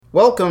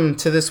Welcome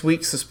to this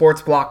week's The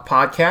Sports Block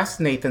Podcast.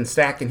 Nathan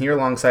Stacken here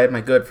alongside my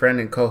good friend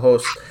and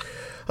co-host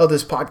of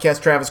this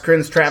podcast, Travis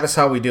Crins. Travis,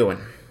 how we doing?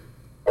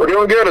 We're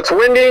doing good. It's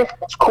windy.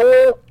 It's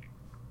cool.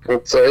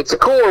 It's a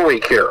cooler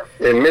week here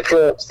in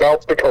Mitchell,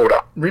 South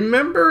Dakota.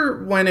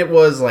 Remember when it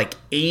was like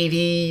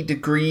 80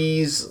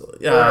 degrees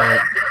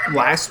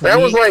last week? That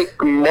was like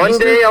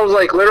Monday. Easter? I was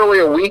like literally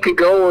a week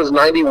ago. It was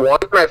 91,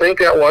 I think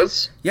that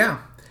was. Yeah.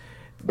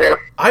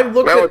 I've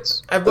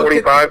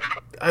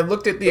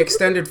looked at the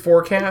extended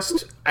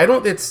forecast.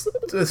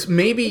 It's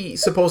maybe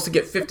supposed to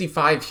get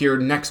 55 here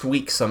next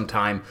week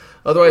sometime.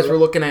 Otherwise, we're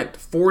looking at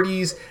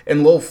 40s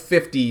and low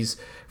 50s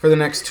for the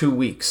next 2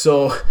 weeks.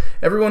 So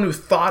everyone who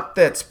thought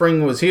that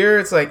spring was here,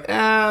 it's like,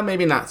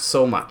 maybe not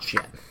so much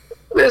yet.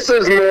 This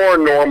is more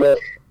normal.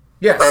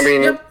 Yes. I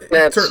mean,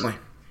 that's certainly.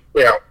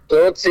 Yeah.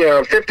 So it's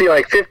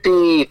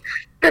 50,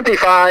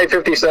 55,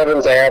 57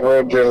 is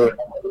average, and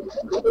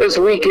this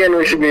weekend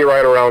we should be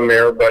right around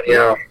there. But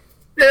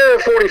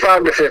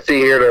 45 to 50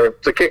 here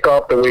to kick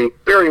off the week.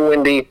 Very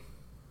windy,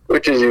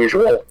 which is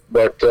usual.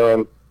 But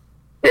we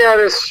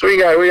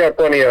got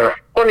plenty of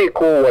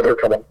cool weather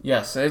coming.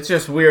 Yes, it's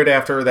just weird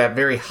after that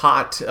very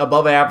hot,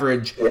 above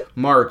average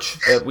March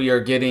that we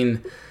are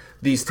getting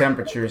these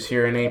temperatures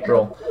here in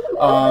April.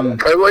 I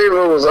believe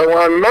it was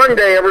on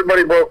Monday.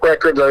 Everybody broke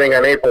records. I think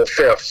on April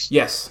 5th.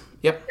 Yes.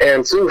 Yep.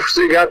 And so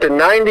you got to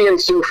 90 in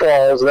Sioux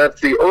Falls. That's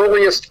the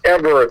earliest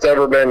it's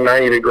ever been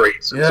 90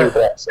 degrees in Sioux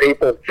Falls.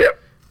 April 5th.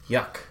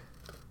 Yuck.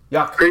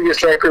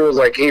 Previous record was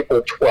like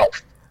April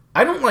 12th.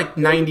 I don't like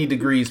 90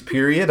 degrees,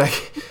 period. I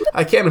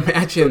can't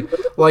imagine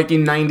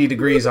liking 90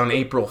 degrees on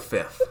April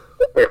 5th.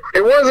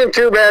 It wasn't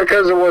too bad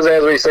because it was,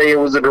 as we say, it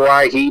was a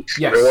dry heat.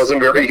 Yes. It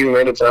wasn't very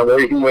humid. It's not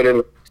very humid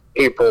in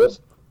April.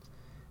 So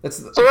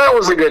that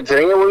was a good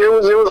thing. It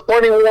was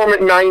plenty warm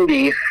at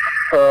 90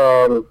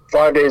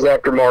 5 days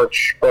after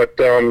March. But,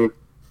 it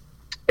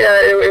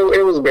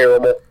was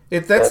bearable.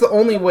 That's the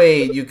only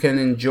way you can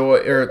enjoy,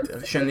 or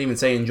I shouldn't even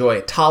say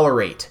enjoy,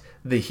 tolerate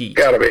the heat.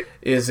 Gotta be.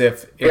 Is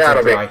if it's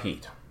a dry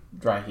heat.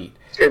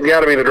 It's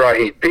got to be the dry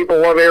heat. People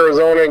love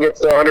Arizona. It gets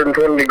to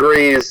 120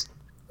 degrees.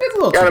 It's a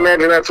little Gotta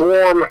imagine that's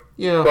warm.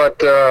 Yeah. But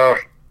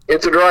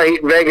it's a dry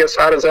heat in Vegas,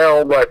 hot as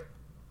hell. But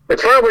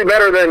it's probably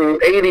better than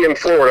 80 in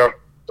Florida.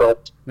 So.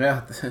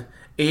 Yeah.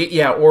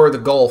 Or the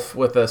Gulf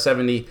with a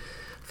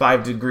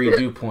 75-degree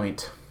dew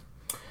point.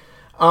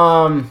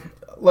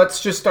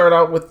 Let's just start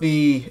out with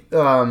the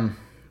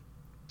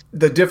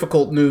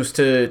difficult news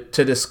to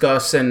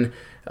discuss and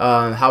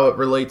how it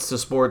relates to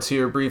sports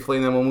here briefly,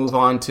 and then we'll move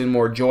on to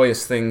more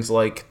joyous things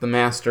like the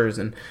Masters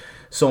and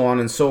so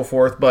on and so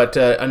forth. But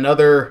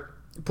another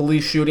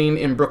police shooting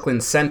in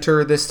Brooklyn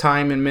Center, this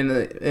time in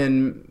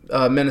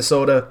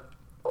Minnesota,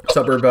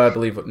 suburb, I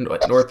believe,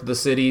 north of the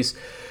cities.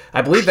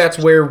 I believe that's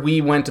where we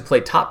went to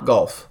play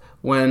Topgolf.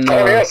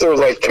 Yes, it was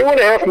like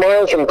 2.5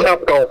 miles from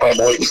Topgolf, I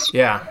believe.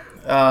 Yeah.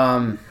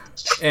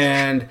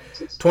 And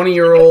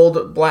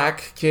 20-year-old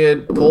black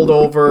kid pulled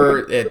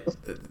over.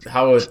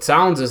 How it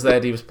sounds is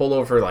that he was pulled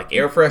over for like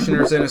air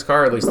fresheners in his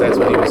car. At least that's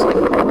what he was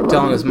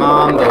telling his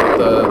mom.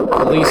 The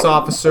police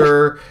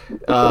officer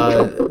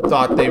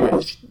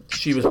thought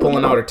she was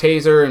pulling out her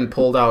taser and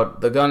pulled out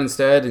the gun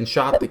instead and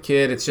shot the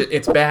kid.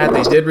 It's bad.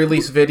 They did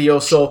release video,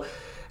 so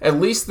at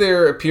least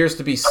there appears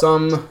to be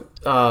some.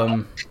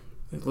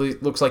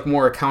 It looks like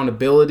more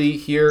accountability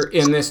here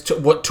in this. To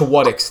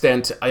what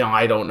extent?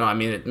 I don't know. I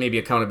mean, maybe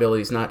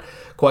accountability is not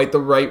quite the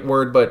right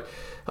word, but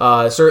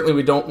certainly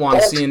we don't want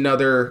to see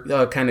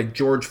another kind of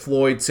George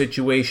Floyd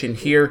situation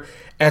here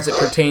as it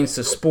pertains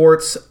to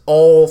sports.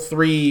 All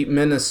three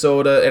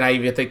Minnesota, and I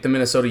even think the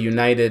Minnesota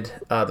United,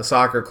 the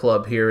soccer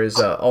club here, is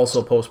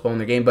also postponed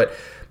their game, but.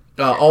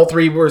 All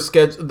three were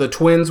scheduled. The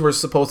Twins were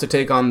supposed to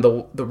take on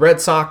the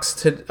Red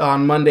Sox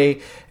on Monday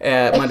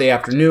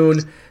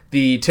afternoon.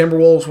 The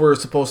Timberwolves were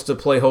supposed to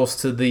play host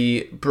to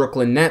the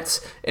Brooklyn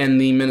Nets, and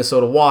the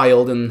Minnesota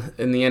Wild in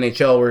the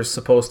NHL were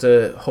supposed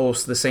to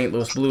host the St.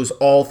 Louis Blues.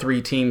 All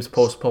three teams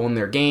postponed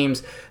their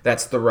games.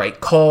 That's the right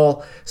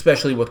call,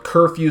 especially with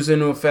curfews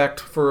in effect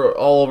for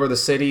all over the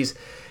cities.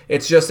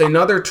 It's just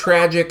another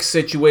tragic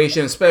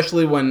situation,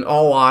 especially when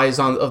all eyes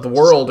of the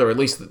world, or at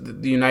least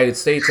the United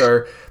States,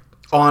 are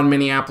on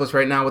Minneapolis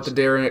right now with the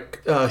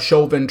Derek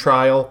Chauvin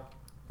trial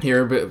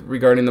here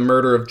regarding the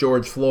murder of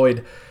George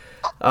Floyd.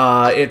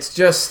 It's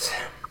just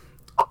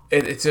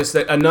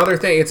another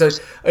thing.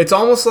 It's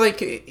almost like,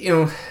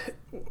 if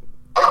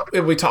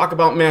we talk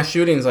about mass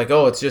shootings, like,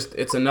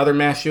 it's another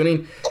mass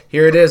shooting.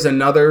 Here it is,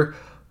 another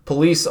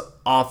police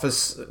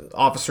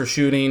officer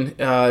shooting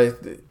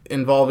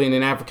involving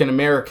an African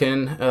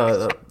American,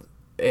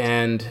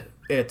 and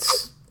it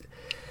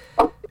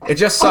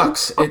just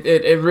sucks.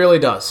 It really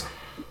does.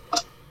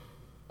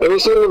 Have you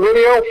seen the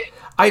video?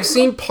 I've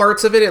seen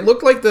parts of it. It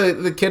looked like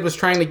the kid was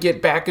trying to get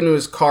back into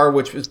his car,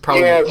 which was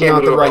probably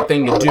not the right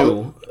thing to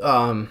do.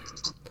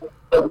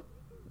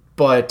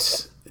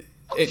 But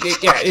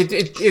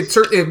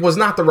it was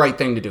not the right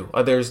thing to do.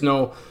 There's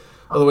no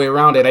other way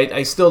around it.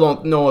 I still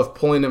don't know if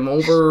pulling him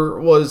over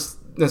was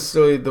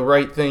necessarily the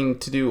right thing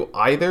to do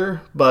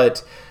either.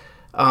 But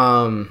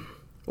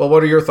Well,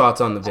 what are your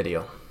thoughts on the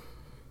video?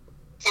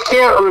 You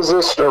can't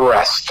resist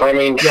arrest. I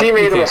mean, she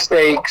made a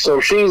mistake, so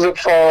she's at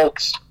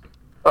fault.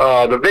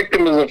 The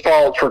victim is at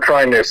fault for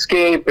trying to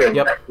escape and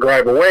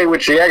drive away,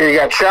 which he actually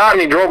got shot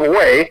and he drove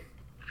away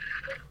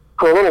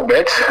for a little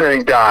bit and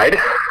he died.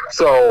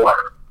 So,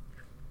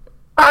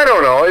 I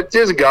don't know. It's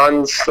just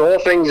guns. The whole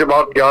thing's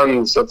about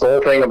guns. That's the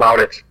whole thing about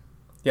it.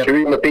 Yep.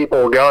 Shooting the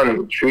people,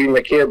 guns. Shooting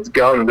the kids,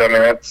 guns. I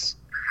mean, that's...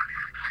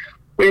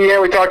 we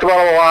talked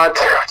about it a lot.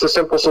 It's a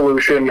simple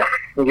solution.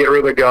 You get rid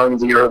of the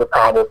guns, you get rid of the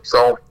problem.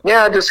 So,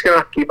 yeah, just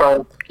going to keep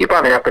on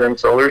happening.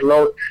 So there's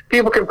no...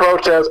 People can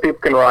protest,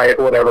 people can riot,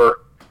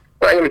 whatever.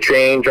 Not going to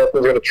change.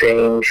 Nothing's going to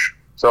change.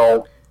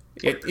 So...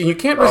 you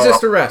can't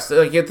resist arrest.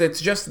 Like it's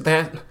just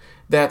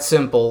that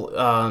simple.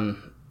 And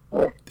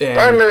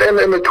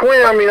the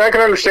Twin, I mean, I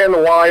can understand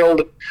the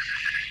Wild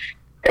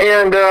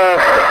and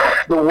the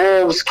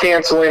Wolves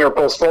canceling or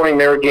postponing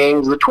their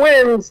games. The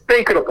Twins,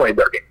 they could have played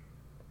their game.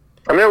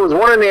 I mean, it was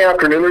 1 in the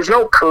afternoon. There's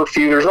no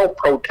curfew. There's no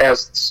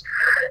protests.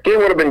 Game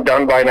would have been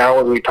done by now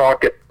as we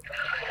talk at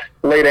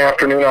late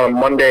afternoon on a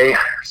Monday.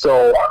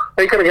 So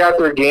they could have got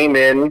their game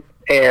in.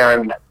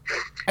 And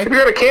if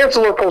you're going to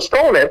cancel or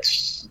postpone it,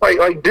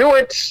 like do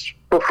it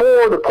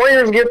before the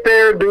players get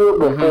there. Do it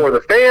before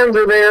the fans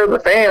are there. The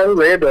fans,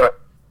 they had to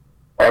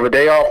have a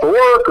day off of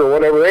work or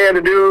whatever they had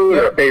to do. They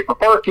had to pay for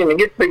parking and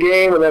get to the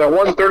game. And then at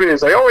 1:30 they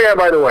say, oh, yeah,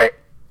 by the way,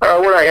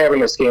 we're not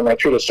having this game.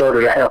 That should have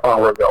started a half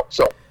hour ago.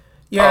 So.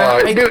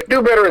 Yeah,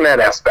 do better in that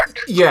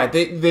aspect. Yeah,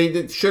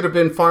 they should have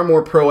been far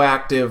more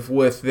proactive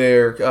with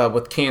their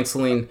with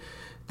canceling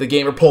the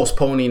game or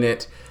postponing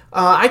it.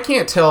 I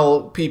can't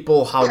tell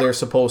people how they're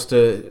supposed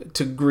to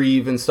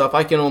grieve and stuff.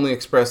 I can only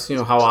express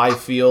how I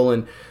feel,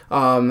 and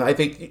I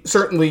think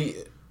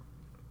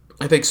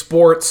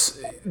sports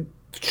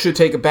should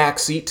take a back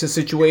seat to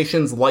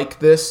situations like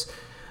this.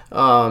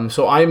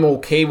 So I'm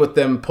okay with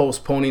them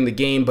postponing the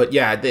game, but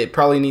yeah, it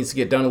probably needs to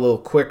get done a little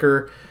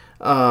quicker.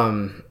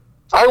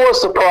 I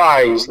was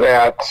surprised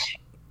that,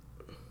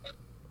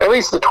 at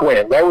least the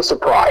Twins, I was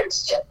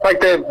surprised. Like,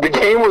 the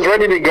game was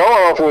ready to go. I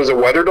don't know if it was a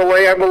weather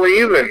delay, I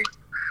believe, and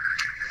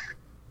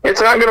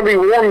it's not going to be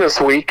warm this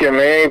week, and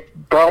they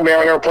probably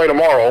aren't going to play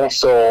tomorrow,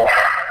 so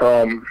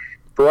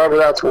for whatever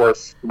that's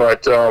worth.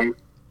 But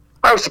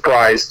I was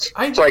surprised.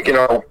 It's like,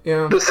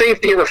 the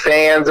safety of the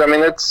fans, I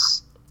mean, they're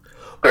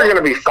going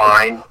to be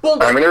fine.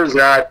 Well, I mean, there's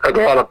not a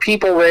lot of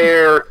people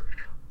there.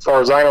 As far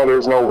as I know,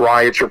 there's no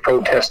riots or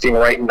protesting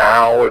right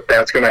now. If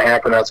that's going to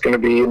happen, that's going to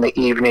be in the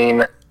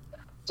evening,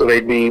 so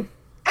they'd be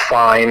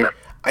fine.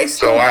 I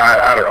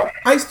don't know.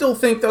 I still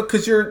think though,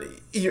 because you're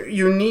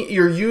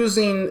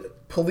using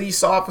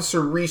police officer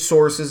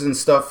resources and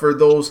stuff for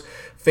those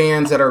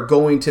fans that are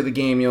going to the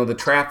game. The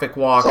traffic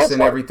walks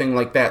and everything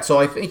like that. So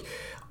I think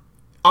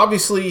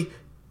obviously,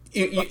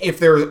 if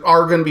there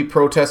are going to be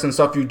protests and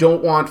stuff, you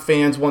don't want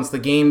fans once the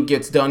game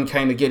gets done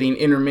kind of getting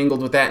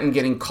intermingled with that and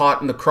getting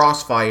caught in the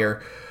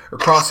crossfire. Or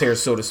crosshairs,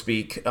 so to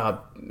speak.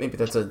 Maybe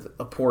that's a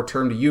poor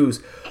term to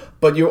use.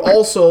 But you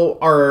also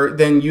are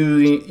then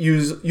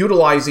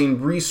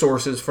utilizing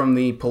resources from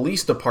the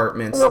police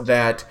departments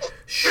that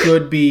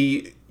would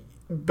be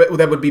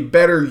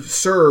better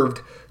served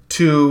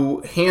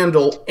to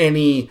handle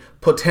any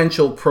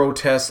potential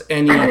protests,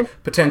 any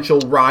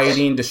potential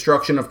rioting,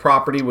 destruction of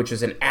property, which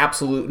is an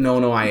absolute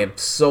no-no. I am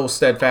so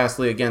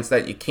steadfastly against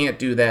that. You can't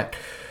do that.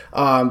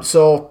 I'm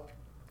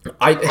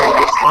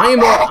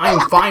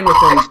fine with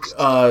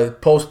them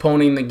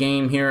postponing the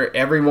game here.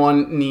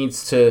 Everyone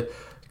needs to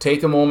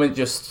take a moment,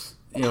 just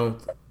out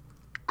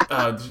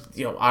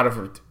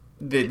of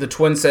the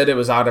Twins said it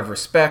was out of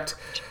respect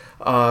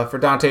for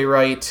Dante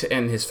Wright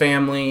and his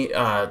family.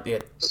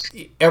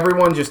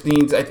 Everyone just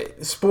needs.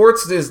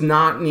 Sports does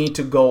not need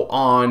to go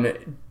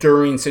on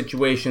during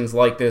situations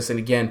like this. And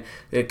again,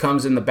 it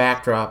comes in the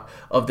backdrop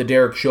of the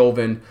Derek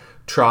Chauvin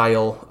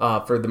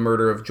trial for the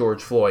murder of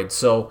George Floyd.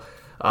 So.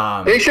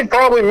 They should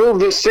probably move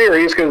this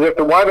series because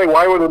why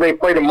would they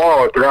play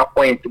tomorrow if they're not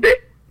playing today?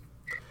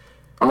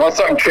 Unless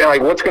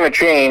something what's going to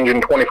change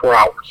in 24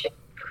 hours?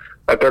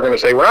 That they're going to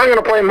say we're not going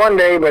to play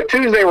Monday, but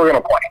Tuesday we're going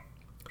to play.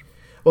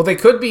 Well, they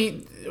could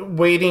be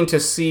waiting to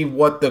see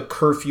what the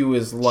curfew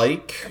is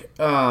like.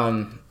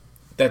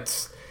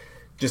 That's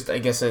just, I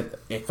guess, a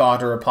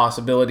thought or a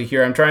possibility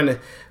here.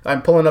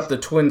 I'm pulling up the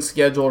Twins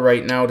schedule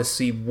right now to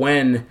see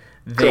when.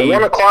 So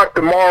 1 o'clock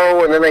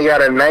tomorrow, and then they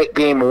got a night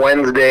game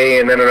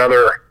Wednesday, and then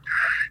another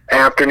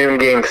afternoon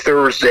game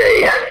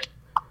Thursday.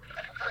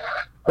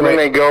 And then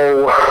they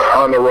go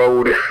on the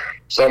road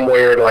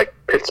somewhere to like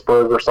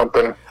Pittsburgh or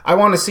something. I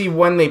want to see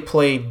when they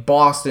play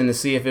Boston to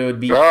see if it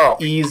would be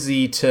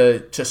easy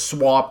to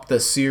swap the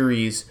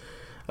series.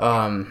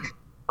 I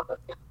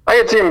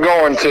could see them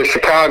going to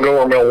Chicago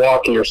or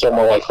Milwaukee or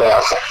somewhere like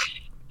that.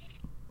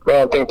 I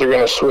don't think they're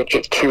going to switch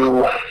it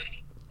to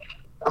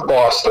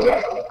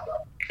Boston.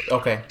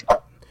 Okay.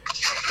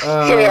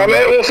 So yeah,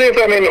 we'll see if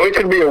it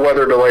could be a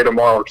weather delay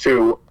tomorrow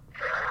too.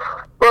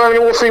 But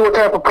we'll see what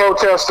type of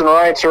protests and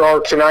riots there are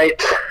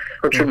tonight,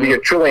 which should be a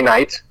chilly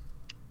night.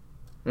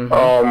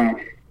 Mm-hmm.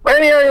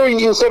 And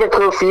you set a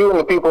curfew, and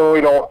the people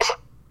really don't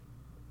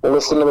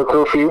listen to the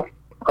curfew.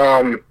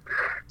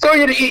 So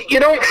you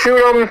don't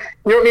shoot them.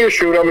 You don't need to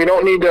shoot them. You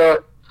don't need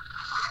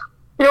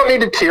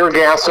to tear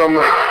gas them.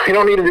 You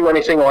don't need to do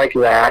anything like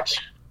that.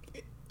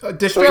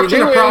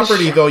 Destruction of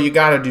property, though, you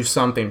got to do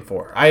something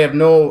for. I have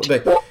no...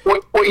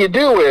 What you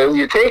do is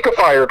you take a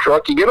fire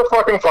truck, you get a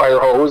fucking fire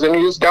hose, and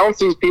you just douse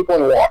these people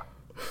in water.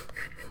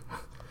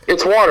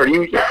 It's water.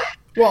 You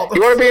want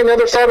to be on the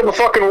other side of a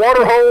fucking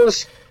water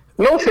hose?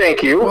 No,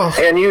 thank you. Well,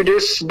 and you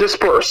just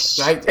disperse.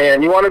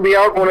 And you want to be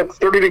out when it's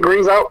 30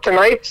 degrees out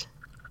tonight?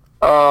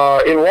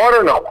 In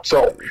water? No.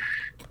 So...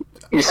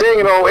 You say,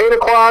 8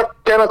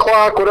 o'clock, 10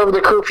 o'clock, whatever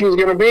the curfew is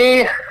going to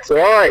be. So,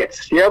 all right,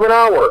 you have an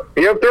hour.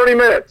 You have 30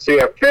 minutes. You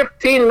have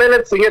 15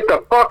 minutes to get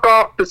the fuck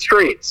off the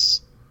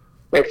streets.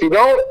 If you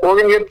don't, we're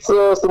going to get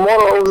some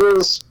water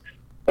hoses,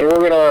 and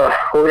we're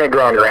gonna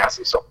drown your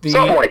asses. So,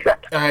 something like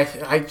that.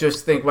 I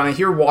just think, when I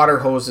hear water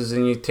hoses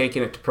and you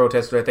taking it to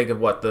protesters, I think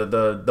of what,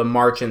 the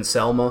march in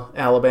Selma,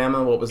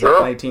 Alabama. What was that,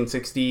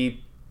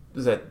 1960?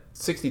 Was that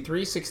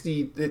 63,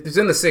 60? It was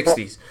in the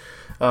 60s.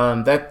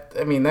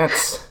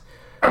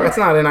 That's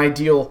not an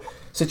ideal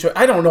situation.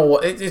 I don't know.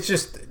 It's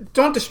just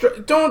don't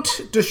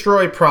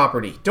destroy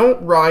property. Don't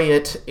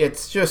riot.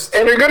 It's just,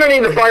 and you're going to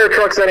need the fire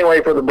trucks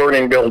anyway for the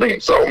burning building.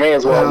 So may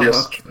as well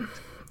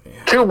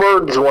two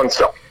birds, one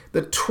stone.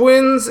 The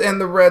Twins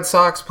and the Red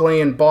Sox play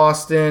in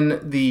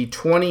Boston the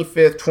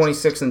 25th,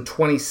 26th, and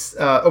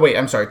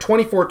 24th,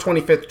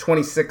 25th,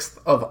 26th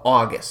of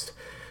August.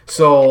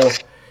 So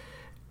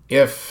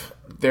if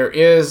there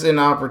is an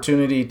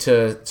opportunity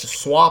to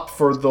swap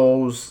for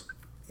those.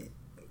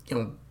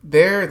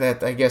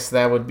 That I guess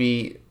that would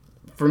be,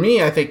 for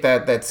me, I think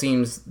that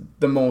seems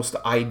the most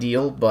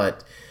ideal,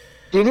 but...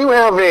 You do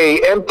have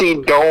a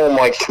empty dome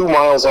like 2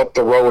 miles up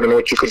the road in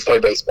which you could play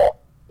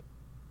baseball.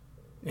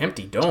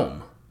 Empty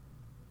dome?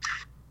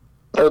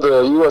 Or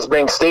the U.S.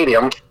 Bank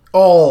Stadium.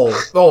 Oh,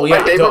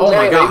 yeah. Oh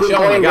my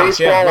gosh,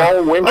 yeah.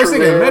 I was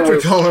thinking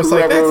Metrodome. I was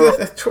like,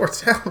 that's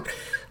towards out.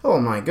 Oh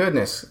my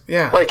goodness,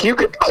 yeah. Like, you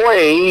could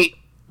play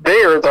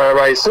there.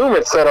 I assume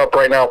it's set up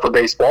right now for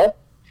baseball.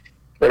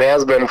 It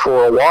has been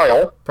for a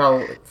while.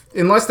 Probably.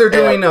 Unless they're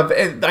doing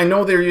I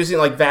know they're using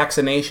like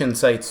vaccination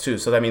sites too,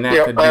 so I mean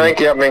that could be... I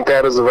think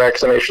that is a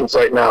vaccination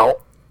site now.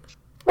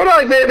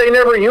 But they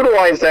never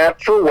utilize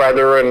that for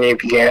weather, and you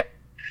can't...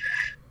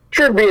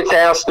 Should be a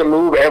task to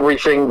move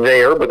everything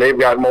there, but they've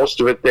got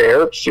most of it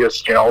there. It's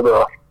just,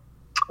 the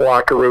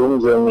locker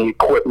rooms and the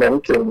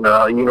equipment and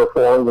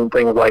uniforms and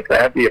things like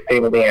that be a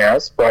pain in the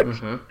ass. But,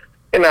 and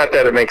not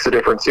that it makes a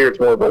difference here, it's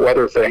more of a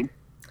weather thing.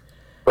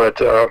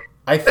 But,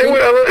 I think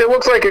it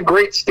looks like a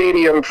great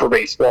stadium for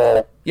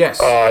baseball. Yes.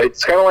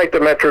 It's kind of like the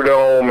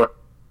Metrodome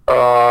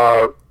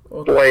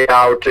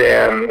layout,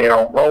 and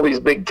all these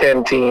Big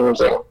Ten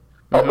teams and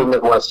upper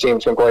Midwest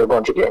teams can play a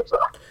bunch of games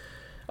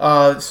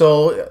there.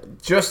 So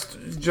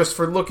just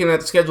for looking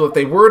at the schedule, if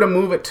they were to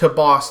move it to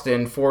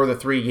Boston for the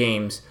 3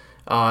 games,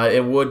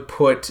 it would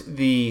put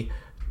the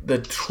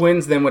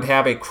Twins then would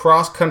have a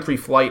cross-country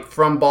flight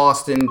from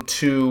Boston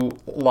to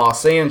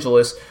Los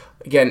Angeles.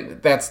 Again,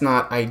 that's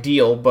not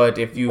ideal, but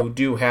if you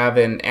do have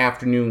an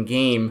afternoon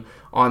game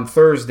on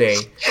Thursday,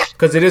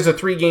 because it is a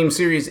 3-game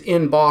series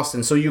in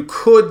Boston, so you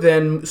could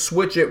then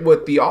switch it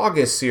with the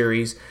August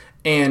series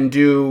and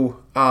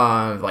do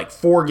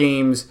 4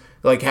 games,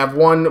 like have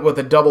one with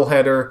a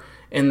doubleheader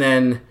and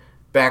then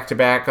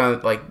back-to-back on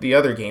like the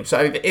other game. So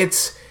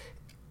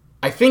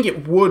I think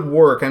it would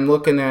work. I'm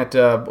looking at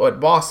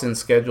what Boston's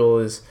schedule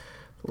is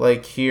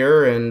like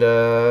here, and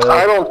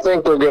I don't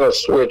think they're going to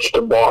switch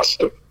to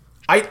Boston.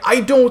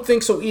 I don't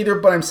think so either,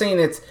 but I'm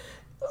saying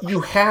you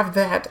have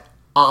that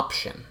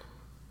option.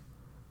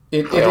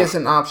 It is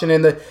an option,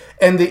 and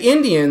the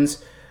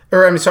Indians,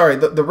 or I'm sorry,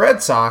 the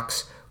Red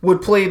Sox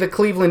would play the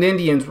Cleveland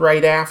Indians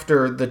right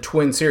after the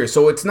Twin series.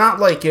 So it's not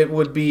like it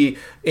would be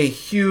a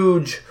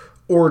huge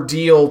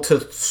ordeal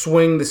to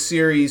swing the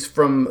series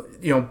from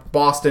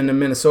Boston to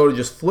Minnesota,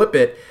 just flip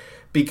it,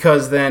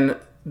 because then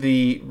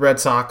the Red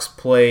Sox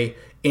play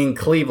in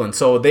Cleveland.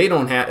 So they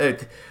don't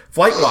have...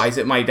 Flight-wise,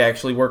 it might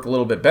actually work a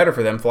little bit better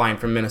for them flying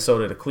from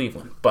Minnesota to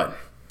Cleveland. But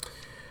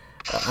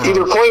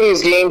either play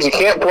these games, you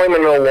can't play them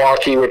in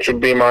Milwaukee, which would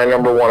be my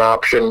number one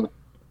option,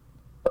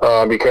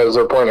 because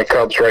they're playing the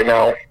Cubs right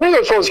now.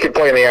 They're supposed to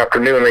play in the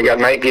afternoon. They got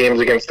night games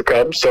against the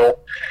Cubs, so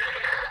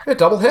a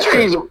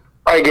doubleheader.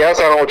 I guess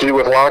I don't know what to do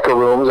with locker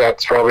rooms.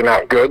 That's probably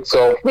not good.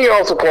 So you can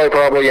also play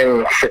probably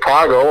in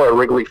Chicago or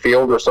Wrigley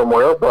Field or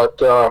somewhere. But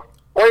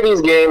play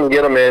these games,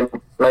 get them in.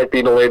 Might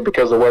be delayed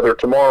because of weather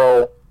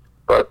tomorrow.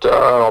 But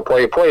I'll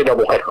play a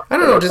doubleheader. I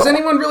don't know. Does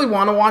anyone really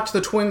want to watch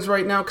the Twins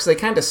right now? Because they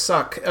kind of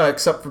suck,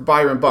 except for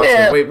Byron Buxton.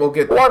 Yeah, we'll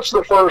get watch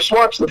the first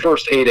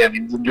 8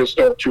 innings and just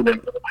don't tune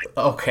into the night.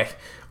 Okay,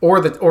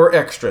 or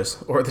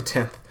extras, or the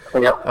 10th.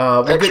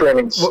 Yeah, extra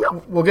innings.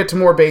 We'll get to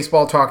more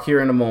baseball talk here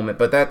in a moment,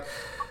 but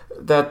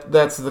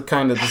that's the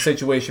kind of the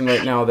situation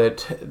right now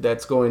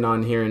that's going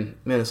on here in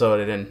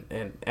Minnesota,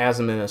 and as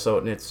a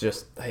Minnesotan, it's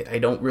just I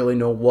don't really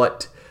know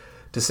what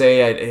to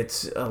say.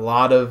 It's a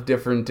lot of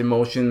different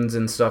emotions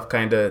and stuff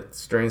kind of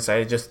stirring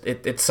inside.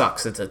 It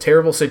sucks. It's a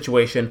terrible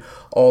situation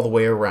all the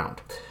way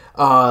around.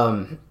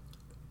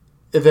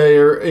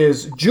 There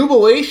is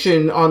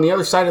jubilation on the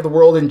other side of the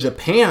world in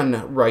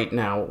Japan right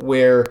now,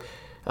 where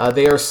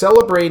they are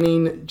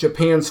celebrating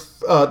Japan's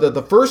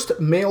the first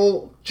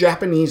male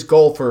Japanese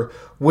golfer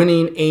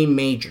winning a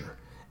major.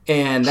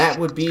 And that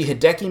would be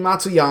Hideki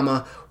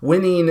Matsuyama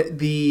winning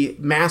the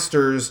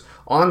Masters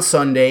on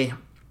Sunday.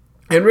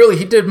 And really,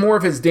 he did more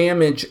of his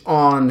damage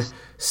on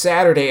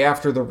Saturday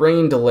after the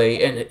rain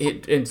delay.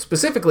 And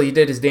specifically, he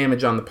did his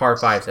damage on the par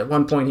 5s. At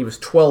one point, he was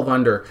 12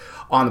 under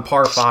on the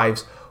par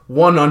 5s,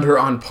 1 under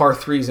on par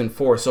 3s and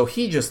 4s. So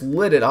he just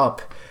lit it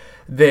up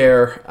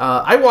there.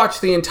 I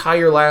watched the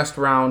entire last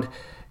round,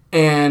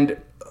 and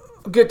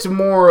get to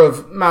more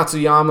of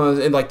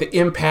Matsuyama and like the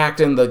impact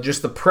and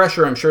the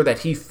pressure I'm sure that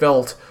he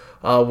felt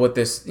with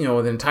this,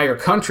 the entire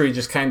country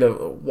just kind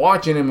of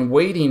watching him and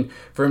waiting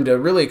for him to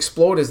really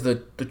explode as the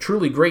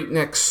truly great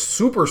next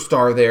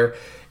superstar there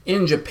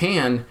in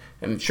Japan.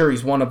 I'm sure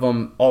he's one of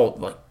them all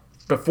like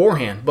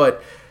beforehand,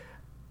 but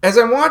as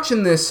I'm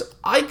watching this,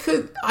 I've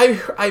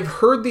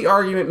heard the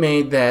argument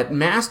made that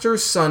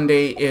Masters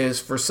Sunday is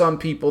for some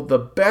people the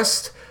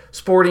best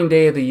sporting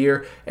day of the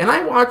year, and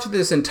I watched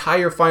this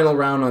entire final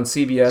round on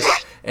CBS,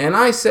 and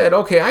I said,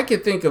 okay, I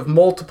could think of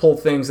multiple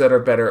things that are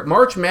better.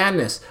 March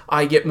Madness,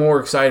 I get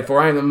more excited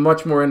for. I'm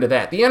much more into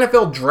that. The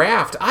NFL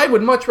Draft, I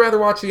would much rather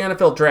watch the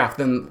NFL Draft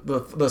than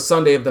the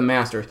Sunday of the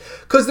Masters,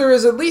 because there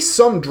is at least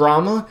some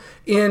drama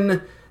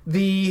in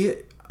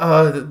the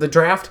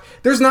draft.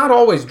 There's not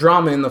always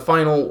drama in the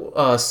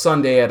final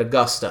Sunday at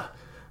Augusta.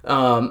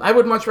 I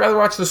would much rather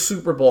watch the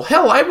Super Bowl.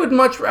 Hell, I would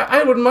much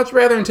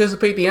rather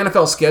anticipate the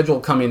NFL schedule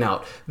coming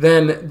out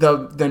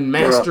than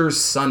Masters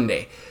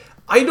Sunday.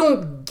 I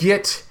don't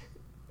get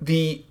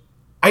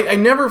I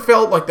never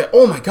felt like that.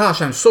 Oh my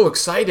gosh, I'm so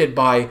excited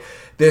by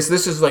this.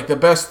 This is like the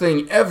best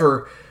thing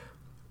ever.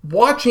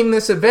 Watching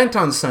this event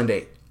on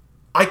Sunday,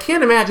 I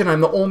can't imagine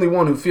I'm the only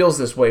one who feels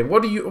this way.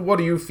 What do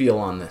you feel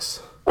on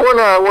this? We're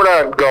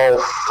not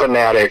golf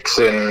fanatics,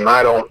 and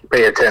I don't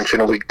pay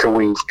attention week to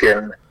week,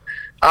 and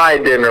I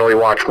didn't really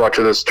watch much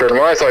of this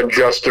tournament. I saw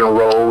Justin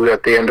Rose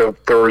at the end of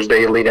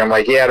Thursday leading. I'm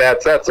like, yeah,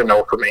 that's a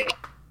no for me.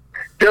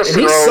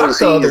 Justin Rose,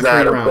 he's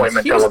not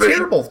appointment television. He was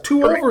terrible.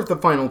 2 over the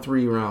final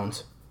 3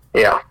 rounds.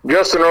 Yeah,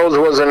 Justin Rose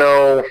was a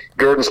no.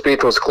 Jordan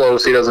Spieth was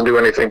close. He doesn't do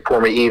anything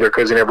for me either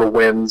because he never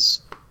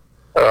wins.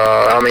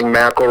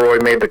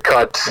 McIlroy made the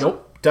cut.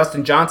 Nope.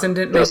 Dustin Johnson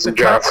didn't make the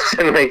cut. Johnson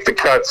didn't make the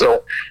cut,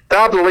 so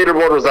top of the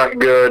leaderboard was not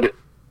good.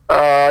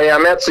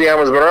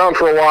 Matsuyama's been around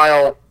for a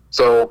while,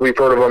 so we've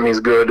heard of him. He's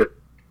good.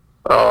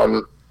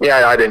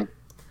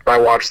 I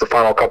watched the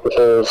final couple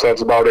holes.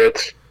 That's about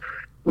it.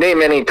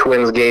 Name any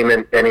Twins game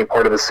in any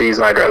part of the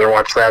season. I'd rather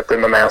watch that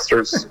than the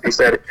Masters. He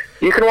said,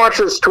 you can watch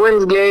this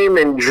Twins game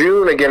in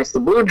June against the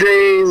Blue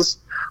Jays,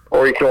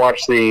 or you can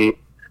watch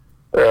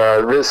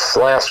this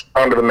last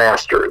round of the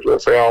Masters. They'll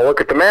say, I'll look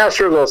at the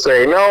Masters. They'll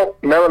say, no,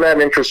 none of that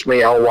interests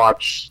me. I'll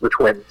watch the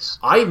Twins.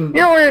 Sorry,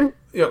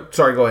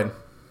 go ahead.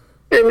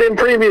 In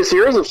previous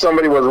years, if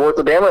somebody was worth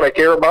the damn that I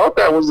care about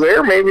that was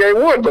there, maybe I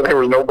would. But there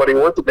was nobody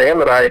worth the damn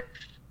that I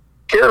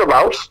cared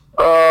about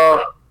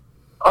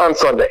on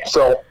Sunday.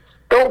 So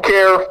don't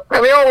care.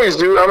 And they always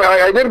do.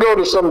 I did go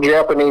to some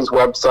Japanese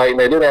website, and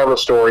they did have a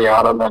story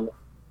on them.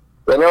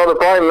 And the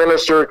Prime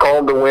Minister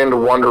called the wind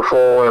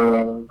wonderful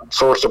and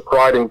source of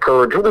pride and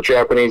courage for the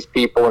Japanese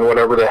people and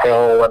whatever the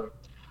hell. And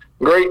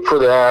great for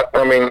that.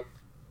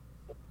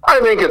 I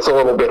think it's a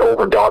little bit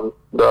overdone.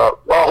 The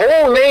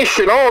whole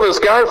nation, this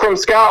guy from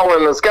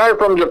Scotland, this guy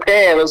from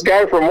Japan, this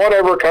guy from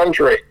whatever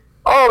country,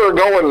 they're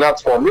going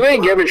nuts for him. Do they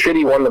give a shit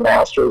he won the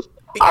Masters?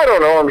 I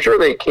don't know. I'm sure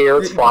they care.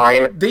 It's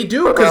fine. They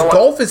do, because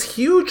golf is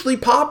hugely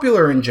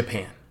popular in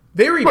Japan.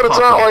 Very popular. But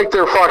it's not like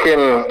they're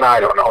fucking, I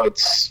don't know.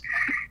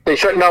 They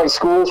shutting down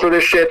schools for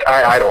this shit?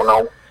 I don't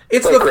know.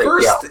 It's the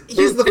first. Yeah.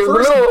 He's the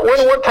first.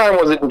 What time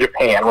was it in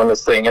Japan when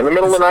this thing? In the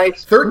middle of the night?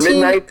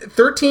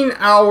 13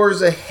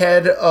 hours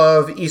ahead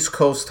of East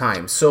Coast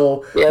time.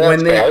 So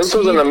this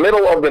was in the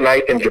middle of the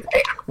night in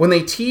Japan. When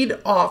they teed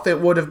off,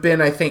 it would have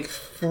been, I think,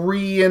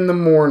 3 in the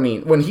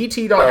morning. When he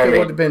teed off, it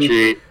would have been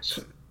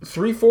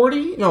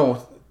 3:40.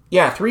 No,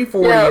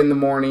 3:40 in the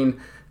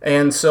morning.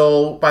 And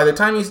so by the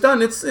time he's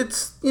done, it's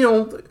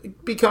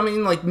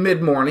becoming like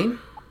mid morning.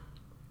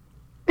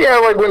 Yeah,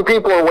 like when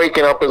people are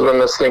waking up is when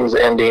this thing's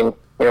ending,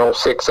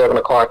 6, 7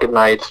 o'clock at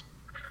night.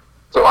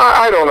 So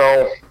I don't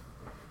know.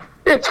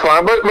 It's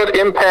fine, but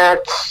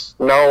impact,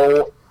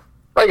 no.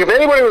 Like if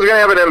anybody was going to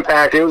have an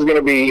impact, it was going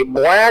to be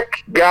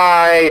black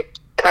guy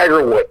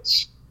Tiger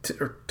Woods.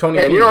 Tony.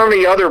 And you know how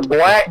many other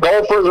black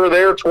golfers were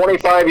there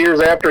 25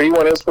 years after he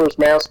won his first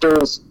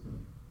Masters?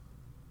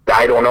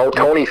 I don't know.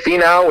 Tony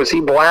Finau, is he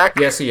black?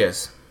 Yes, he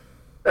is.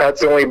 That's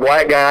the only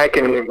black guy I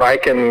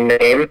can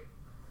name.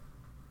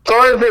 So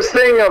there's this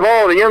thing of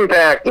the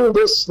impact.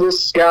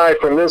 This guy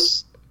from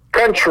this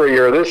country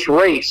or this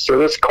race or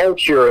this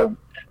culture, and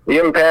the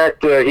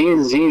impact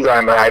he's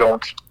on.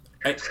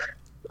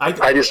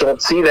 I just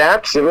don't see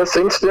that in this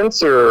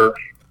instance, or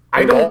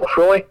I don't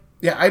really.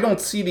 Yeah, I don't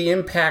see the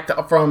impact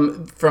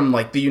from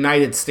like the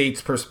United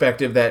States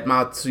perspective that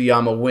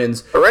Matsuyama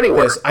wins. Or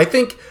anywhere. I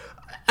think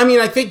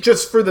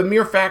just for the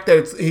mere fact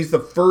that he's the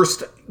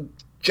first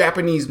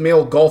Japanese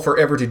male golfer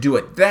ever to do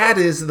it, that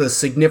is the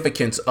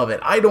significance of it.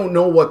 I don't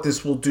know what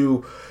this will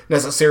do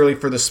necessarily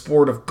for the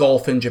sport of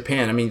golf in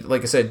Japan. I mean,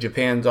 like I said,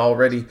 Japan's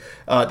already,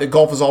 the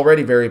golf is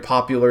already very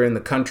popular in the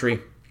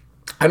country.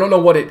 I don't know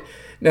what it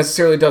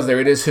necessarily does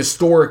there. It is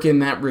historic in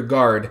that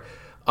regard.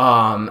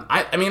 Are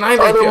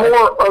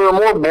there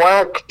more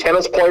black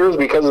tennis players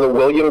because of the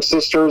Williams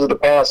sisters of the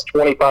past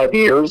 25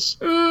 years?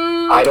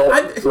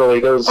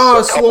 There's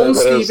Sloane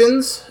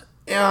Stephens.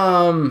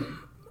 I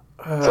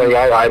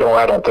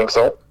don't think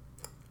so.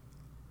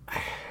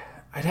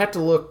 I'd have to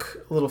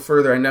look a little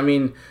further, and I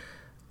mean,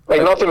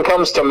 nothing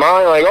comes to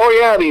mind. Like, oh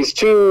yeah, these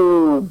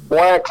two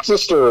black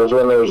sisters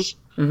when there's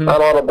not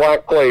a lot of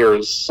black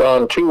players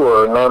on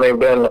tour. Now they've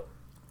been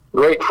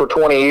great for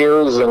 20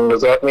 years, and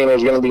does that mean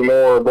there's going to be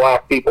more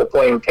black people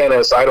playing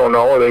tennis? I don't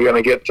know. Are they going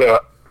to get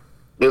to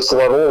this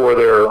level where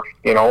they're,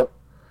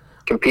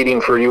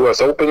 competing for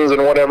U.S. Opens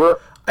and whatever?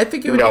 I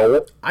think it would.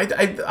 No.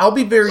 I'll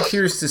be very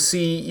curious to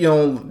see,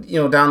 down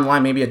the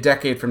line, maybe a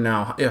decade from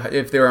now,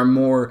 if there are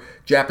more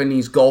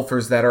Japanese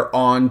golfers that are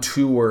on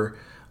tour.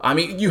 I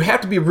mean, you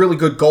have to be a really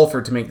good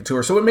golfer to make the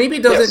tour. So it maybe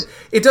doesn't. Yes.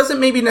 It doesn't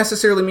maybe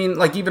necessarily mean,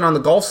 like, even on the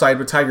golf side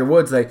with Tiger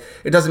Woods, like,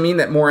 it doesn't mean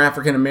that more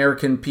African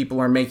American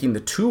people are making the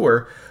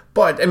tour.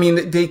 But I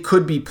mean, they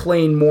could be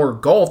playing more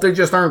golf. They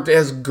just aren't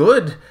as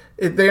good.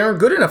 They aren't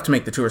good enough to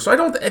make the tour. So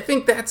I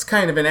think that's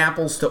kind of an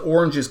apples to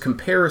oranges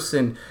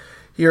comparison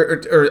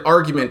here, or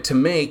argument to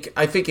make.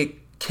 I think it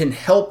can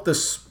help the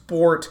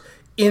sport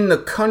in the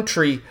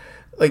country.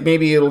 Like,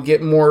 maybe it'll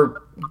get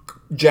more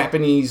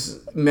Japanese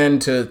men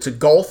to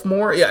golf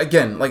more. Yeah,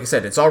 again, like I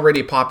said, it's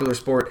already a popular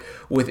sport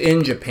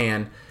within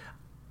Japan.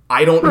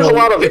 I don't know. There's a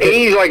lot of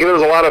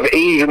there's a lot of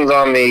Asians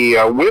on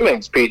the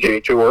women's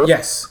PGA Tour.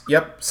 Yes.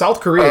 Yep.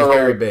 South Korea is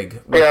very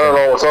big. Yeah, I don't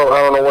know. So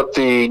I don't know what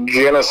the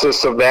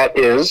genesis of that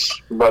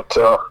is, but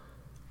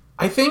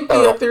I think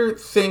the other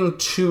thing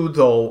too,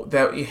 though,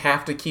 that you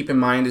have to keep in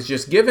mind is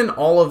just given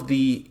all of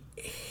the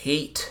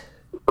hate,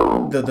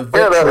 the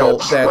vitriol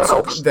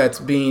that's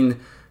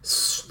being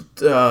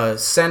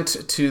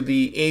sent to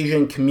the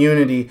Asian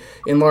community,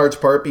 in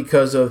large part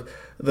because of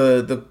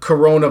the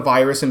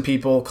coronavirus and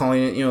people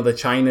calling it, the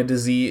China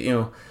disease,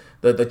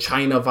 the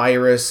China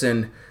virus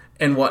and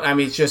what. I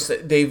mean, it's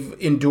just they've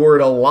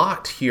endured a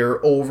lot here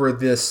over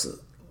this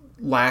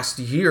last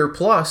year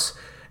plus,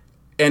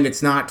 and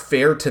it's not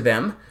fair to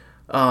them.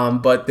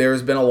 But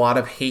there's been a lot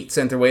of hate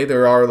sent their way.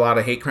 There are a lot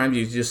of hate crimes.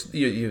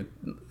 You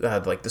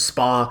had like the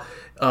spa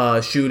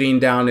shooting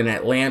down in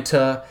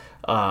Atlanta.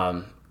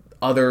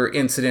 Other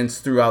incidents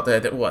throughout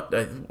didn't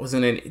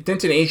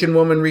an Asian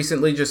woman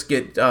recently just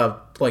get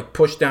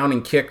pushed down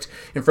and kicked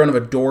in front of a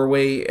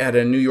doorway at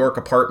a New York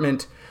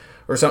apartment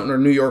or something, or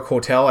New York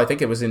hotel? I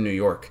think it was in New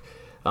York.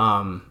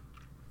 I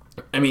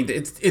mean,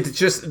 it's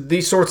just,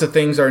 these sorts of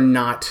things are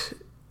not,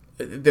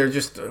 they're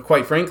just,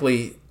 quite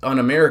frankly,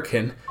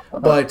 un-American.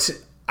 But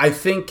I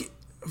think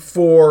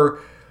for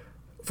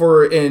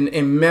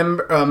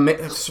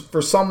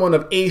someone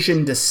of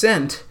Asian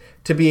descent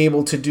to be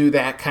able to do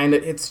that kind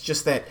of, it's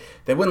just that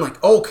they wouldn't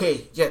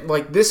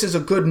this is a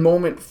good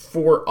moment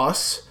for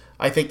us.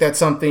 I think that's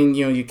something,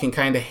 you can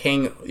kind of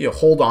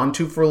hold on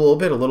to for a little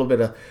bit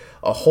of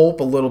a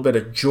hope, a little bit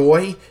of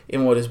joy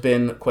in what has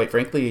been, quite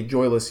frankly, a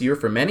joyless year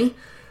for many.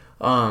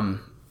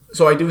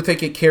 So I do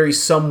think it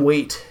carries some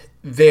weight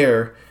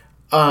there.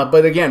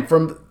 But again,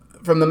 from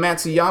the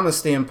Matsuyama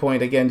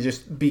standpoint, again,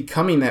 just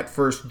becoming that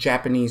first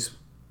Japanese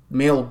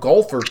male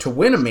golfer to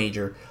win a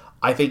major,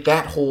 I think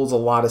that holds a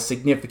lot of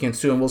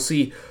significance too, and we'll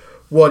see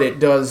what it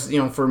does,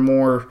 for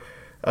more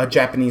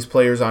Japanese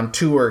players on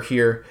tour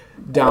here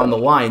down the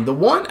line. The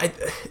one,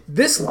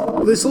 this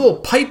little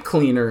pipe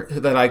cleaner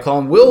that I call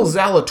him, Will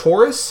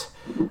Zalatoris,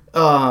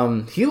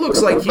 he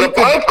looks like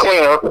pipe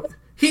cleaner.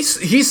 He's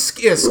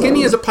as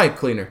skinny as a pipe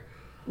cleaner.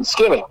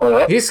 Skinny, all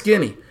right. He's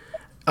skinny.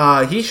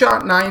 He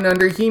shot 9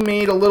 under. He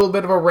made a little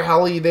bit of a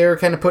rally there,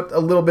 kind of put a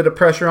little bit of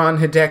pressure on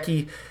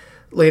Hideki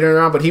later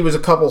on, but he was a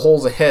couple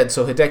holes ahead,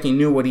 so Hideki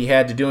knew what he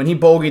had to do, and he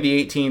bogeyed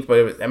the 18th,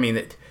 but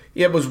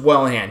it was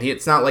well in hand.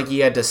 It's not like he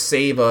had to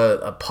save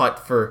a putt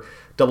for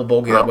double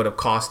bogey that would have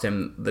cost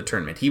him the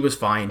tournament. He was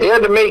fine. He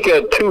had to make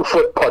a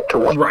 2-foot putt to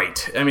win.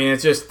 Right. I mean,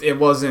 it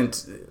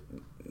wasn't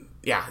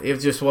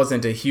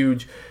a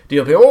huge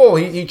deal. Oh,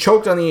 he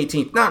choked on the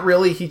 18th. Not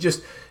really. He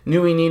just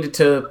knew he needed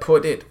to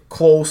put it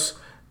close,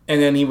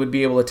 and then he would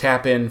be able to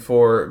tap in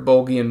for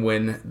bogey and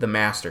win the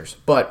Masters.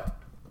 But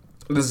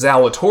the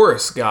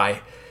Zalatoris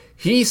guy,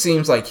 he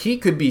seems like he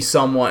could be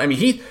someone. I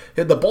mean,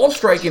 the ball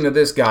striking of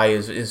this guy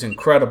is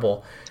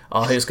incredible.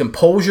 His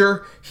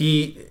composure,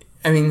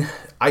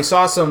 I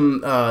saw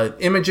some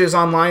images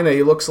online that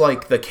he looks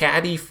like the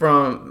caddy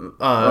from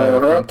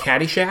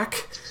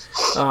Caddyshack.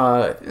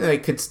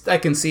 I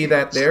can see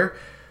that there.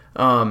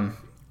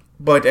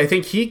 But I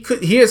think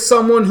he is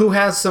someone who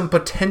has some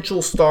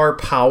potential star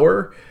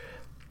power,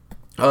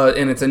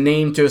 and it's a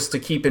name just to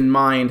keep in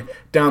mind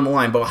down the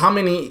line. But how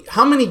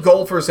many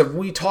golfers have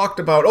we talked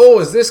about? Oh,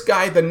 is this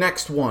guy the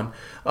next one?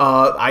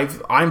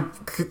 I'm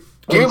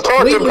You've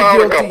talked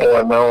about a couple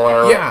of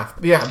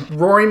them. Yeah.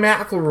 Rory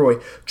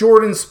McIlroy,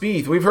 Jordan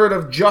Spieth. We've heard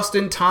of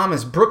Justin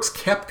Thomas, Brooks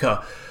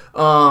Koepka,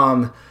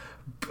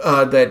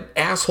 that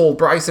asshole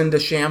Bryson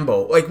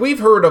DeChambeau. Like, we've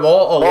heard of a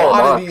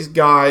lot of these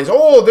guys.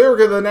 Oh, they're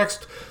the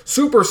next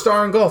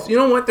superstar in golf. You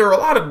know what? There are a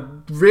lot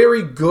of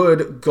very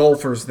good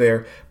golfers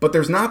there, but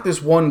there's not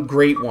this one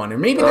great one.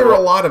 And maybe there are a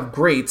lot of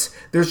greats.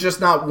 There's just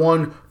not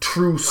one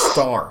true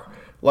star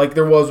like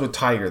there was with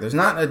Tiger. There's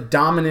not a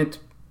dominant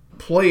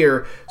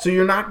player, so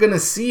you're not going to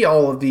see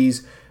all of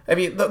these. I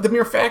mean, the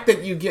mere fact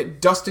that you get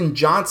Dustin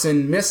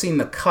Johnson missing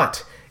the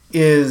cut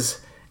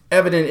is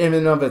evident in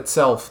and of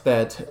itself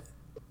that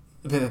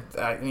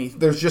I mean,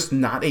 there's just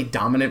not a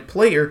dominant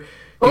player.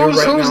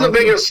 Who's the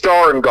biggest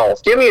star in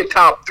golf? Give me a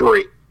top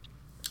three.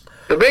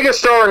 The biggest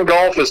star in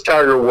golf is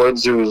Tiger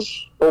Woods,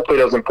 who's hopefully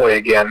doesn't play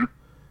again.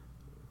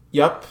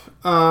 Yep.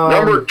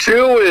 Number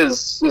two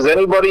is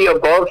anybody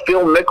above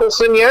Phil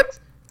Mickelson yet?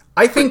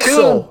 I think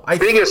so. The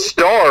biggest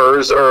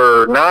stars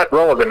are not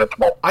relevant at the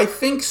moment. I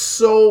think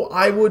so.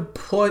 I would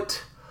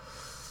put...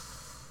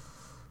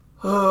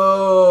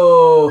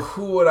 Oh,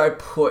 who would I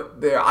put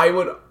there?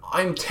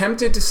 I'm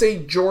tempted to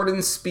say Jordan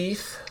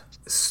Spieth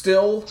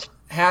still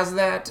has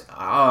that.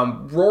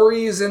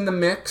 Rory is in the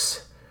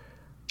mix.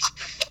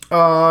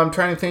 I'm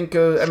trying to think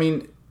of,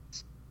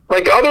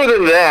 like, other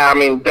than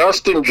that,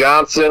 Dustin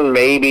Johnson,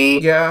 maybe.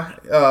 Yeah.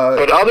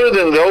 But other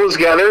than those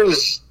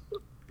guys,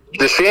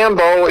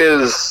 DeChambeau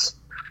is...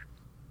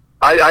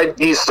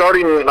 he's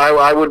starting...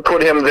 I would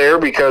put him there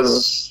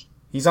because...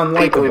 He's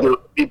unlikable.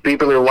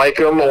 People who like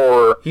him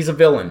or... He's a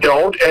villain.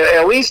 Don't.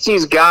 At least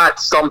he's got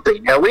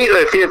something. At least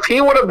if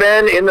he would have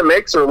been in the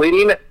mix or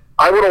leading,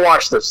 I would have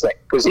watched this thing.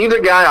 Because he's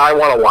a guy I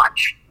want to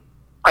watch.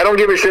 I don't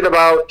give a shit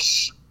about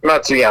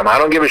Matsuyama. I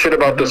don't give a shit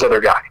about this other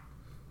guy.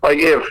 Like,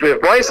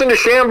 if Bryson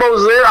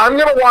DeChambeau's there, I'm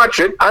going to watch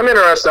it. I'm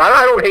interested.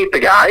 I don't hate the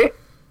guy.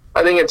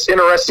 I think it's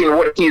interesting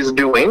what he's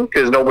doing,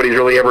 because nobody's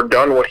really ever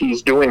done what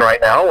he's doing right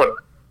now, and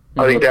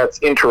I think that's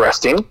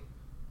interesting.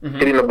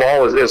 Hitting the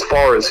ball as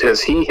far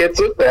as he hits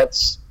it,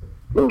 that's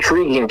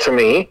intriguing to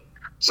me.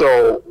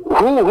 So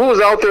who's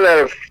out there that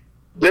if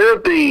they're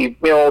at the,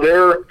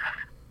 they're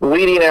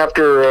leading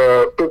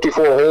after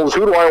 54 holes,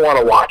 who do I want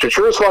to watch? It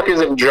sure as fuck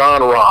isn't John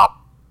Rahm.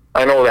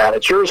 I know that.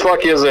 It sure as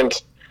fuck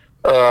isn't,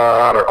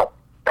 I don't know,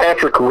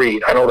 Patrick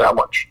Reed. I know that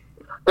much.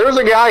 There's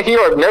a guy here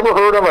I've never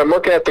heard of. I'm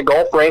looking at the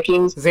golf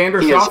rankings.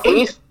 Xander He is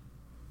Schauffele? 8th.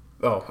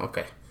 Oh,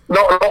 okay.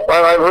 No,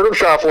 I've heard of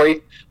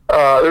Schauffele.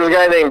 There's a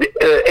guy named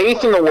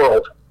 8th in the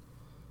world.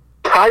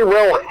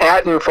 Tyrell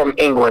Hatton from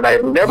England. I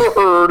have never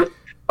heard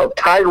of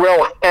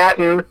Tyrell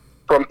Hatton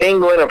from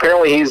England.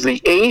 Apparently he's the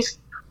 8th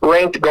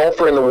ranked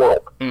golfer in the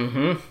world.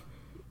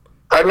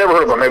 I've never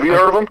heard of him. Have you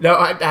heard of him? No,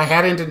 I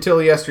hadn't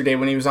until yesterday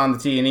when he was on the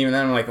tee, and even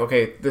then I'm like,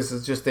 okay, this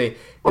is just a...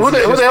 Who the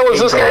hell is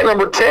this guy,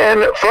 number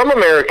 10, from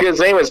America? His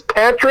name is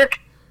Patrick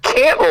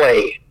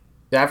Cantlay.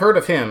 Yeah, I've heard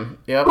of him.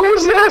 Yep. Who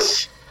is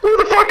this? Who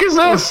the fuck is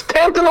this?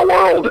 10th in the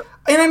world.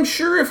 And I'm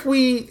sure if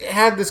we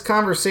had this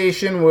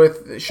conversation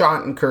with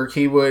Schottenkirk,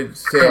 he would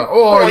say,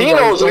 he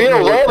knows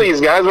all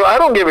these guys, but I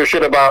don't give a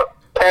shit about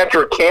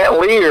Patrick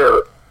Cantlay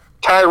or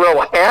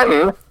Tyrell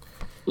Hatton.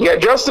 You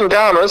got Justin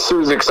Thomas,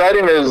 who's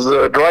exciting as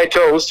dry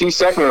toast. He's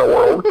second in the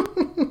world.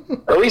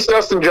 At least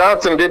Dustin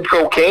Johnson did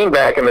cocaine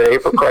back in the day,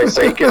 for Christ's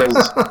sake, and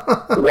his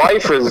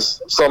wife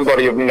is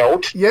somebody of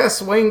note.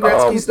 Yes, Wayne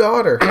Gretzky's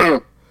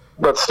daughter.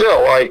 But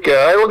still,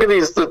 I look at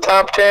the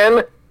top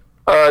 10.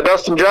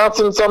 Dustin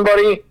Johnson,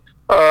 somebody.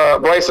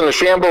 Bryson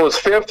DeChambeau is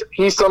 5th.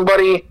 He's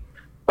somebody.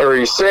 Or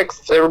he's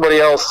 6th. Everybody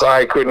else,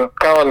 I couldn't.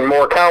 Colin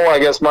Morikawa, I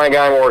guess my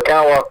guy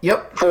Morikawa.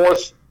 Yep.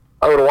 4th.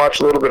 I would have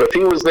watched a little bit if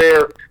he was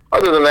there.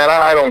 Other than that,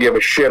 I don't give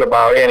a shit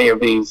about any of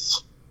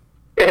these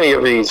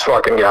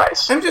fucking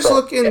guys. I'm just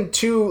looking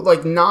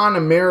to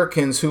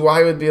non-Americans who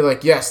I would be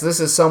like, yes, this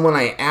is someone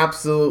I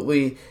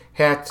absolutely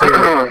have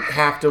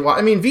to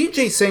watch.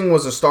 Vijay Singh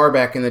was a star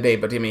back in the day,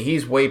 but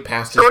he's way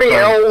past his Cody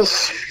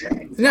Ells.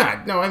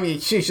 No,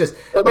 she's just...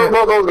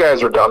 those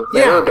guys are done.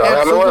 Yeah,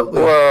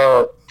 absolutely.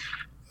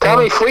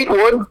 Tommy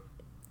Fleetwood,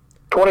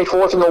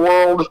 24th in the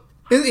world.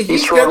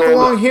 He's got the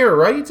long hair,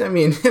 right?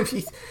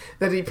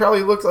 That he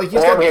probably looks like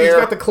he's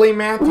got the Clay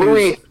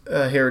Matthews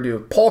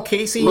hairdo. Paul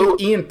Casey,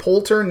 Ian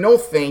Poulter, no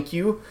thank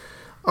you.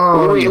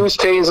 Louis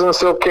Oosthuizen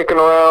still kicking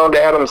around.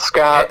 Adam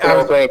Scott,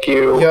 no thank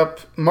you.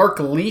 Yep. Mark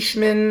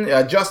Leishman,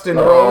 Justin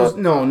Rose.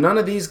 No, none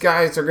of these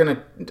guys are going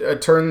to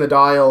turn the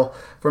dial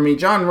for me.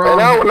 John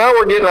Rahm. Now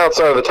we're getting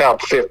outside of the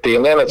top 50,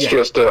 and then it's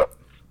just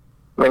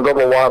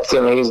Bubba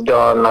Watson, he's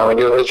done.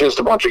 It's just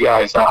a bunch of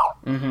guys now.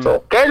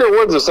 So Tiger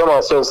Woods is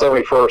somehow still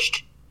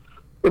 71st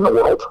in the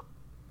world.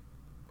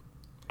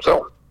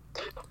 So,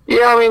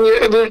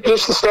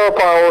 just the star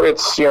power.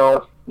 It's,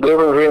 the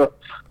difference between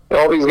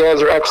all these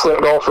guys are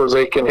excellent golfers.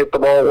 They can hit the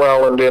ball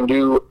well and then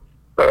do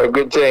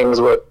good things.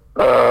 But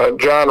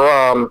John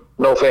Rahm,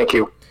 no thank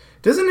you.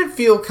 Doesn't it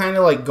feel kind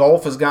of like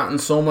golf has gotten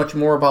so much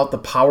more about the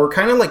power,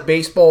 kind of like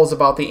baseball is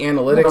about the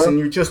analytics, and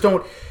you just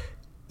don't,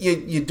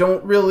 you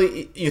don't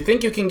really, you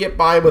think you can get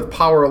by with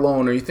power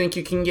alone, or you think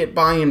you can get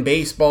by in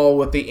baseball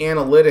with the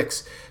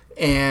analytics,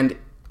 and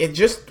it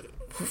just,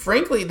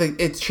 frankly,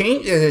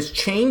 it has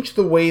changed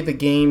the way the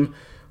game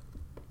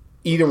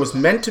either was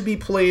meant to be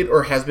played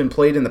or has been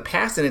played in the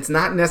past, and it's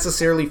not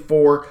necessarily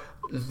for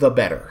the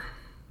better.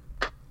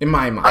 In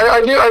my mind.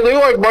 I do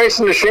like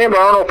Bryson DeChambeau. I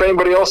don't know if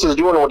anybody else is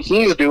doing what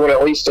he's doing,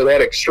 at least to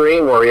that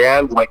extreme, where he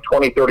adds like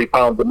 20, 30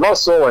 pounds of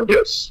muscle and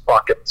just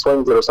fucking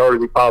swings it as hard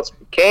as he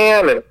possibly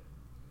can. And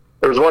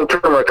there was one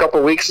tournament a couple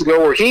of weeks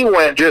ago where he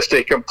went just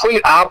a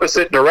complete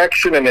opposite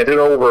direction and it hit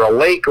over a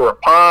lake or a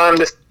pond.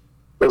 It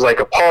was like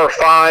a par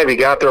 5. He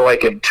got there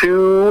like in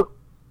 2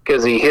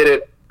 because he hit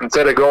it,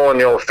 instead of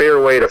going,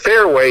 fairway to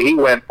fairway, he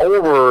went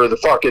over the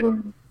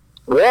fucking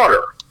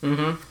water.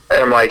 Mm-hmm.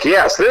 And I'm like,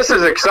 yes, this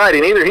is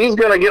exciting. Either he's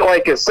going to get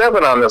like a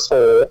 7 on this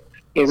hole,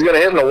 he's going to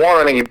hit in the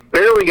water, and he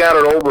barely got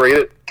it over. He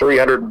hit it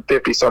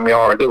 350-some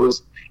yards. It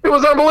was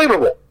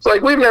unbelievable. It's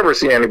like we've never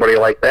seen anybody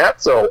like that.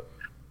 So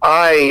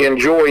I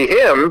enjoy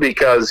him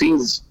because he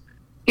was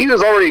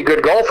already a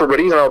good golfer, but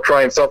he's now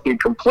trying something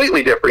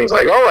completely different. He's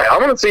like, all right, I'm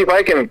going to see if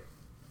I can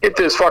hit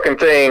this fucking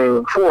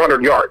thing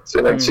 400 yards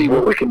and then see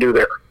what we can do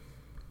there.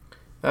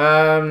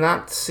 I'm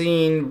not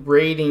seeing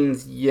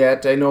ratings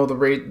yet. I know the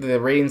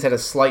ratings had a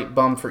slight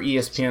bump for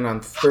ESPN on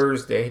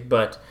Thursday,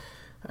 but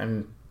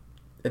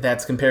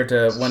that's compared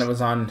to when it was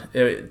on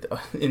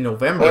in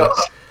November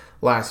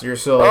last year.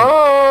 So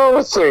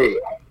let's see.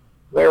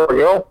 There we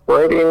go.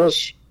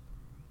 Ratings,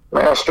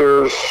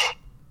 Masters.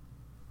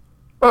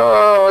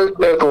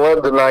 It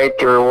led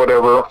tonight or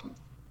whatever.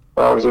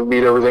 Obviously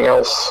beat everything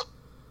else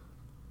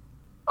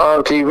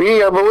on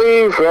TV, I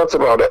believe. That's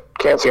about it.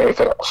 Can't see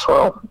anything else.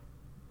 Well.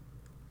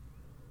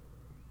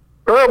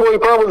 Probably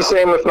the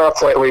same, if not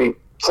slightly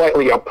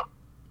up.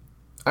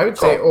 I would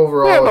say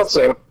overall, yeah, about the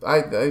same.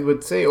 I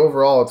would say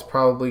overall it's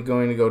probably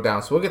going to go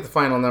down. So we'll get the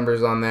final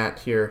numbers on that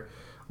here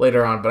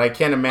later on. But I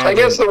can't imagine. I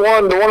guess the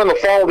one in the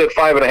fall did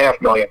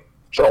 $5.5 million.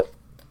 So,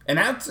 and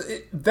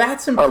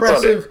that's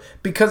impressive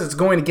because it's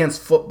going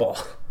against football.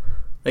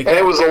 And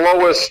it was the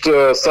lowest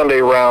Sunday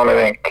round, I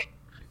think.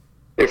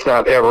 If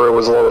not ever, it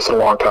was the lowest in a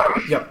long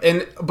time. Yeah,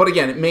 but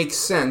again, it makes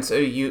sense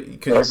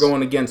because you're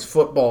going against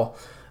football.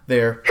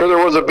 There. Sure,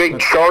 there was a big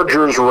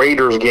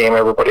Chargers-Raiders game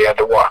everybody had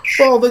to watch.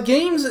 Well, the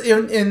games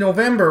in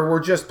November were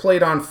just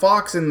played on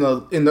Fox in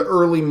the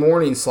early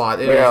morning slot,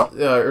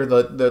 or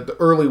the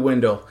early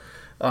window.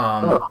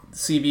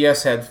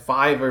 CBS had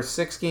 5 or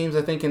 6 games,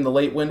 I think, in the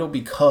late window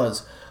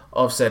because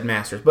of said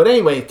Masters. But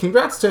anyway,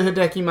 congrats to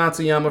Hideki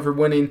Matsuyama for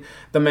winning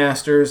the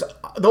Masters.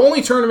 The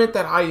only tournament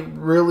that I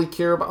really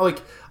care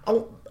about,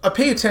 I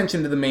pay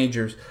attention to the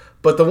majors,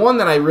 but the one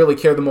that I really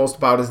care the most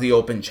about is the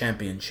Open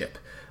Championship.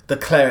 The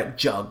Claret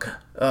Jug.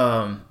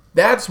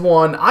 That's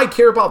one. I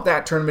care about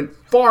that tournament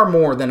far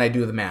more than I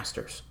do the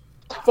Masters.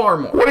 Far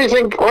more. What do you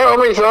think? Well,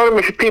 how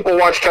many people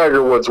watched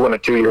Tiger Woods win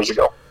it 2 years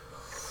ago?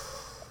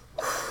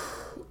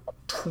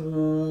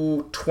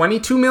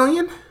 22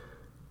 million?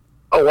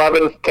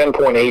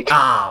 10.8.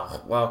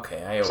 Oh,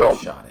 okay. I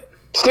overshot it.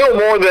 Still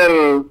more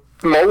than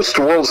most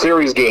World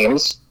Series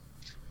games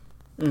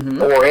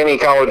or any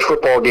college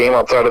football game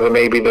outside of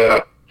maybe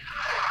the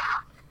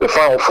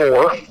Final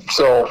Four.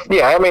 So,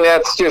 yeah,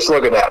 that's just,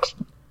 look at that.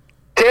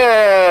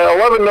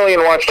 11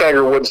 million watched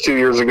Tiger Woods 2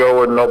 years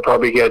ago, and they'll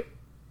probably get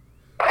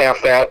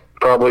half that,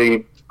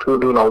 probably,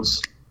 who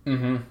knows,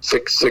 7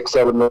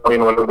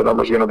 million, whatever the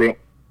number's going to be.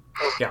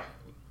 Yeah.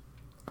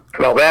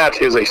 Now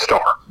that is a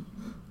star.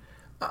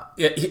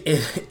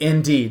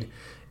 Indeed.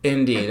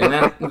 And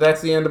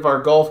that's the end of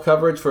our golf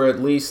coverage for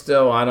at least,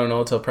 I don't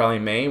know, till probably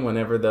May,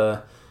 whenever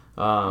the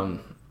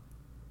June?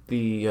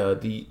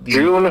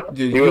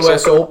 The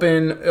U.S.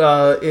 Open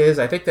is,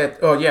 I think that,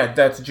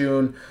 that's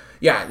June.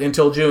 Yeah,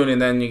 until June, and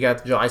then you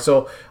got July.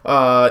 So,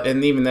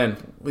 and even then,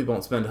 we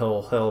won't spend a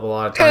whole hell of a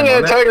lot of time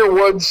on that. Tiger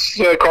Woods,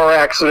 car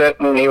accident,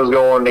 and he was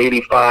going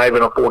 85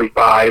 and a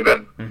 45,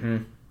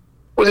 and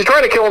was he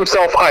trying to kill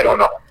himself? I don't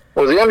know.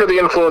 Was he under the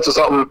influence of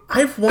something?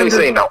 They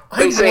say no.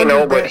 They say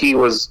no, but he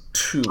was,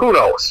 who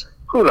knows?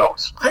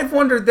 I've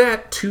wondered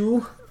that,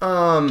 too.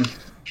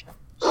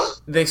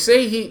 They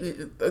say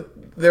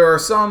there are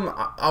some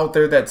out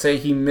there that say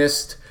he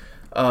missed,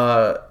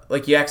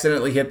 he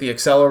accidentally hit the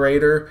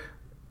accelerator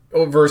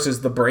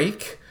versus the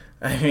brake.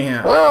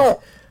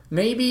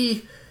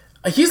 Maybe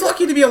he's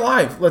lucky to be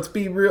alive. Let's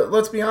be real.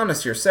 Let's be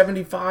honest here.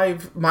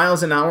 75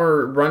 miles an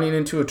hour running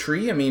into a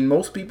tree.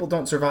 Most people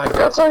don't survive.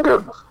 That's not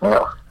good.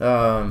 Yeah.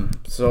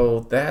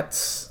 So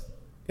that's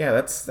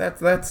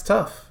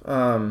tough.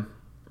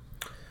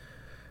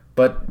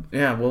 But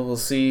yeah, we'll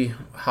see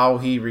how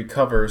he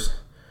recovers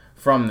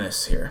from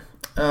this here.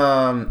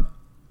 Let's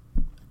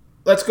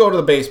go to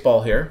the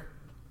baseball here.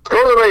 Go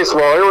to the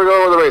baseball. Here we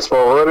go with the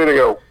baseball. We're ready to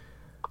go.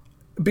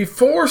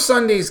 Before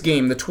Sunday's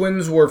game, the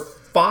Twins were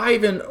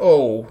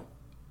 5-0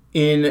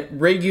 in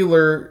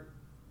regular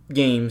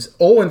games,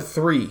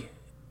 0-3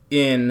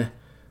 in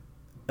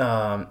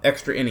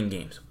extra inning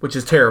games, which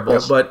is terrible.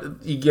 Yes.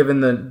 But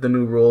given the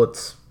new rule,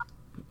 it's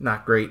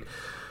not great.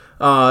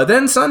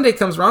 Then Sunday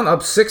comes around,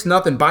 up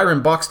 6-0.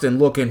 Byron Buxton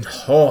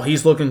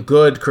he's looking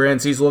good,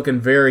 Krantz. He's looking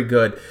very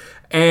good.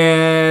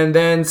 And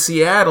then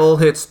Seattle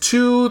hits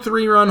 2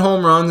 3-run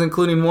home runs,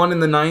 including one in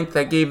the 9th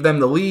that gave them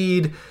the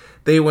lead.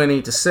 They win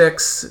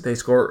 8-6. They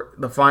score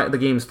the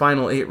game's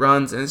final 8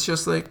 runs, and it's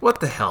just like, what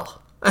the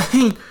hell? I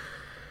mean,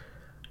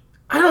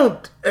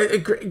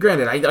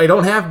 granted, I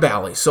don't have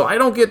Bally, so I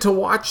don't get to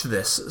watch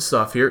this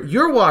stuff here.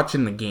 You're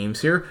watching the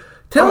games here.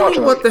 Tell me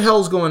what the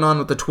hell's going on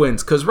with the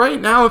Twins, because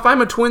right now, if I'm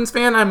a Twins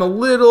fan, I'm a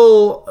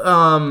little,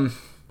 I'm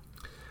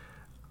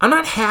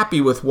not happy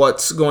with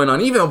what's going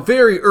on, even though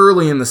very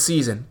early in the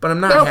season, but I'm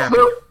not happy.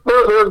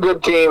 They're a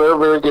good team. They're a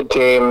very good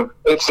team.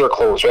 It's their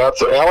closer.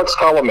 That's Alex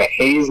Colomé.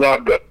 He's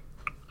not good.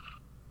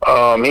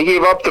 He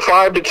gave up the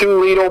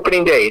 5-2 lead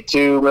opening day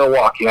to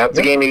Milwaukee. That's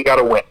the game you got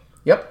to win.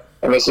 Yep.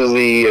 And this is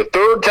the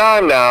 3rd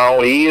time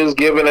now he is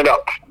giving it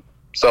up.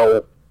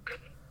 So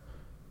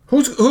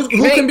who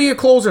can be a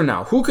closer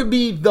now? Who could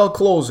be the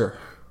closer?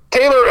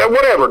 Taylor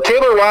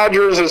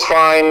Rogers is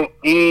fine.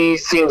 He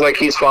seems like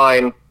he's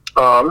fine.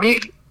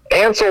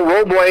 Ansel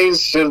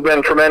Robles has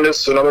been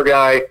tremendous. Another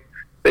guy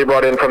they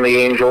brought in from the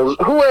Angels.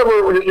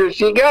 Whoever,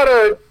 you got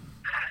to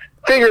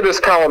figure this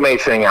Colomé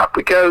thing out,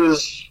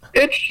 because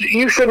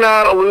you should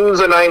not lose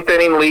a 9th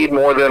inning lead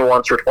more than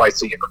once or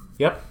twice a year.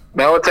 Yep.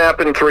 Now it's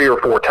happened 3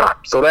 or 4 times,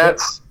 so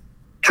that's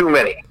too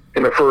many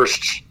in the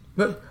first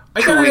 2 weeks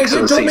of the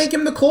season. Don't make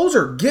him the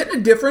closer. Get a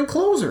different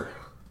closer.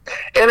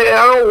 And I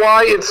don't know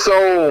why it's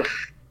so.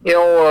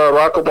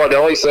 Rocco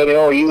Baldelli said,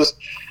 he's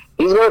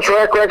got a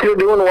track record of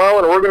doing well,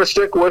 and we're going to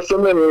stick with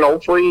him, and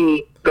hopefully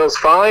he does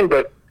fine.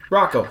 But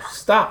Rocco,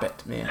 stop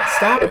it, man.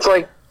 Stop it. It's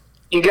like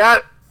you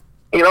got,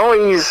 he's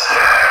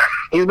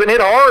been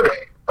hit hard.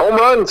 Home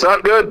runs,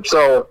 not good.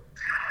 So,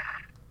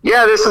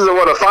 yeah, this is a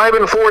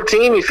 5-4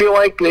 team. You feel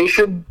like they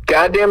should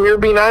goddamn near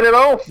be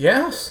 9-0.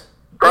 Yes.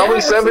 Probably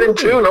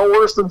 7-2, no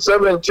worse than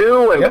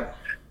 7-2. And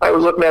I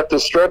was looking at the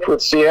stretch with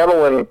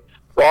Seattle and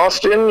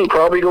Boston. You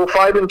probably go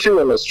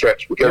 5-2 in this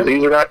stretch, because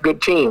these are not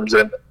good teams.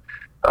 And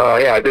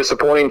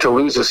disappointing to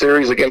lose the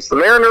series against the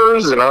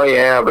Mariners. And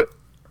but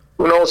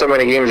who knows how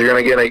many games you're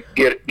going to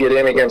get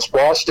in against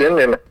Boston.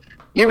 And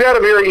you've got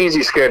a very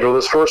easy schedule.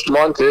 This first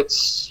month,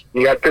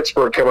 you got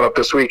Pittsburgh coming up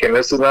this weekend.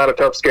 This is not a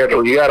tough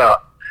schedule. You gotta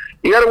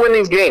win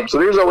these games. So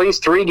there's at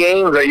least 3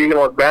 games that you can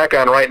look back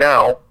on right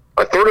now.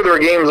 A third of their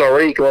games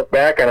already you can look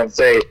back on and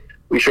say,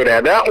 we should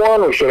have that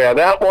one, we should have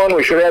that one,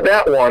 we should have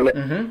that one.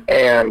 Mm-hmm.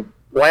 And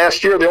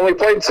last year they only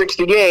played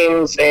 60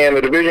 games, and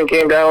the division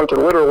came down to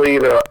literally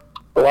the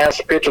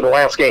last pitch of the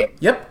last game.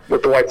 Yep.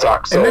 With the White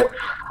Sox. So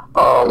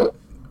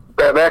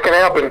that can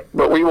happen,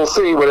 but we will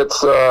see. But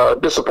it's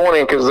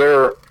disappointing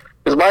because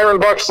Byron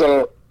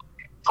Buxton.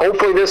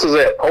 Hopefully this is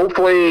it.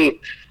 Hopefully,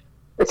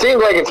 it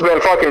seems like it's been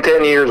fucking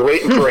 10 years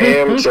waiting for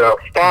him to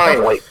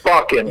finally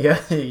fucking.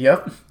 Yeah.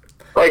 Yep.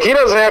 Like, he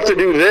doesn't have to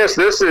do this.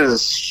 This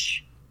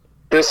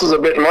is a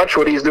bit much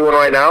what he's doing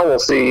right now. We'll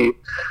see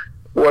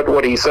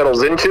what he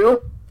settles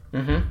into.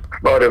 Mm-hmm.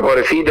 But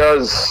if he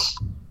does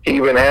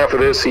even half of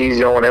this, he's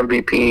an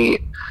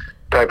MVP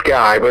type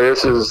guy. But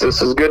this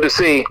is good to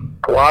see.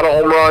 A lot of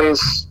home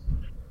runs.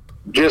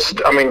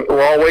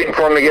 We're all waiting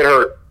for him to get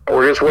hurt.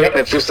 We're just waiting.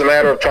 It's just a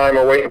matter of time.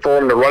 We're waiting for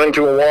him to run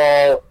into a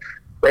wall,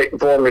 waiting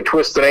for him to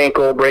twist an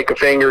ankle, break a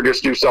finger,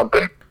 just do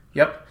something.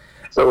 Yep.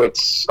 So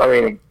it's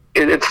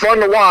fun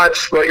to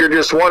watch, but you're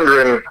just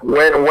wondering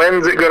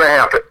when's it going to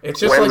happen?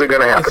 When's it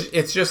going to happen?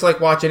 It's just like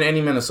watching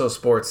any Minnesota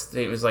sports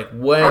team. It was like,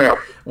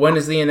 when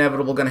is the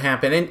inevitable going to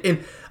happen?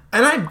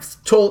 And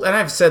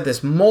I've said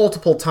this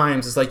multiple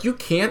times. It's like, you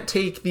can't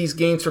take these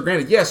games for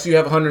granted. Yes, you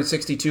have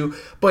 162,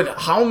 but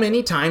how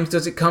many times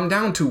does it come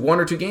down to 1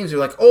 or 2 games?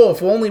 You're like,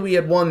 if only we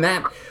had won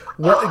that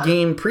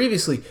game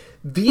previously.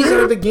 These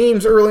are the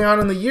games early on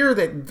in the year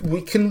that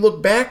we can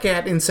look back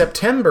at in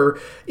September.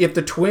 If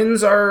the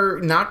Twins are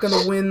not going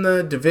to win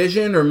the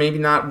division, or maybe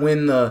not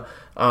win the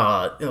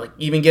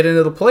even get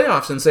into the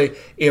playoffs, and say,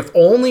 if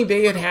only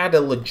they had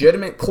a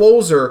legitimate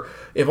closer,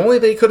 if only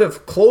they could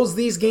have closed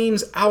these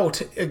games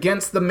out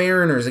against the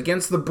Mariners,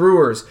 against the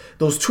Brewers,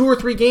 those 2 or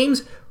 3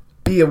 games,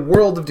 be a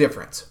world of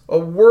difference. A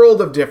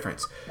world of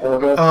difference.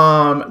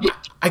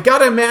 I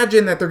gotta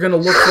imagine that they're gonna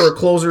look for a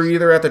closer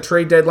either at the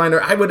trade deadline,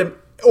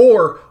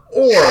 or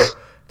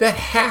that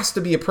has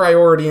to be a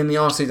priority in the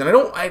offseason.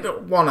 I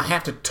don't want to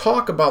have to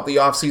talk about the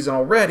offseason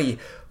already,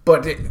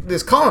 but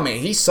this Colomé,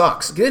 he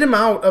sucks. Get him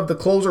out of the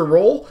closer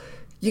role.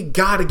 You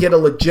got to get a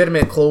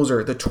legitimate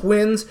closer. The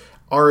Twins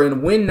are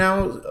in win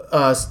now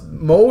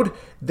mode.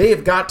 They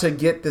have got to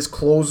get this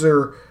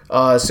closer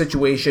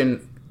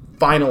situation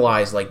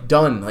finalized,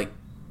 done.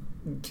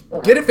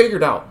 Get it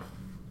figured out.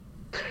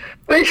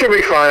 They should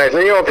be fine. I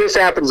think, if this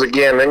happens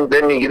again,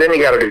 then you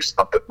got to do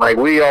something.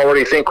 We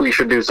already think we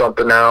should do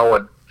something now,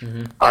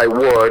 and I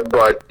would.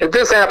 But if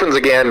this happens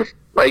again,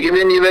 then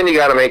you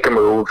got to make a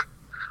move.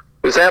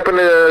 This happened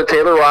to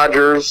Taylor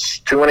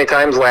Rogers too many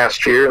times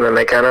last year, and then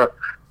they kind of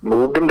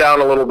moved him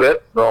down a little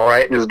bit. All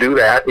right, just do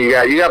that. You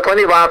got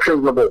plenty of options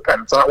in the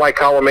bullpen. It's not like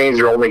Colomaine's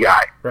your only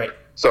guy. Right.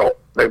 So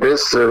if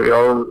this,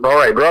 all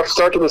right, rough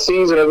start to the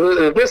season.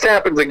 If this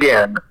happens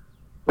again,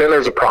 then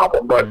there's a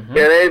problem. But and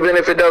even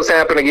if it does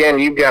happen again,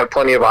 you've got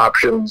plenty of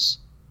options.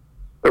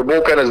 Their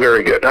bullpen is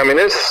very good. I mean,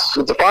 it's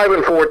a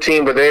 5-4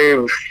 team, but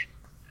the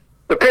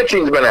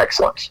pitching's been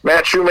excellent.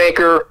 Matt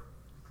Shoemaker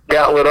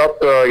got lit up.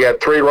 He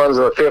had 3 runs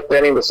in the 5th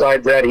inning.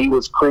 Besides that, he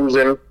was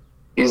cruising.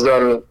 He's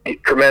done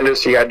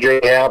tremendous. You got Jay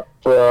Happ.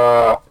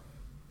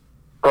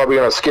 Probably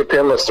going to skip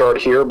him to start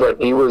here, but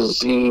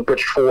he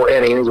pitched 4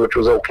 innings, which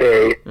was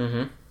okay.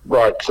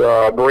 But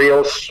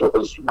Barrios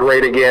was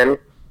great again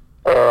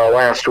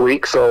last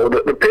week. So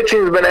the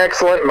pitching's been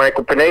excellent.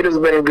 Michael Pineda's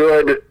been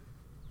good.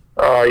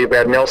 You've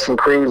had Nelson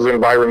Cruz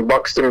and Byron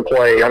Buxton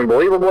play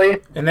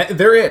unbelievably. And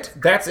they're it.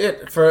 That's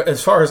it for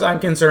as far as I'm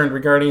concerned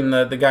regarding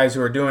the guys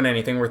who are doing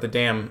anything worth a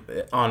damn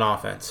on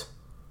offense.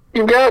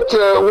 You've got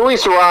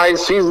Luis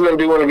Ariz. He's been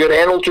doing good.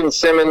 Andrelton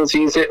Simmons,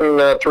 he's hitting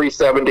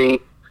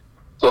 370.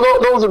 So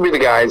those would be the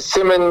guys.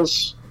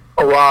 Simmons,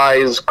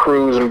 Ariz,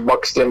 Cruz, and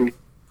Buxton.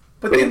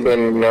 But they've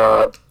been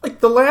like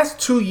the last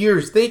 2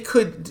 years, they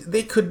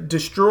could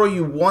destroy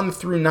you 1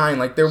 through 9.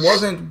 Like there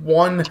wasn't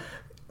one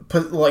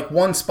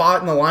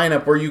spot in the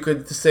lineup where you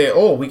could say,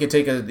 "Oh, we could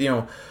take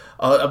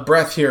a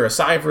breath here, a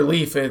sigh of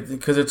relief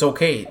because it's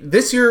okay."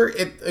 This year,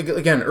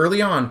 again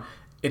early on,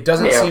 it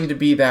doesn't seem to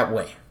be that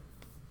way.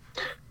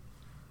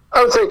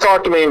 I would say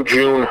talk to me in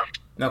June.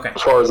 Okay.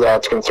 As far as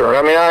that's concerned,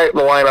 I mean,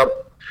 the lineup.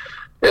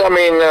 I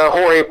mean,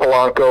 Jorge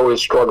Polanco is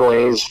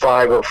struggling. He's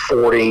 5 of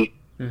 40.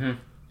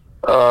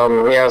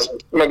 Yes,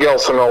 Miguel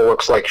Sano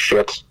looks like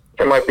shit.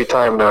 It might be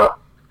time to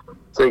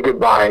say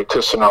goodbye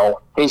to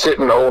Sano. He's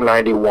hitting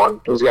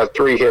 091. He's got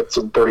 3 hits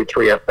and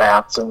 33 at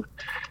bats. And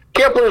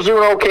Kepler's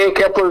doing okay.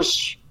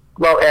 Kepler's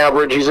about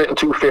average. He's hitting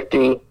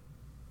 250.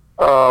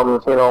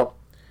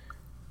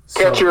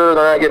 Catcher, they're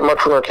not getting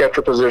much from their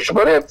catcher position,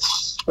 but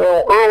it's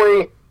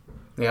early.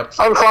 Yep.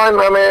 I'm fine.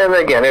 I mean,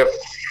 again, if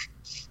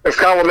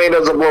Colomay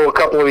doesn't blow a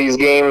couple of these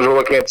games, we're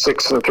looking at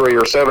 6-3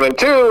 or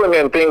 7-2, and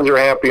then things are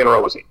happy and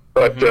rosy.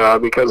 But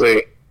because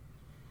they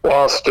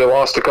lost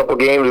a couple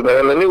games, and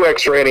the new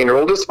extra inning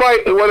rule,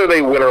 despite whether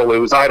they win or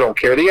lose, I don't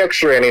care. The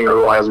extra inning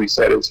rule, as we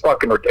said, is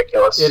fucking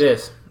ridiculous. It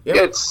is. Yep.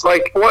 It's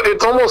like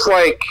it's almost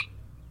like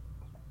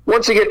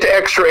once you get to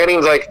extra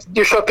innings, like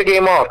you shut the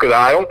game off because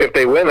if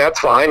they win, that's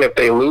fine. If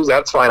they lose,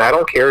 that's fine. I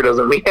don't care. It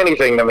doesn't mean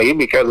anything to me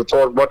because it's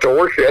a bunch of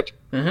horseshit.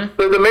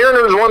 The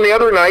Mariners won the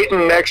other night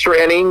in extra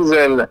innings,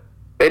 and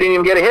they didn't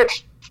even get a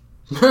hit.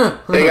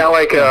 They got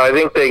I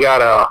think they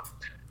got a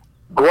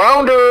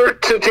grounder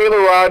to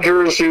Taylor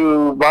Rogers,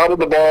 who bobbled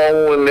the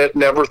ball and it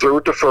never threw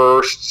it to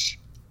first.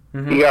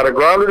 He got a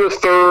grounder to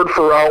third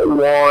for out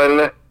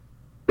 1.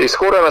 They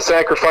scored on a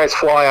sacrifice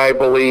fly, I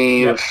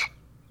believe,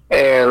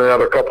 and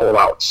another couple of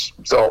outs.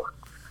 So,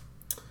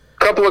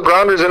 a couple of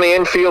grounders in the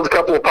infield, a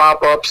couple of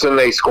pop-ups, and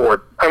they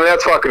scored. I mean,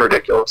 that's fucking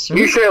ridiculous.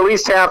 You should at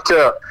least have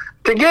to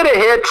get a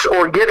hit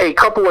or get a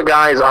couple of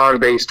guys on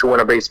base to win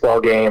a baseball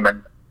game.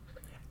 And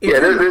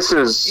this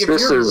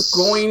is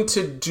going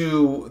to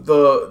do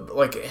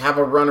have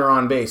a runner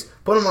on base,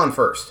 put him on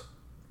first,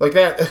 like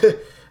that.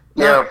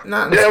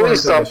 Not at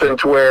least something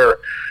to where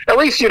at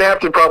least you'd have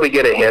to probably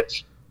get a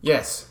hit.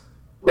 Yes,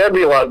 that'd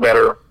be a lot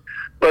better.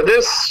 But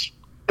this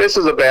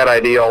is a bad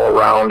idea all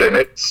around, and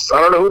I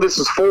don't know who this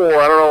is for.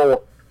 I don't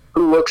know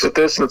who looks at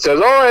this and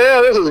says, "Oh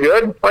yeah, this is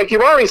good." Like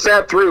you've already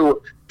sat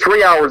through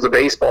 3 hours of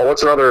baseball.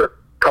 What's another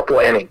couple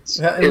of innings?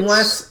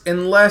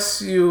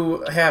 Unless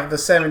you have the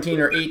 17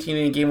 or 18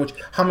 inning game, which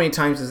how many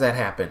times does that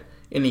happen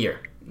in a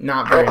year?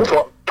 Not very much.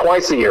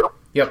 Twice a year.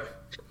 Yep.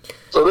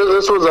 So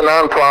this was a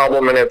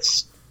non-problem, and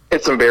it's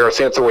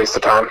embarrassing. It's a waste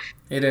of time.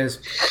 It is.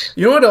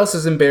 You know what else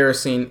is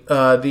embarrassing?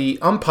 The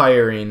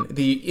umpiring,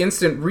 the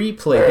instant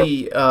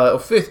replay, the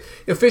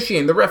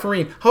officiating, the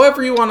refereeing,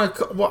 however you want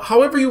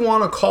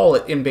to call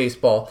it in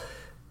baseball.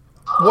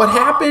 What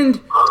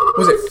happened,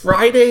 was it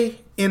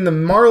Friday in the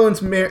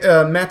Marlins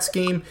Mets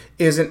game,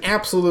 is an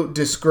absolute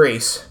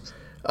disgrace.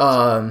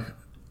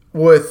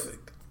 With,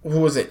 who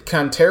was it,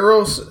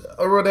 Canteros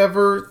or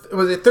whatever?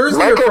 Was it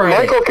Thursday or Friday?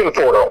 Michael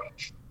Conforto.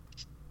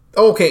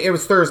 Okay, it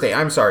was Thursday.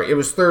 I'm sorry. It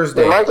was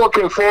Thursday. Michael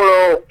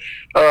Conforto.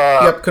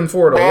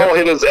 Conforto. Ball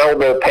hit his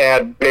elbow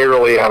pad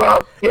barely on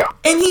a. Yeah.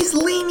 And he's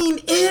leaning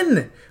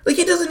in. Like,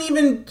 he doesn't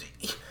even.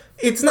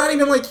 It's not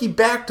even like he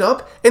backed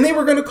up, and they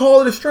were going to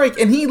call it a strike,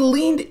 and he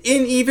leaned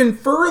in even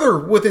further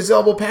with his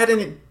elbow pad,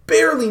 and it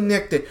barely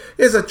nicked it.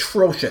 It's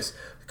atrocious.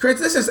 Chris,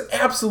 this is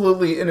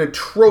absolutely an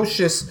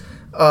atrocious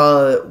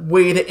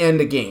way to end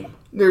a game.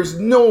 There's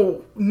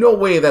no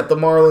way that the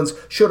Marlins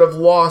should have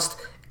lost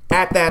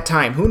at that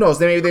time. Who knows?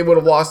 Maybe they would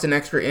have lost in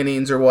extra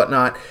innings or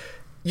whatnot.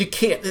 You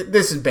can't.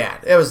 This is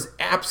bad. It was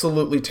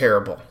absolutely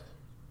terrible.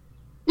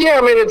 Yeah,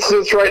 I mean,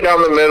 it's right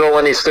down the middle,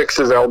 and he sticks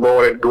his elbow,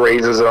 and it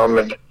grazes him.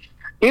 And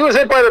he was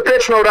hit by the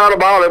pitch, no doubt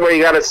about it, but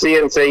you got to see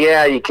it and say,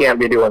 yeah, you can't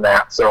be doing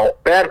that. So,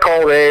 bad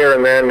call there,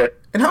 and then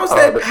and how's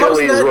that? The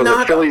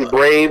Phillies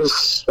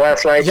Braves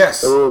last night.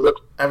 Yes.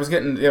 I was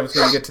going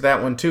to get to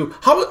that one too.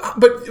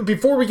 But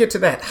before we get to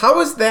that, how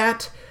is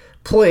that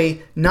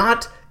play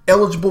not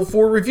eligible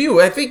for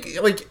review? I think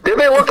did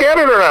they look at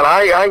it or not?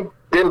 I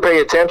didn't pay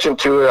attention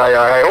to it.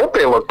 I hope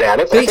they looked at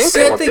it. They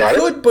said they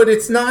could, but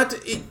it's not.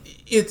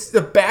 It's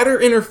the batter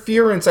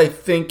interference. I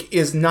think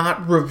is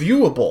not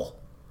reviewable.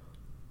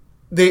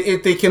 They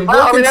can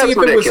look and see if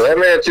ridiculous. it was. I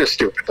mean, it's just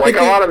stupid. Like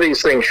a lot of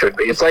these things should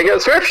be. It's like,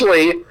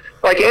 especially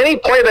like any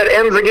play that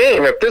ends a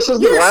game. If this is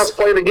the last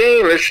play of the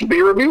game, this should be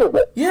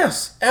reviewable.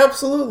 Yes,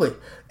 absolutely.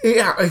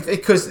 Yeah,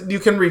 because you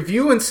can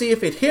review and see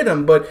if it hit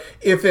him, but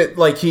if it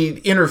he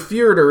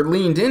interfered or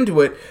leaned into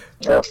it,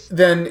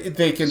 then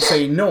they can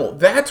say no.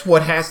 That's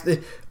what has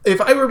to. If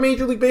I were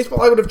Major League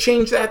Baseball, I would have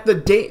changed that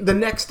the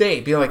next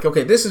day. Be like,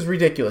 okay, this is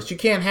ridiculous. You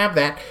can't have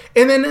that.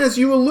 And then, as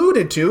you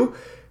alluded to,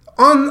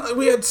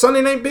 we had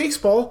Sunday Night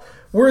Baseball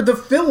where the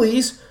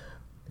Phillies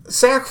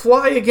sac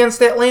fly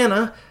against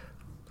Atlanta.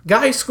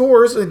 Guy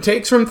scores and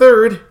takes from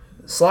third,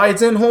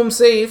 slides in home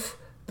safe.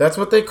 That's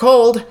what they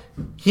called.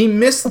 He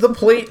missed the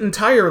plate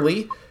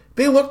entirely.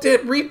 They looked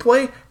at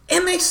replay,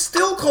 and they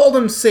still called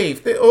him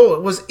safe. It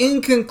was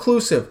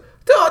inconclusive.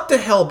 What the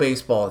hell,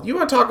 baseball? You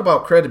want to talk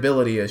about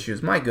credibility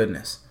issues? My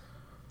goodness.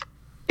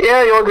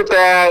 Yeah, you look at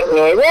that.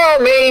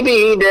 Well, maybe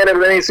he did it,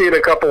 but then you see it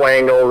a couple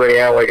angles,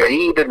 and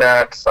he did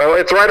not. So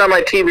it's right on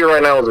my TV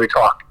right now as we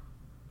talk.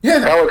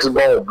 Yeah. Alex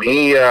Bohm.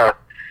 He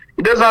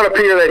does not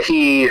appear that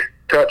he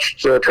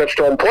touched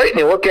home plate, and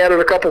you look at it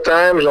a couple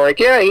times, and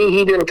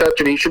he didn't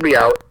touch it. He should be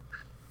out.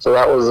 So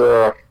that was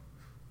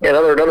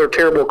another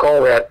terrible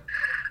call that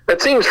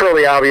seems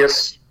fairly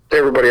obvious to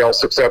everybody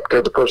else except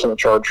the person in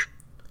charge.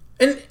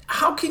 And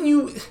how can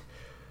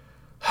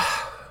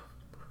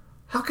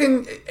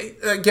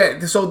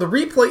again, so the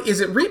replay, is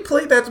it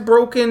replay that's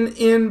broken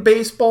in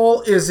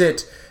baseball? Is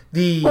it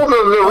the... Well, the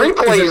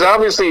replays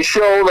obviously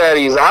show that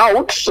he's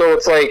out, so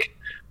it's like,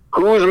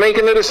 who's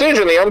making the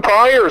decision? The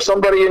umpire or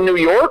somebody in New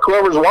York?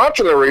 Whoever's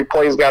watching the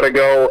replay's got to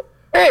go,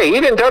 hey,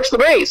 he didn't touch the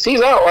base.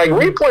 He's out.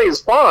 Replay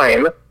is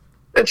fine.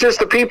 It's just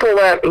the people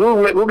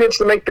who gets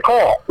to make the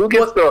call. Who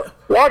gets to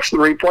watch the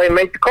replay and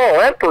make the call?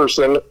 That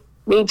person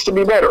needs to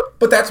be better.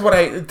 But that's what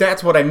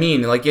I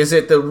mean. Is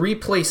it the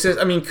replay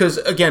system? I mean, because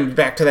again,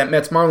 back to that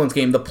Mets-Marlins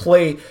game, the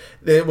play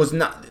that was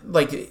not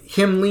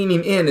him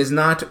leaning in is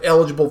not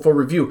eligible for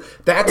review.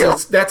 That's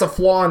a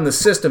flaw in the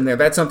system there.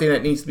 That's something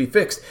that needs to be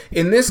fixed.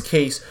 In this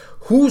case,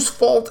 whose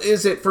fault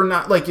is it for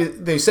not,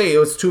 they say it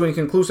was too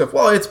inconclusive?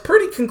 Well, it's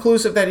pretty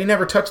conclusive that he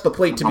never touched the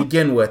plate to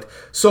begin with.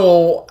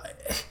 So,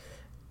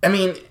 I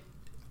mean,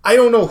 I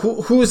don't know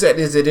who is that.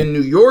 Is it in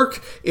New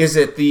York? Is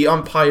it the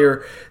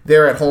umpire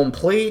there at home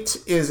plate?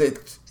 Is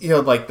it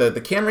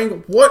the camera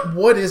angle?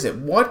 What is it?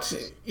 What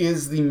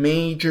is the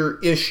major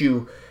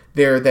issue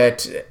there?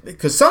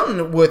 Because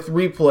something with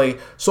replay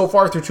so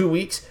far through 2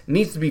 weeks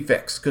needs to be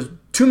fixed because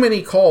too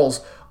many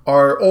calls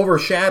are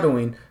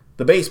overshadowing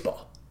the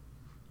baseball.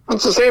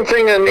 It's the same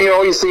thing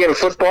you see in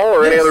football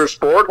or any other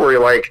sport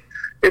where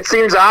it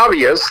seems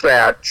obvious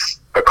that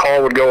a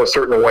call would go a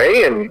certain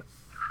way and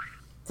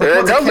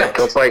it doesn't.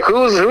 It's like,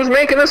 who's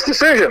making this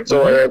decision?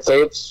 So I'd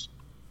say it's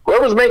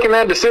whoever's making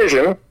that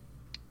decision.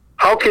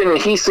 How can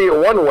he see it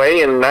one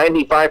way and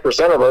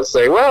 95% of us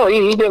say, well,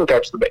 he didn't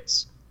touch the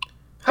base?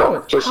 How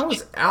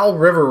is Al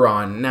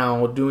Riveron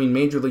now doing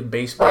Major League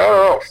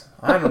Baseball?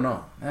 I don't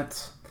know.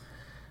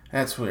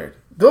 That's weird.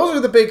 Those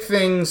are the big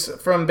things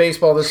from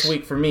baseball this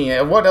week for me.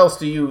 What else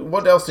did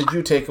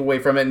you take away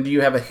from it? And do you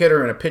have a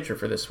hitter and a pitcher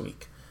for this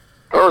week?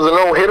 There was a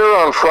no-hitter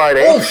on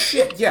Friday. Oh,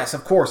 shit. Yes,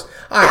 of course.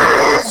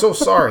 I'm so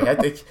sorry.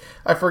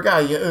 I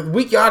forgot.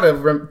 We got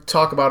to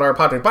talk about our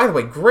Padres. By the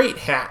way, great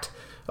hat.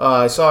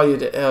 I saw you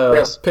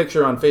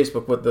picture on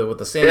Facebook with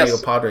the San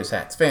Diego Padres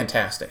hat. It's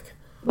fantastic.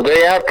 The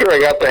day after, I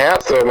got the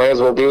hat, so might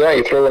as well do that.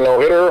 You throw a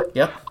no-hitter.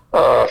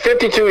 Yep.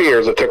 52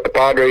 years it took the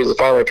Padres to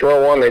finally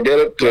throw one. They did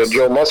it to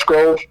Joe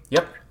Musgrove.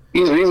 Yep.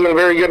 He's been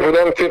very good for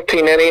them.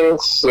 15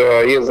 innings.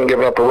 He hasn't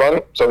given up a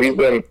run, so he's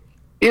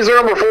their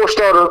number 4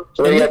 starter.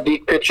 So he had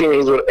deep pitching.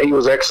 He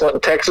was excellent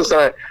in Texas.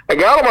 And I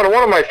got him on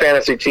one of my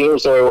fantasy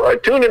teams, so I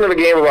tuned into the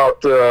game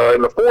about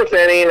in the 4th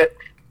inning,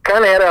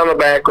 kind of had it on the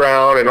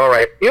background, and all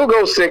right, he'll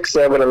go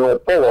 6-7 and we'll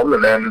pull him.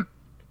 And then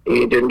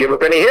he didn't give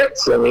up any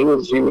hits, and he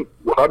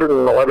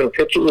 111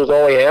 pitches was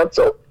all he had,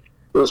 so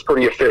it was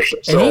pretty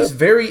efficient. And he's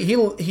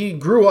he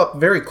grew up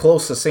very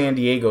close to San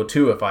Diego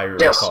too, if I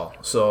recall.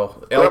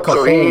 So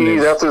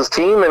that's his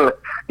team, and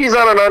he's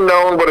not an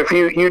unknown. But if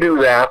you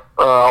do that,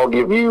 I'll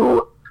give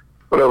you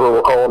whatever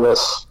we'll call him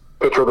this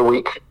pitcher of the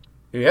week.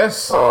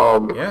 Yes.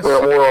 Yes.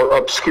 More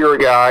obscure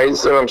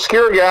guys. An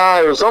obscure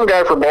guy, there's some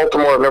guy from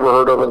Baltimore I've never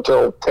heard of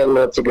until 10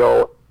 minutes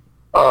ago.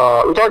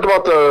 We talked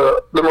about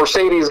the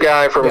Mercedes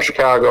guy from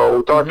Chicago.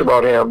 We talked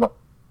about him.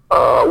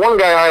 One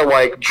guy I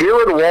like,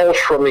 Jared Walsh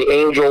from the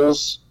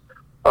Angels.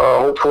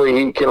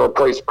 Hopefully he can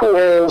replace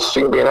Pujols.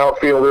 He can be an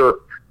outfielder,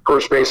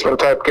 first baseman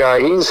type guy.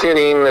 He's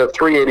hitting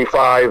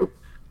 .385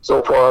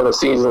 so far in the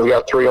season. He's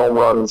got 3 home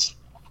runs,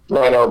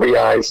 9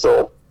 RBIs.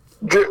 So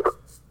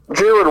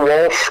Jared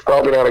Walsh,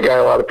 probably not a guy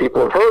a lot of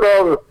people have heard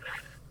of.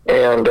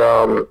 And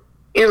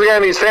he's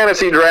got these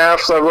fantasy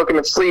drafts. I'm looking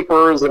at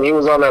sleepers, and he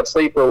was on that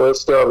sleeper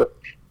list of.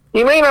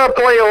 He may not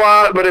play a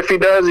lot, but if he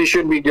does, he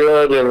should be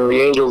good. And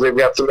the Angels, they've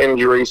got some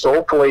injuries, so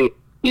hopefully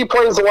he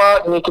plays a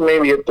lot and he can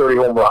maybe hit 30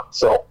 home runs.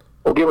 So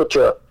we'll give it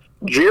to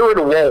Jared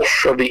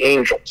Walsh of the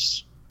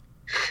Angels.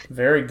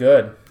 Very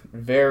good.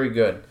 Very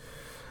good.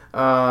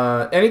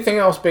 Anything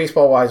else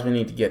baseball-wise we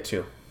need to get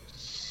to?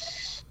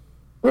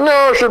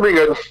 No, it should be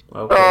good.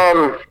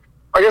 Okay.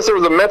 I guess there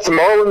was a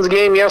Mets-Marlins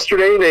game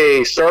yesterday.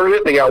 They started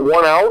it. They got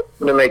one out,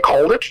 and then they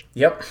called it.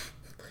 Yep.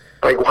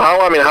 Like,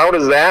 how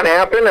does that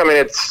happen? I mean,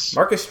 it's...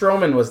 Marcus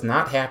Stroman was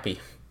not happy.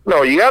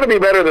 No, you got to be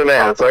better than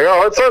that. It's like,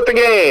 let's start the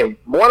game.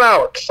 One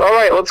out. All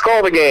right, let's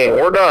call the game.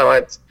 We're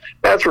done.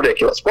 That's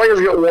ridiculous. Players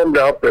get warmed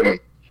up, and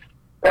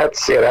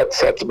that's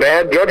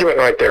bad judgment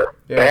right there.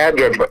 Yeah. Bad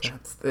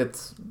judgment.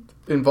 It's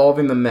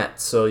involving the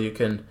Mets, so you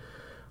can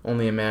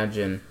only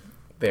imagine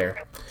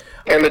there.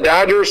 And the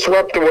Dodgers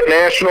swept the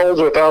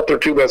Nationals without their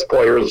two best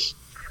players.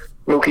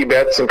 Mookie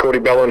Betts and Cody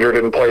Bellinger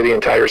didn't play the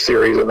entire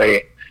series, and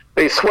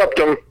they swept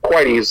them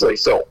quite easily.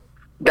 So,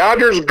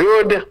 Dodgers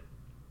good,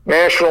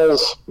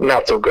 Nationals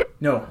not so good.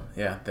 No,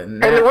 yeah.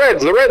 And the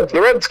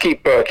Reds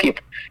keep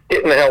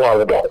hitting the hell out of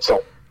the ball.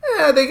 So,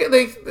 yeah,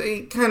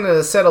 they kind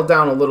of settled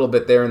down a little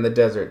bit there in the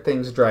desert.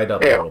 Things dried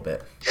up a little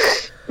bit.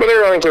 But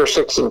I think they're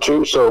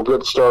 6-2, so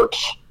good start.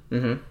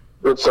 Mm-hmm.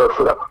 Good start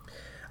for them.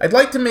 I'd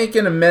like to make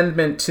an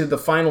amendment to the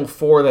Final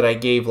Four that I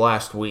gave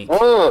last week.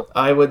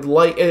 I would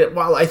like it.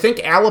 Well, I think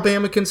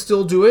Alabama can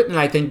still do it, and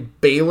I think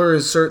Baylor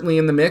is certainly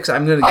in the mix. I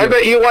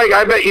bet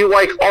you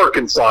like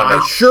Arkansas.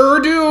 I sure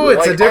do.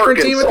 It's a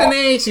different team with an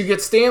ace. You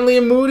get Stanley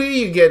and Moody.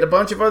 You get a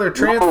bunch of other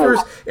transfers.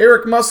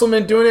 Eric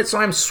Musselman doing it. So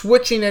I'm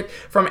switching it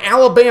from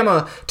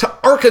Alabama to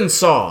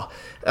Arkansas.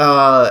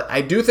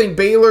 I do think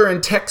Baylor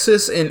and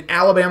Texas and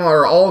Alabama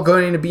are all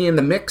going to be in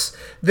the mix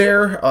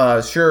there.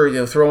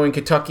 Sure, throw in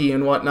Kentucky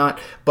and whatnot,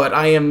 but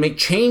I am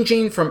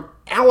changing from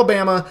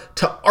Alabama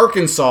to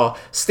Arkansas.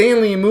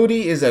 Stanley and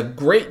Moody is a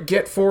great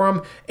get for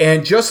them,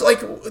 and just like,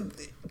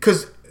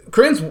 because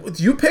Crins,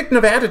 you picked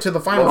Nevada to the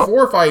Final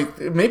Four fight.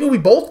 Maybe we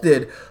both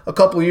did a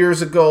couple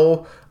years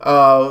ago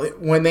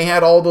when they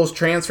had all those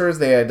transfers.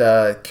 They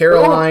had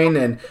Caroline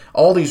and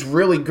all these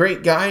really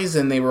great guys,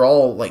 and they were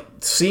all like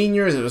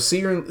seniors. It was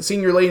a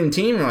senior-laden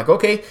team. And like,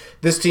 okay,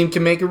 this team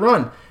can make a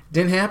run.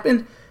 Didn't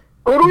happen.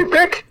 Who do we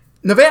pick?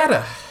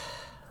 Nevada.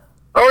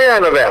 Oh, yeah,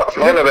 Nevada.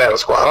 My Nevada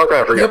squad. How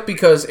can I forget? Yep,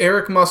 because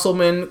Eric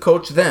Musselman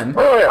coached them.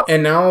 Oh, yeah.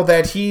 And now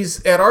that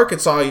he's at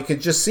Arkansas, you could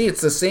just see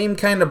it's the same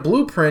kind of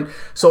blueprint.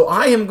 So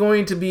I am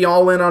going to be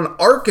all in on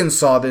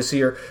Arkansas this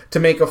year to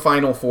make a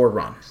Final Four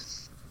run.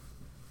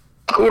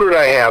 Who did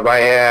I have? I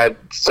had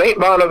St.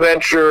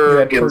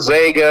 Bonaventure,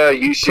 Gonzaga,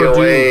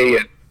 UCLA,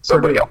 and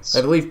somebody else.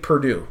 I believe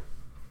Purdue.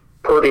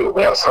 Purdue,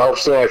 yes. How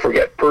soon I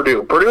forget?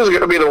 Purdue. Purdue's going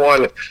to be the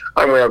one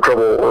I'm going to have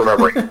trouble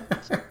remembering.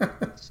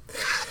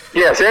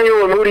 Yeah,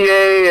 Samuel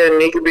Lamoutier,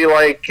 and he could be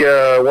like,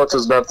 what's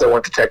his nuts that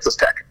went to Texas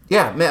Tech.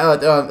 Yeah,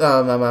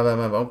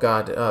 oh,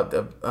 God.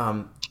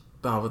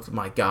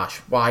 My gosh.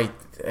 Why?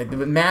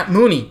 Matt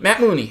Mooney. Yep,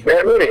 he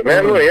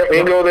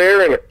can go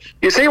there. And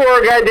you see where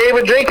our guy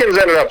David Jenkins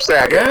ended up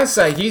stacking. Yes,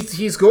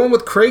 he's going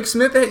with Craig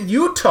Smith at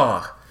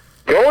Utah.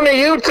 Going to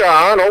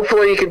Utah, and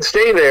hopefully he can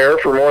stay there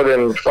for more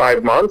than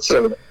 5 months.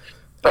 And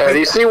do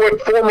you see what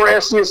former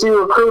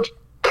SDSU recruit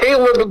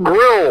Caleb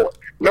Grill,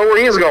 know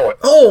where he's going?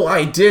 Oh,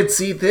 I did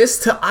see this,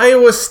 to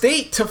Iowa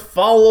State to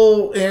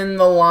follow in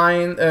the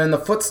line and the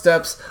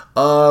footsteps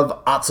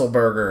of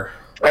Otzelberger.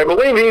 I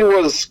believe he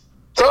was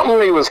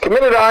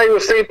committed to Iowa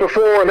State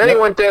before, and then he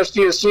went to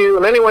SDSU,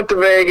 and then he went to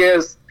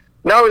Vegas.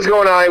 Now he's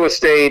going to Iowa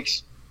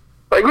State.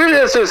 Like,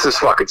 this is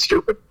fucking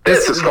stupid.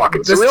 This is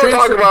fucking stupid. We don't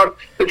talk about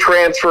the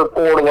transfer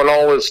portal and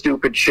all this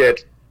stupid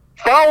shit.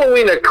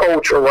 Following a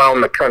coach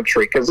around the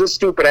country, because this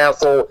stupid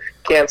asshole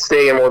can't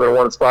stay in more than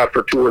one spot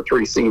for 2 or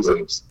 3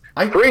 seasons.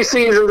 3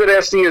 seasons at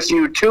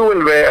SDSU, 2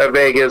 in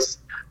Vegas,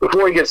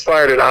 before he gets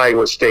fired at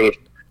Iowa State.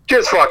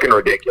 Just fucking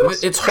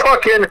ridiculous. It's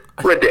fucking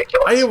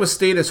ridiculous. Iowa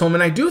State is home,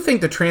 and I do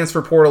think the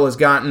transfer portal has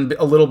gotten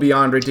a little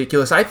beyond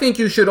ridiculous. I think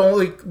you should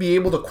only be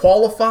able to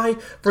qualify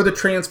for the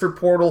transfer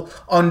portal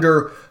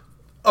under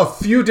a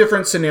few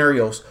different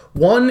scenarios.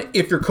 One,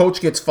 if your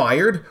coach gets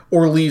fired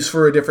or leaves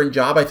for a different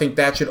job, I think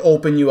that should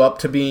open you up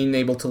to being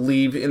able to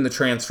leave in the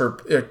transfer,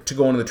 to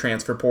go into the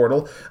transfer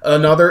portal.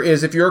 Another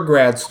is if you're a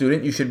grad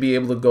student, you should be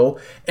able to go.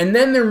 And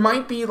then there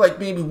might be like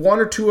maybe 1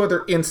 or 2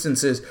 other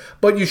instances,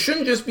 but you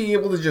shouldn't just be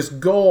able to just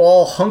go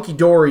all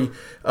hunky-dory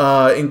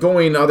and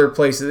going other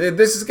places.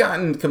 This has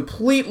gotten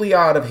completely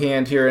out of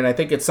hand here, and I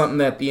think it's something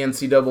that the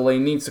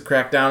NCAA needs to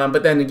crack down on.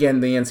 But then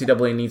again, the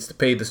NCAA needs to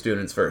pay the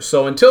students first.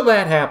 So until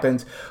that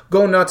happens,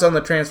 go nuts on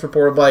the transfer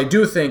portal. But I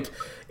do think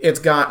it's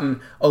gotten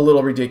a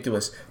little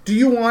ridiculous. Do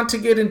you want to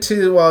get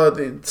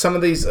into some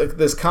of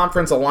this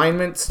conference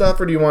alignment stuff,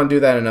 or do you want to do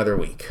that another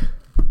week?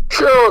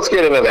 Sure, let's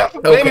get into that.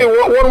 Okay. Maybe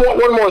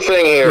one more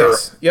thing here.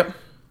 Yes. Yep.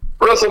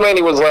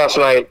 WrestleMania was last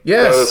night.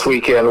 Yes. This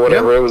weekend,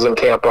 whatever. Yep. It was in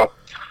Tampa.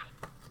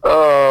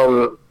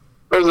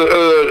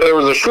 There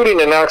was a shooting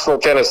in Knoxville,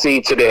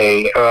 Tennessee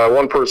today.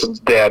 One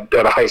person's dead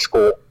at a high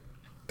school.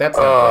 That's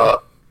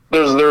not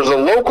good. There's a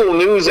local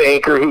news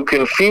anchor who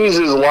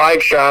confuses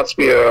live shots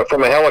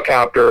from a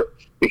helicopter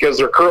because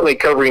they're currently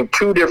covering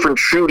 2 different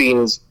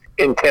shootings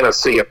in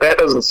Tennessee. If that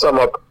doesn't sum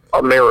up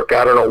America,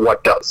 I don't know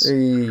what does.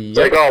 It's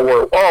like,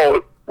 we're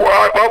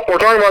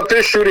talking about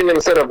this shooting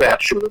instead of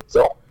that shooting.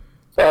 So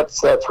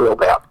that's real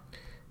bad.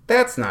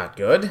 That's not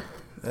good.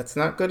 That's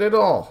not good at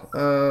all.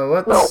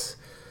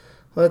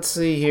 Let's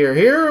see here.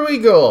 Here we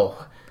go.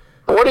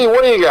 What do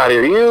you got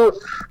here? You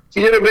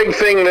did a big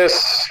thing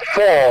this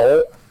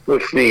fall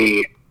with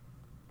the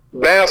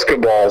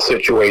basketball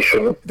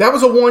situation. That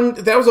was a one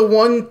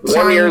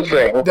year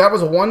thing. That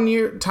was a 1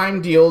 year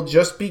time deal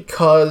just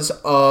because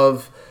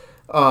of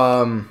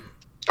COVID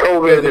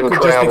and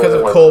just travel. because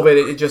of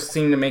COVID. It just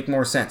seemed to make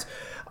more sense.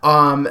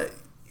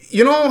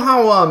 You know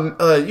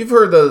how you've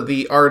heard of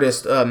the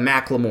artist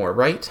Macklemore,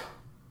 right?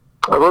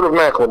 I've heard of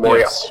Macklemore,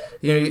 yes.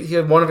 You know, he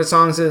had one of his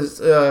songs is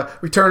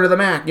 "Return to the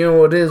Mac." You know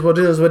what it is, what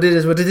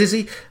is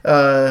he?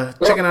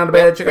 Chicken out of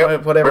bed,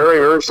 whatever. Very,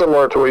 very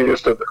similar to what you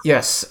just did there.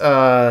 Yes.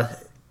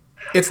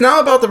 It's now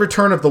about the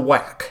return of the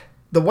WAC.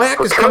 The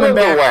WAC is coming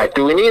back. The WAC.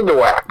 Do we need the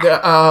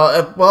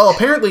WAC? Well,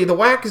 apparently the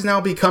WAC is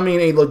now becoming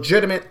a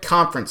legitimate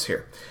conference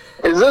here.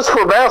 Is this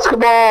for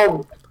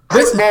basketball?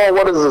 Football?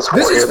 What is this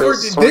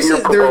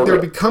for? They're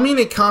becoming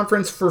a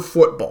conference for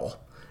football.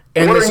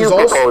 And what are you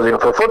proposing?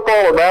 For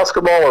football or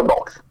basketball or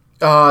both?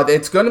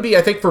 It's going to be,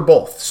 I think, for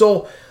both.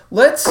 So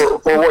let's... For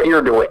what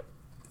you're doing.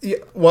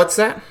 What's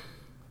that?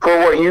 For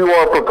what you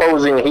are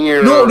proposing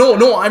here.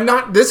 No, I'm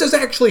not. This is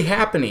actually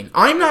happening.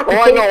 I'm not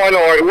proposing... I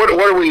know.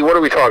 What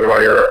are we talking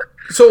about here?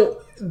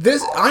 So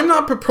I'm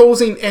not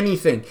proposing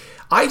anything.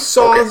 I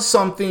saw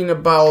something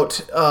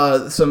about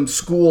some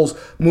schools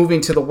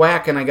moving to the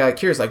WAC, and I got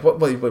curious, like,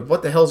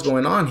 what the hell's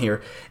going on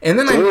here? And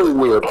then really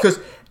weird.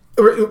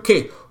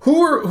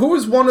 Who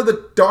is one of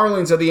the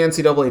darlings of the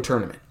NCAA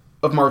tournament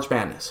of March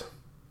Madness?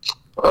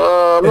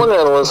 I'm looking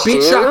at a list.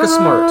 Beat Shaka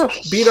Smart.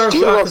 Beat our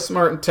Shaka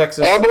Smart in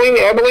Texas.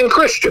 Abilene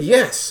Christian.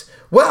 Yes.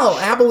 Well,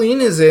 Abilene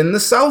is in the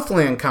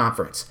Southland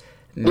Conference.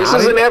 This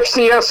is an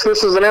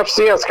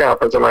FCS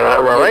conference, am I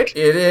right?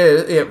 It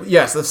is.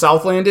 Yes, the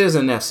Southland is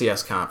an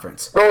FCS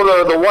conference.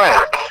 No, the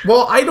WAC.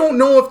 Well, I don't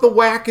know if the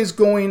WAC is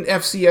going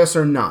FCS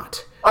or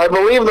not. I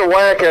believe the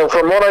WAC, and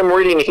from what I'm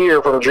reading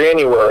here from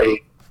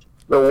January,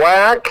 the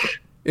WAC...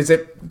 Is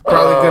it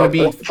probably going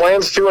to be...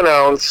 Plans to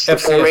announce the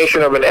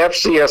formation of an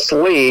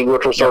FCS league,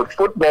 which will start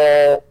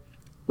football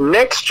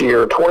next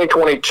year,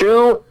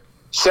 2022,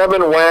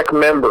 7 WAC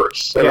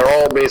members, and they're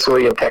all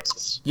basically in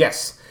Texas.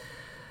 Yes.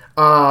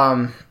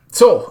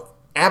 So,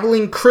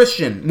 Abilene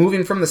Christian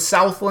moving from the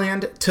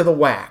Southland to the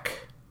WAC.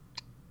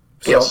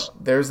 So, yes.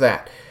 There's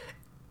that.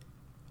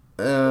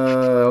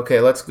 Okay,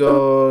 let's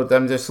go.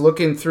 I'm just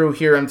looking through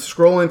here. I'm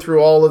scrolling through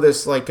all of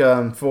this,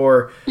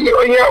 for...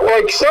 Yeah,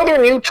 like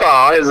Southern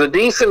Utah is a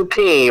decent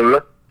team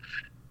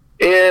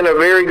in a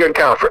very good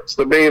conference,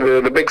 the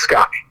Big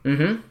Sky.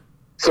 Mm-hmm.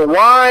 So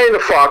why the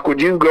fuck would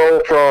you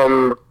go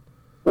from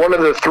one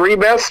of the 3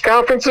 best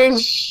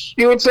conferences,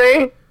 you would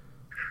say,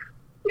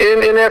 in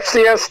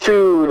FCS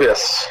to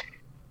this?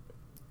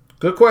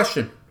 Good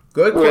question.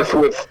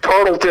 With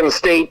Tarleton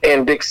State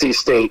and Dixie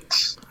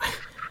State.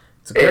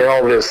 And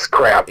all this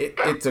crap.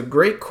 It's a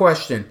great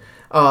question.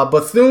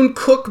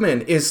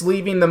 Bethune-Cookman is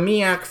leaving the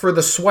MEAC for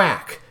the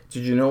SWAC.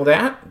 Did you know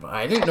that?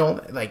 I didn't know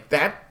that. Like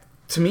that,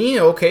 to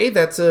me, okay,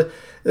 that's a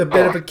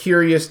bit of a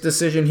curious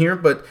decision here,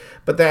 but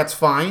that's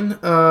fine.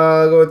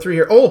 Going through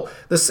here. Oh,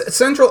 the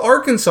Central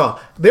Arkansas.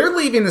 They're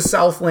leaving the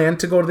Southland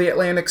to go to the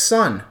Atlantic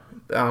Sun.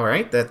 All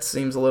right, that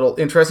seems a little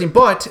interesting,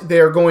 but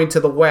they're going to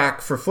the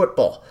WAC for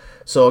football.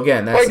 So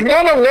again, that's like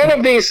none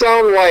of these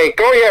sound like,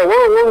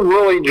 we're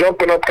really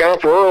jumping up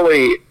conference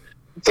early.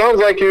 It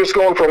sounds like you're just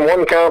going from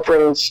one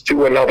conference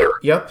to another.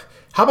 Yep.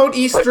 How about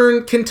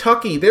Eastern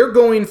Kentucky? They're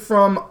going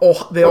from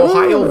the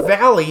Ohio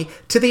Valley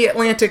to the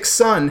Atlantic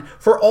Sun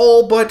for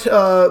all but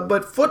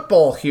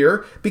football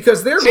here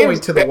because they're going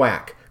to the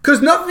WAC.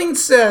 Because nothing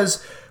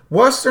says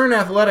Western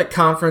Athletic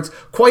Conference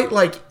quite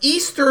like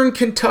Eastern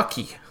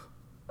Kentucky.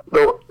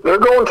 They're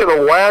going to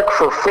the WAC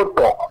for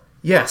football.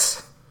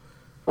 Yes.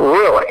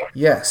 Really?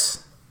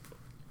 Yes.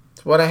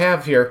 That's what I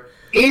have here.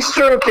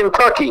 Eastern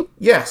Kentucky?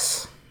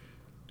 Yes.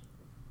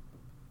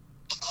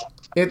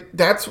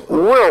 That's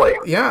really?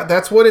 Yeah,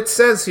 that's what it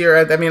says here.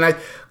 I mean,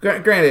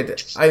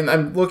 granted,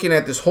 I'm looking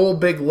at this whole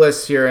big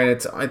list here, and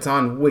it's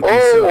on Wiki.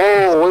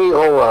 Wait,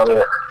 hold on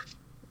here.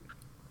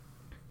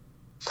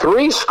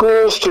 3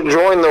 schools to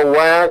join the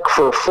WAC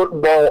for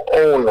football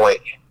only.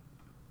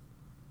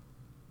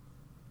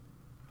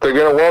 They're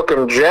going to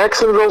welcome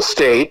Jacksonville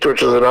State,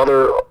 which is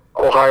another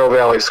Ohio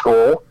Valley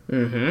school.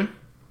 Mm-hmm.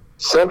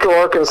 Central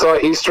Arkansas,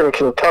 Eastern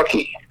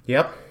Kentucky.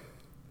 Yep.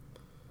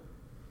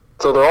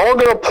 So they're all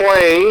going to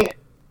play.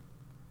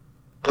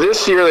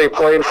 This year they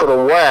played for the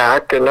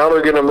WAC, and now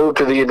they're going to move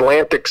to the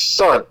Atlantic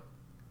Sun.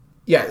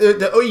 Yeah,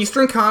 the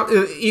Eastern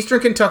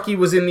Kentucky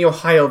was in the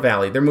Ohio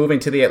Valley. They're moving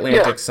to the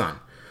Atlantic Sun.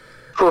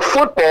 For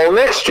football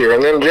next year,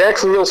 and then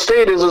Jacksonville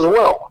State is as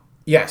well.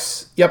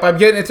 Yes. Yep. I'm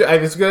getting it.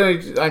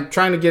 I'm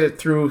trying to get it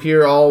through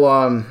here, all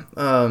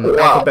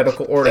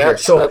alphabetical order.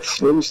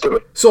 That's news to me.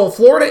 So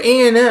Florida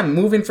A&M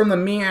moving from the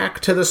MEAC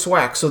to the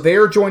SWAC. So they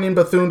are joining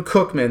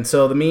Bethune-Cookman.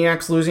 So the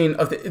MEAC's losing.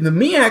 The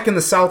MEAC and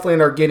the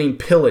Southland are getting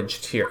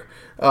pillaged here.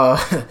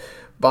 They're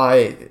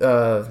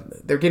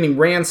getting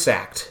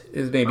ransacked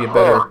is maybe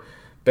a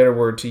better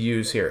word to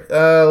use here.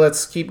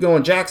 Let's keep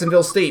going.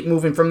 Jacksonville State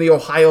moving from the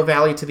Ohio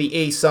Valley to the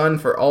A-Sun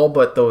for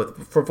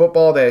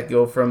football. That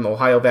go from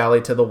Ohio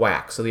Valley to the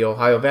WAC. So the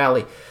Ohio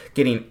Valley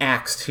getting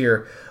axed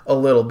here a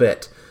little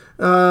bit.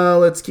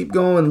 Let's keep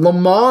going.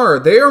 Lamar,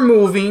 they're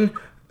moving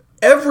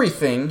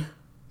everything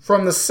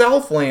from the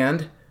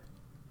Southland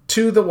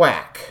to the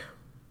WAC.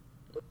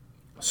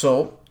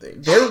 So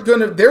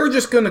they're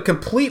just gonna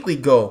completely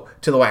go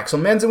to the WAC. So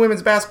men's and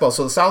women's basketball.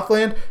 So the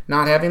Southland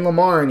not having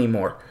Lamar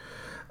anymore.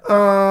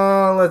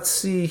 Let's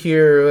see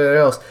here. What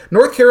else?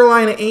 North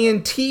Carolina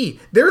A&T.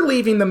 They're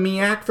leaving the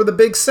MEAC for the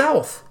Big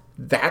South.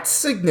 That's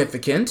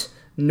significant.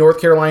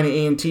 North Carolina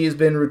A&T has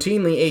been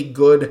routinely a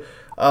good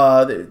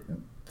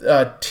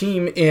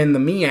team in the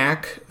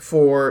MEAC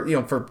for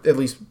at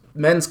least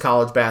men's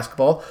college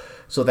basketball.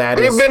 So they've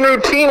been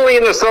routinely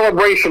in the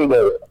Celebration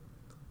Bowl.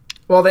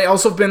 Well, they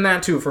also have been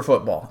that too for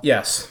football.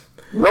 Yes.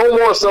 No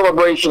more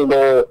Celebration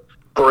Bowl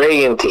for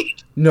A&T.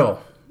 No.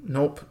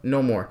 Nope.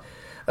 No more.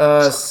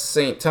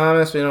 St.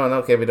 Thomas, we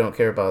don't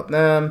care about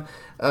them.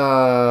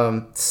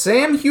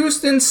 Sam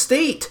Houston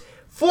State,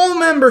 full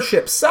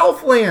membership,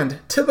 Southland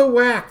to the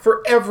WAC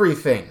for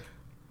everything.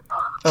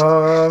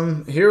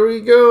 Here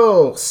we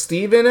go.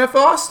 Stephen F.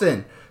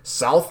 Austin,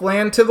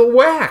 Southland to the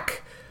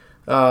WAC.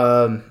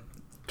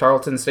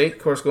 Tarleton State, of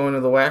course, going to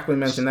the WAC. We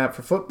mentioned that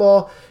for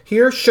football.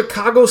 Here,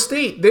 Chicago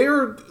State,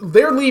 they're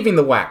leaving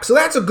the WAC, so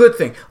that's a good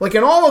thing. Like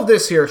in all of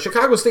this here,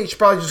 Chicago State should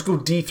probably just go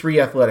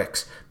D3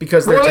 athletics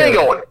because they're. Where are they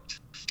going?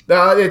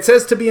 It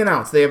says to be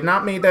announced. They have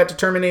not made that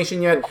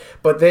determination yet,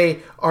 but they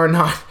are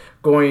not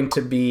going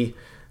to be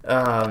in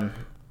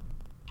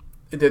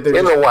the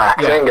WAC.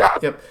 Thank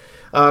God.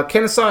 Yep.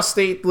 Kennesaw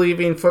State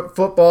leaving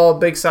football.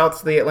 Big South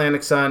to the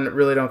Atlantic Sun.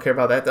 Really don't care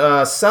about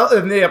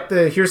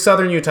that. Here's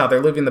Southern Utah.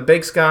 They're leaving the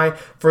Big Sky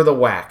for the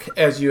WAC,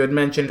 as you had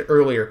mentioned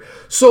earlier.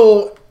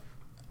 So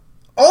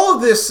all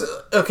of this.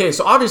 Okay,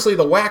 so obviously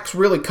the WAC's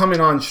really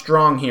coming on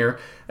strong here.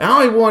 Now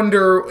I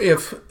wonder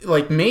if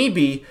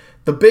maybe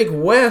the Big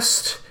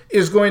West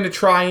is going to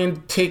try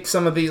and take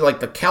some of these, like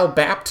the Cal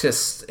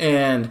Baptists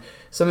and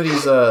some of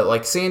these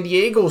San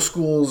Diego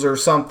schools or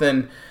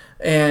something,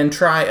 and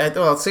try.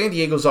 Well, San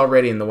Diego's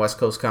already in the West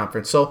Coast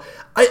Conference, so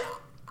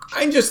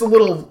I'm just a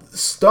little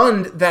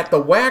stunned that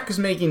the WAC is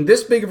making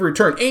this big of a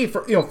return.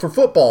 For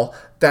football,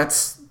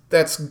 that's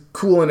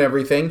cool and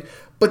everything,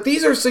 but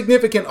these are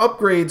significant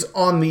upgrades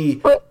on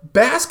the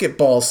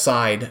basketball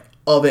side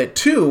of it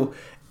too.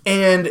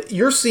 And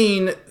you're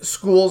seeing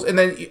schools, and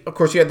then of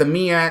course you had the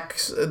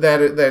MEACs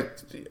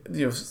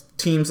that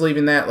teams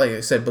leaving that, like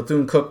I said,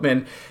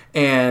 Bethune-Cookman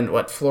and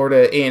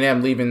Florida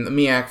A&M leaving the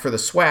MEAC for the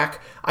SWAC.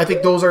 I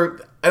think those are.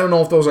 I don't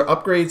know if those are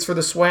upgrades for the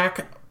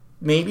SWAC,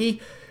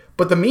 maybe,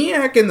 but the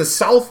MEAC and the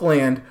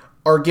Southland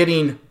are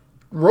getting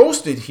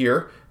roasted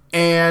here.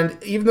 And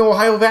even though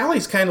Ohio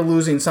Valley's kind of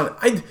losing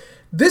something,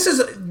 this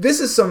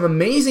is some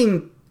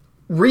amazing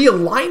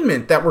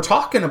realignment that we're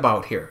talking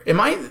about here. Am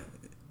I?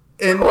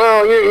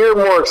 Well, you're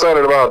more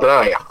excited about it than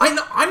I am.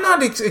 I'm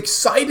not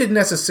excited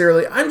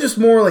necessarily. I'm just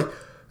more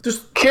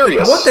just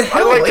curious. What the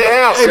hell?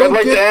 I'd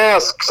like to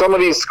ask some of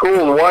these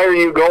schools, why are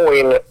you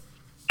going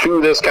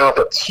to this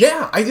conference?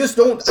 Yeah, I just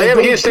don't. Sam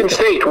Houston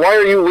State, why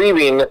are you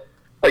leaving?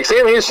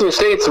 Sam Houston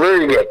State's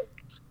very good.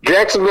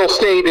 Jacksonville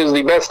State is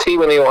the best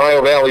team in the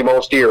Ohio Valley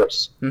most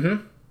years.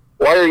 Mm-hmm.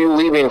 Why are you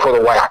leaving for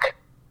the WAC?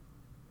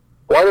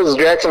 Why does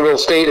Jacksonville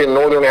State in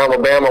northern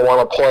Alabama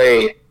want to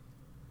play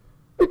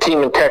a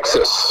team in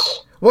Texas?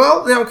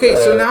 Well, okay,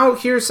 so now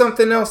here's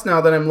something else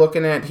now that I'm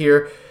looking at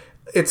here.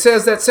 It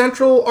says that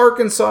Central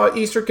Arkansas,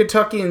 Eastern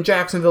Kentucky, and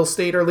Jacksonville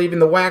State are leaving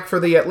the WAC for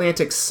the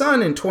Atlantic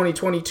Sun in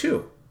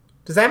 2022.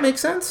 Does that make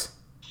sense?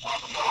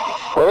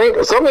 I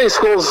think some of these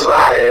schools,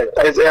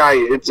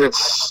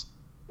 it's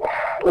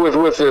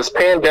with this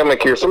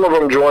pandemic here, some of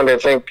them joined, I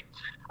think.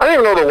 I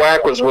didn't even know the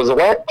WAC was the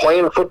WAC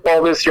playing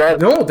football this year?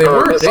 No, they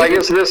weren't. I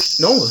guess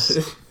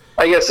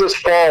this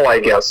fall, I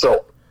guess.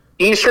 So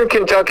Eastern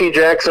Kentucky,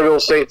 Jacksonville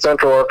State,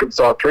 Central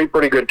Arkansas, three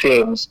pretty good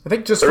teams. I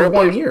think just for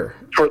 1 year.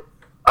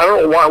 I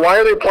don't know why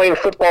are they playing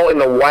football in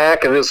the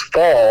WAC this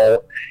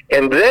fall,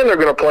 and then they're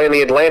going to play in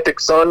the Atlantic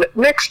Sun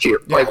next year.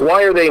 Yeah.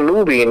 Why are they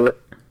moving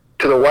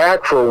to the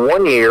WAC for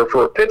 1 year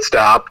for a pit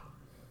stop?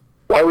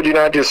 Why would you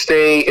not just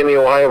stay in the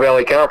Ohio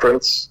Valley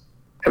Conference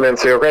and then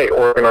say, okay,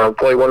 we're going to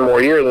play one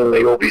more year in the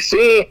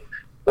OVC?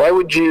 Why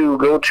would you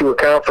go to a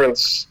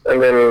conference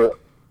and then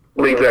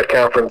leave that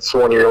conference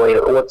 1 year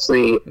later? What's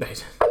the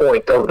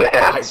point of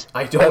that?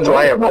 I don't know.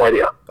 I have no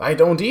idea. I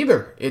don't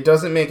either. It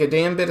doesn't make a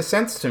damn bit of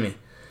sense to me.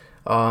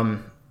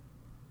 None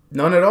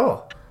at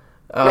all.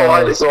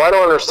 So I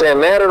don't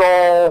understand that at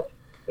all.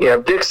 You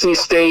have Dixie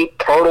State,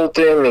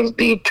 Tarleton, these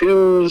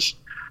D2s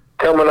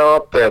coming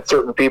up, that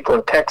certain people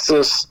in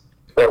Texas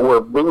that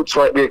where Boots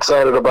might be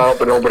excited about,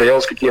 but nobody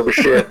else could give a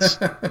shit.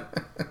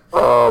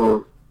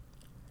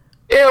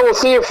 Yeah, we'll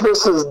see if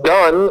this is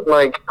done.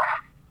 Like,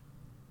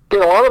 a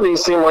lot of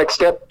these seem like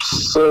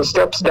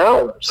steps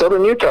down.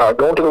 Southern Utah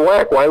going to the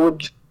WAC. Why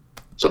would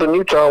Southern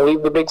Utah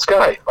leave the Big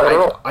Sky? I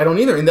don't know. I don't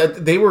either. And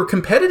that they were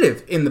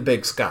competitive in the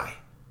Big Sky.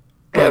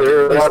 Yeah,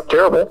 they're not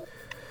terrible.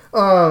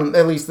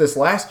 At least this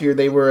last year,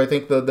 they were, I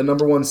think, the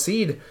number one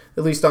seed,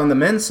 at least on the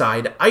men's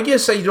side. I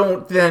guess I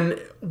don't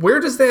then... Where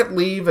does that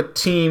leave a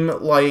team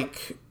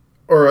like...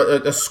 Or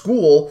a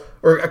school,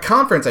 or a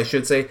conference, I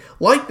should say,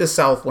 like the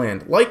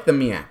Southland, like the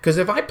MEAC? Because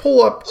if I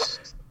pull up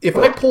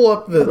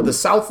the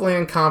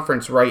Southland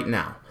Conference right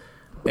now,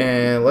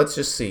 and let's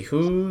just see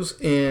who's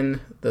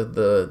in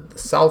the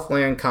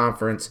Southland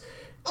Conference,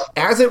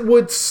 as it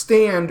would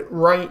stand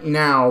right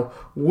now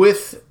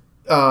with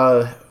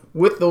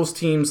those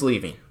teams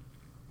leaving,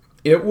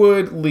 it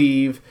would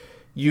leave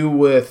you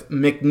with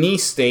McNeese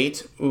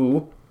State,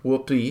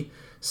 whoopee,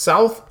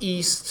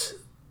 Southeast.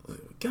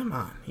 Come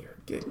on here,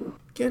 get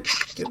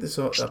this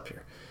up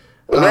here.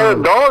 Is that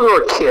a dog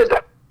or a kid?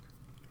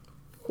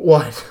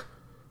 What?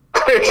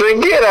 I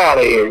said, get out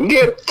of here.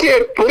 Get,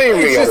 leave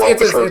me alone.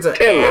 It's an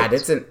ad.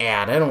 It's an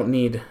ad. I don't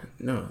need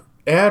no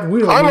ad.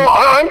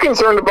 I'm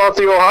concerned about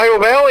the Ohio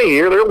Valley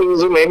here. They're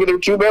losing maybe their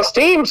two best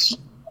teams.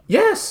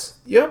 Yes.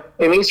 Yep.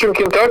 In Eastern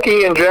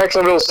Kentucky and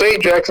Jacksonville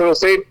State. Jacksonville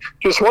State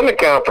just won the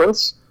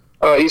conference.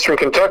 Eastern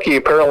Kentucky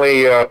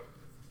apparently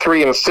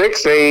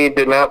 3-6. They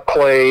did not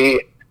play.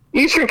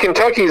 Eastern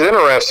Kentucky is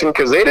interesting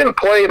because they didn't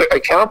play a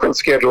conference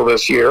schedule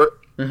this year.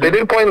 Mm-hmm. They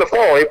did play in the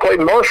fall. They played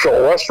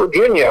Marshall, West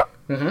Virginia.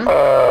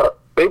 Mm-hmm.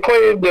 They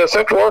played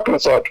Central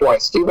Arkansas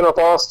twice, Stephen F.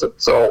 Austin.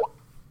 So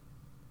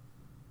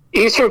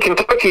Eastern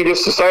Kentucky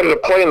just decided to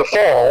play in the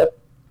fall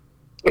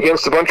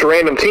against a bunch of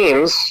random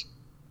teams,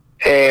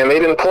 and they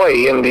didn't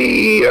play in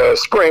the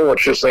spring,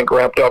 which I think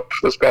wrapped up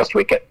this past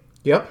weekend.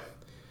 Yep.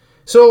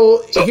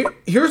 So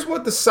here's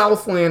what the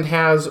Southland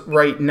has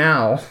right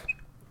now.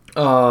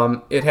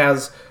 It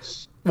has,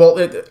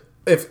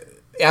 if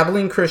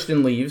Abilene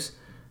Christian leaves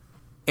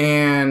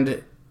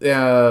and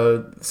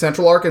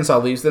Central Arkansas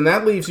leaves, then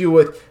that leaves you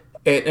with,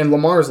 and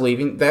Lamar's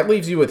leaving, that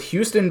leaves you with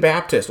Houston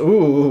Baptist,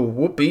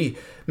 whoopee,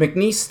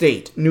 McNeese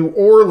State, New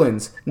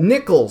Orleans,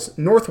 Nichols,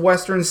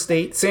 Northwestern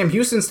State, Sam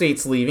Houston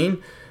State's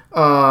leaving.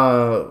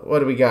 What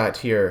do we got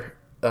here?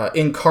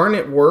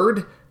 Incarnate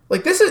Word.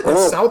 Like, this is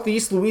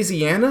Southeast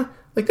Louisiana.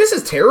 Like, this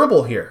is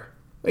terrible here.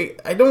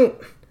 Like, I don't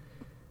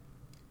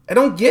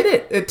get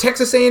it.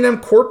 Texas A&M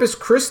Corpus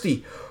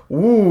Christi.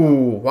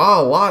 Ooh,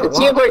 wow, It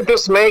seems like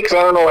this makes,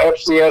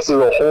 FCS as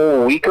a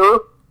whole weaker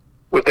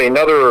with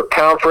another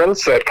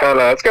conference that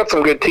it's got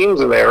some good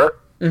teams in there.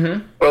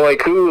 Mm-hmm. But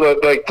like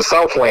the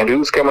Southland,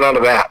 who's coming out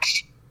of that?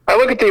 I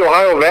look at the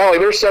Ohio Valley,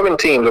 there's 7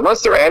 teams.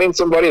 Unless they're adding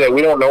somebody that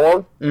we don't know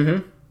of,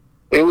 mm-hmm.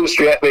 they lose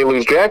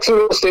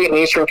Jacksonville State and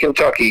Eastern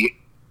Kentucky.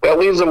 That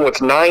leaves them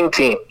with 9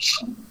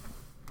 teams.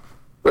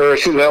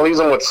 That leaves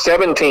them with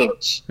 7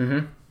 teams.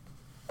 Mm-hmm.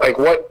 Like,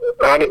 what?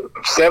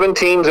 7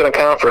 teams in a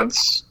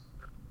conference,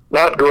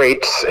 not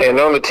great, and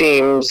none of the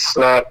teams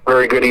not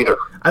very good either.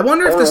 I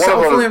wonder if the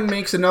Southland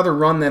makes another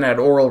run then at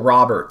Oral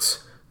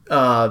Roberts.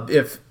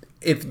 If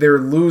they're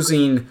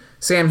losing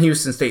Sam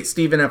Houston State,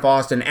 Stephen F.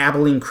 Austin,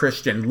 Abilene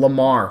Christian,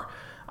 Lamar.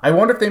 I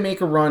wonder if they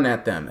make a run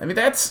at them. I mean,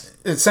 it's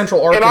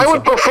Central Arkansas. And I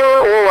would prefer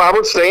Oral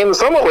Roberts staying in the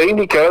Summit League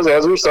because,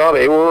 as we saw,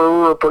 they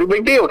were a pretty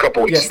big deal a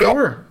couple weeks ago. They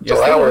were. Yes,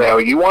 they were.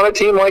 You want a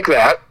team like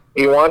that.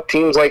 You want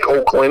teams like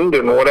Oakland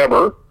and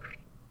whatever.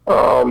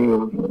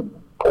 Oral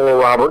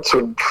Roberts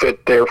would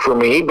fit there for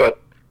me, but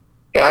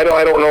I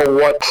don't know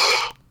what.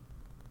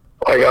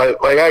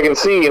 I can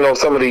see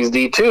some of these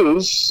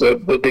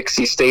D2s, the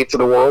Dixie States of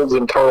the world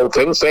in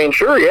Tarleton, saying,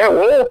 "Sure, yeah,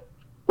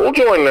 we'll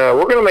join.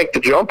 We're going to make the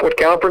jump. What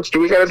conference do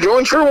we got to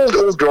join? Sure,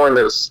 we'll join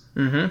this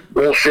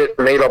bullshit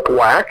made up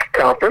WAC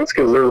conference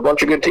because there's a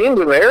bunch of good teams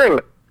in there,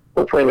 and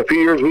hopefully in a few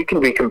years we can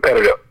be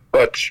competitive."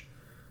 But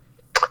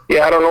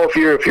yeah, I don't know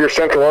if you're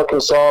Central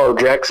Arkansas or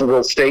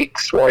Jacksonville State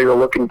while you're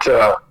looking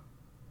to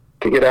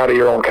get out of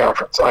your own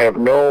conference. I have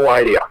no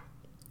idea.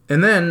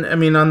 And then,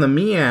 on the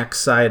MEAC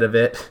side of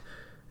it,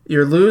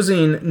 you're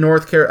losing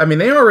North Carolina.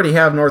 They already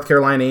have North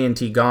Carolina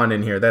A&T gone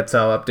in here. That's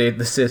how updated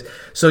this is.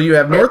 So you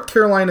have North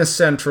Carolina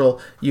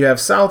Central, you have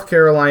South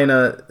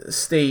Carolina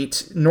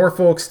State,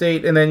 Norfolk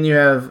State, and then you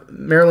have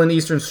Maryland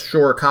Eastern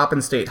Shore,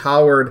 Coppin State,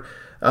 Howard,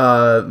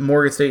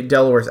 Morgan State,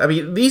 Delaware.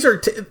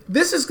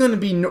 This is going to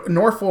be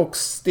Norfolk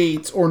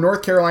State's or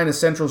North Carolina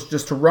Central's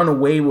just to run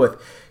away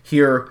with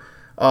here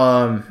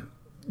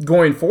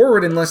going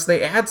forward unless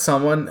they add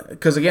someone.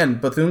 Because, again,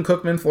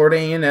 Bethune-Cookman, Florida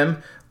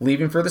A&M,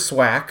 leaving for the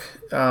SWAC.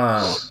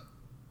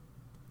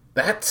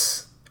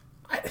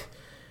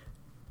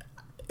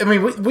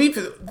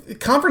 We've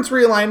conference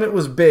realignment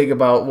was big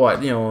about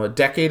a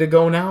decade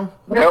ago now.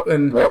 Yep,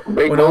 and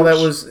when all that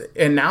was,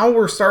 and now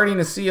we're starting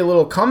to see a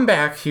little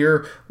comeback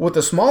here with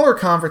the smaller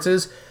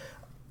conferences.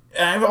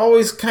 I've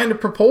always kind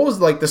of proposed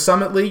like the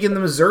Summit League in the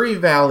Missouri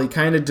Valley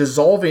kind of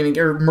dissolving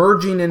or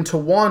merging into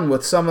one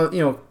with some of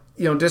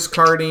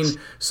discarding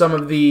some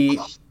of the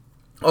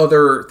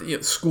other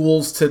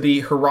schools to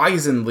the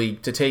Horizon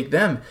League to take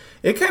them.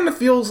 It kind of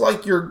feels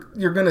like you're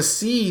going to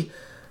see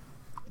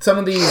some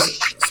of these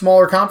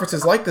smaller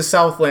conferences like the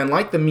Southland,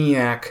 like the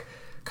MEAC,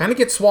 kind of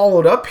get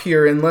swallowed up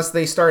here unless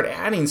they start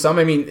adding some.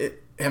 I mean,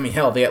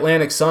 hell, the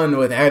Atlantic Sun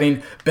with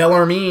adding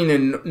Bellarmine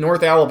and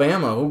North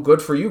Alabama. Oh,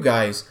 good for you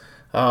guys.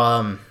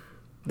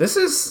 This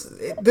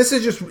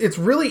is just, it's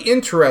really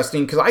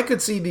interesting because I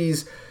could see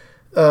these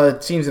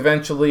teams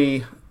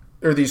eventually,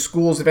 or these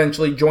schools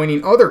eventually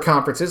joining other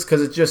conferences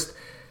because it's just,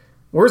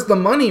 where's the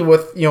money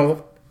with,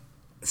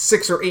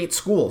 6 or 8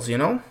 schools,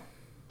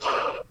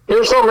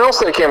 Here's something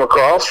else I came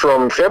across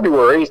from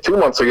February, 2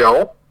 months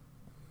ago.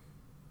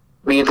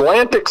 The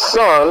Atlantic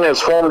Sun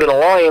has formed an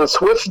alliance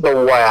with the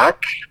WAC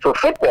for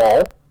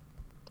football.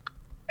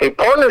 A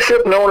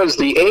partnership known as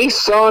the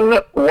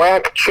A-Sun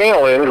WAC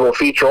Challenge will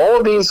feature all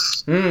of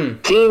these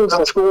teams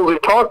and schools we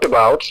talked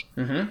about.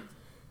 Mm-hmm.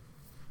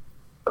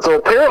 So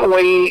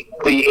apparently,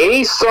 the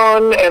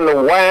A-Sun and the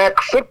WAC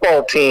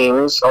football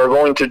teams are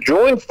going to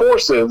join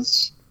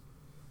forces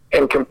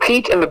and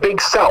compete in the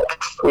Big South,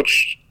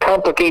 which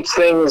complicates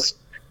things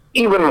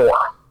even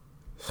more.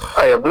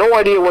 I have no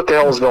idea what the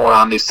hell is going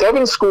on. These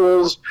 7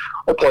 schools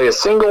will play a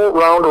single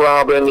round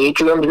robin. Each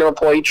of them is going to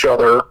play each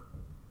other.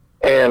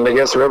 And I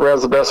guess whoever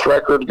has the best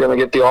record is going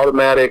to get the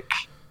automatic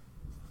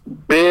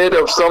bid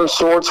of some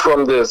sorts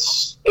from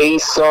this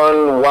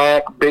A-Sun,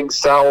 WAC, Big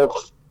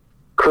South,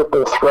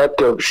 triple threat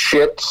of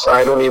shit.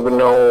 I don't even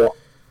know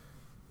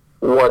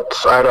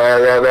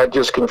that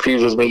just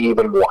confuses me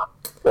even more.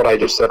 What I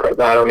just said right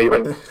now, I don't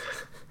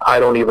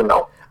even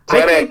know. So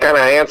that kind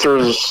of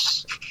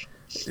answers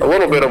a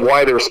little bit of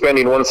why they're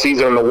spending one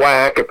season in the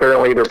WAC.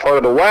 Apparently, they're part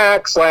of the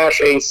WAC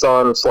 /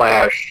 A-Sun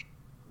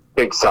 /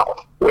 Big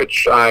South,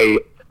 which I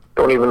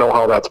don't even know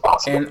how that's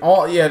possible. And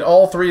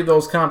all 3 of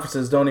those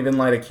conferences don't even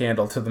light a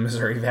candle to the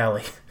Missouri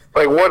Valley.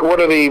 Like, what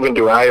are they even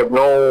doing? I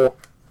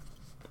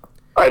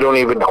don't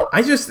even know.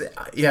 At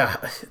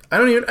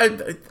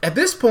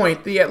this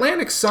point, the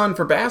Atlantic Sun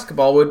for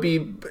basketball would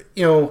be,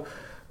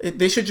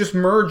 they should just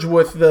merge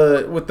with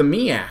the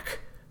MEAC.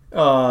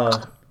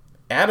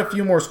 Add a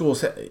few more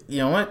schools. You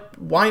know what?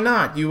 Why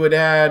not? You would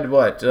add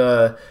what?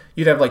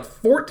 You'd have like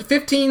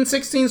 15,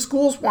 16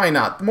 schools. Why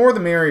not? The more the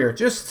merrier.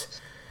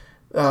 Just,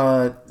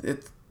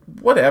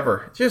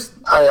 whatever. Just.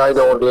 I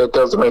don't. It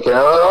doesn't make it.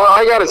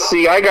 I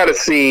gotta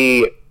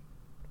see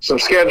some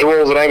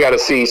schedules, and I gotta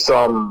see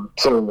some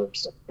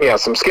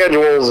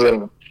schedules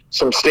and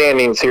some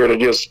standings here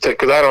because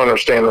I don't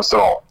understand this at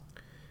all.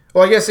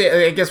 Well, I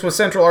guess with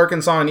Central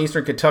Arkansas and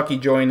Eastern Kentucky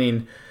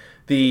joining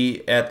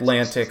the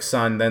Atlantic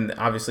Sun, then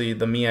obviously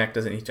the MEAC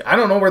doesn't need to. I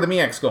don't know where the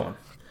MEAC's going.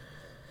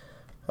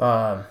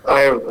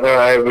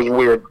 It was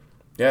weird.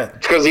 Yeah.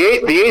 Because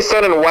the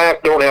A-Sun and the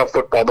WAC don't have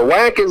football. The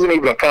WAC isn't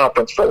even a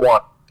conference for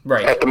one.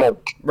 Right. At the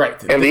moment.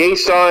 Right. And the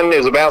A-Sun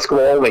is a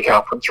basketball-only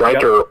conference, right?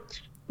 Yep. Or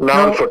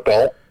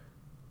non-football.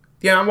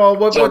 Yeah, well,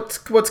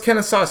 what's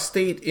Kennesaw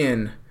State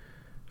in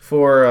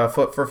for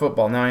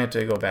football? Now I have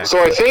to go back.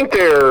 So I think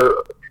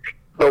the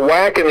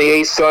WAC and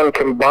the A-Sun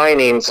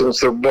combining,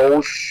 since they're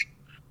both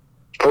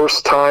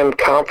first-time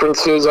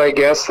conferences, I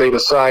guess, they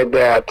decide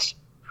that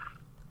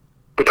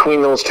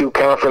between those 2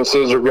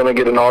 conferences are going to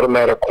get an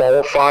automatic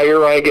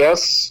qualifier, I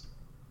guess.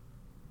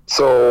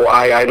 So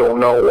I don't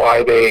know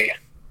why they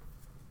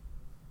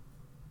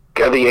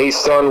got the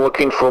A-Sun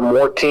looking for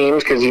more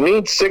teams, because you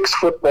need 6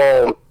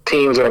 football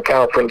teams in a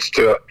conference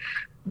to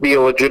be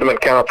a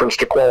legitimate conference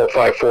to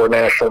qualify for a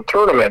national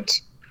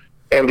tournament.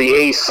 And the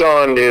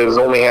A-Sun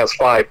only has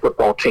 5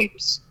 football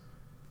teams.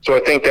 So I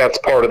think that's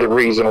part of the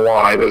reason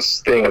why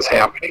this thing is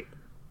happening.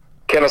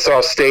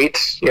 Kennesaw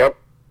State, yep.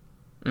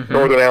 Mm-hmm.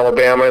 Northern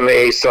Alabama and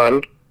the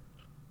A-Sun.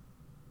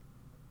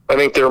 I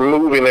think they're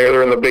moving there.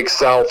 They're in the Big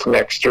South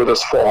next year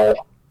this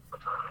fall.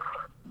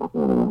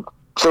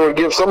 So it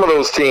gives some of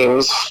those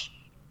teams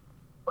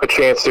a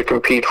chance to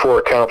compete for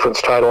a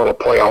conference title and a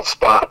playoff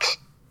spot.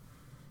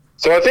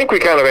 So I think we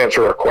kind of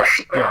answered our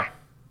question there.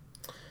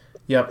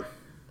 Yeah. Yep.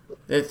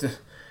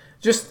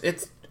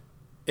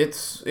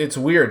 It's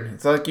weird.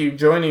 It's like you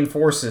joining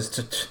forces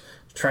to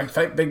try and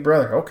fight Big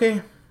Brother.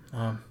 Okay.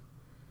 And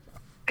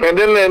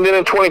then in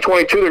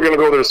 2022 they're going to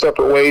go their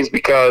separate ways,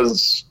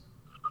 because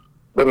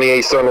then the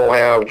A-Sun will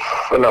have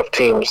enough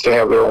teams to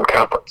have their own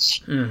conference.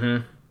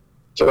 Mm-hmm.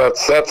 So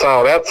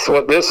that's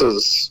what this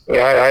is.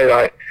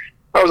 Yeah,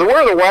 I was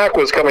aware the WAC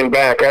was coming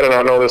back. I did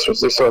not know this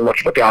was so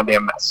much of a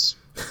goddamn mess.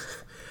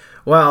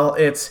 Well,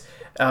 it's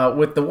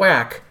with the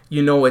WAC,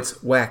 it's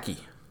wacky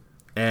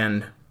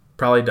and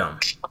probably dumb.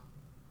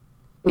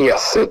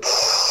 Yes,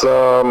 it's.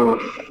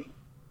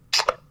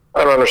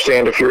 I don't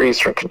understand if you're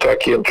Eastern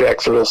Kentucky and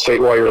Jacksonville State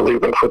why you're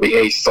leaving for the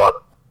A-Sun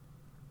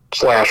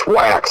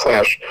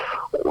 /WAC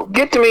 /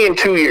 get to me in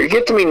 2 years.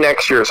 Get to me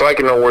next year so I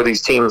can know where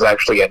these teams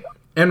actually end up.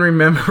 And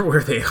remember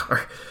where they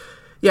are.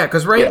 Yeah,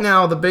 because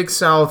now the Big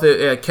South,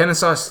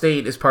 Kennesaw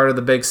State is part of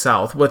the Big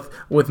South with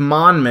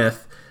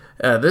Monmouth.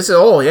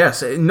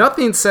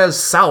 Nothing says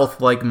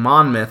South like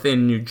Monmouth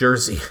in New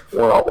Jersey.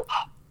 Well,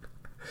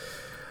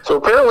 so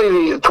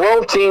apparently the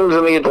 12 teams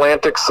in the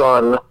Atlantic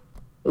Sun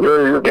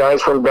Your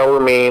guys from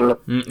Bellarmine.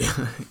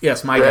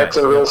 Yes, my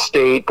Jacksonville guys.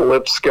 State,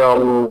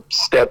 Lipscomb,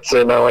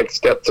 Stetson. I like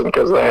Stetson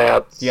because of the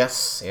hats.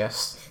 Yes.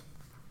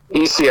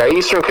 ECI,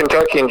 Eastern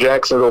Kentucky and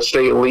Jacksonville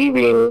State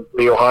leaving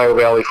the Ohio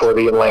Valley for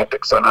the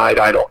Atlantic Sun. I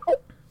don't know.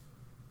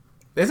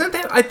 Isn't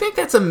that? I think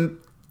that's a.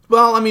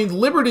 Well, I mean,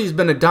 Liberty's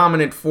been a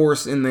dominant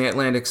force in the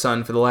Atlantic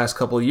Sun for the last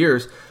couple of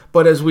years.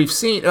 But as we've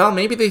seen, well,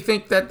 maybe they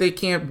think that they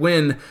can't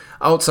win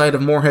outside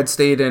of Morehead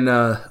State and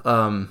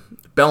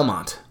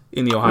Belmont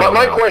in the Ohio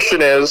My Valley.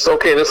 question is,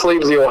 okay, this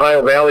leaves the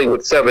Ohio Valley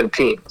with 7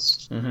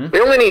 teams. Mm-hmm. They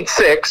only need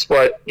 6,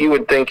 but you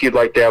would think you'd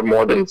like to have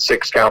more than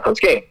 6 conference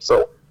games.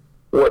 So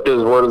where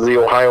does the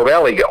Ohio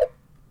Valley go?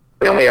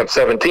 They only have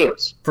 7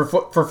 teams. For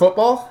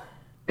football?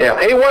 Yeah.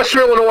 Hey,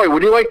 Western Illinois,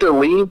 would you like to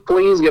leave,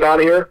 please? Get out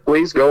of here.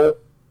 Please go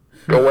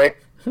away.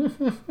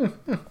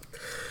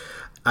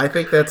 I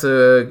think that's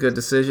a good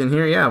decision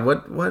here. Yeah,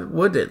 what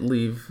would it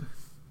leave?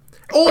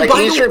 Oh, like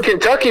Eastern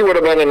Kentucky would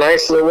have been a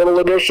nice little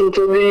addition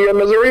to the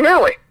Missouri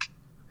Valley.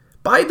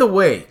 By the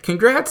way,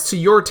 congrats to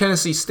your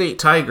Tennessee State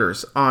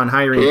Tigers on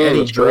hiring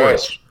Eddie George.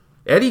 Boys.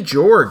 Eddie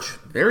George,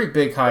 very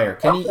big hire.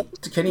 Can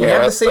he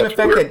have the same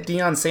effect that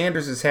Deion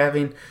Sanders is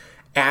having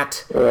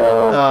at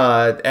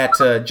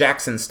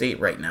Jackson State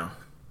right now?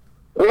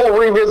 We'll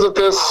revisit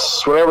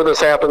this whenever this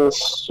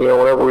happens.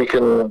 Whenever we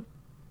can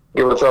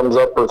give a thumbs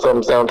up or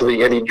thumbs down to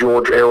the Eddie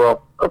George era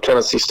of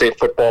Tennessee State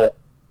football.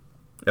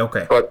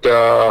 Okay. But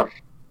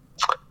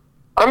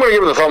I'm going to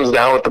give it a thumbs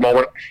down at the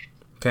moment.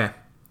 Okay.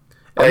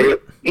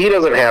 He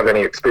doesn't have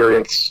any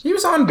experience. He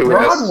was on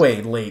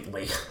Broadway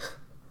lately.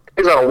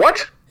 He's on a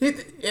what?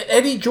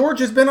 Eddie George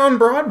has been on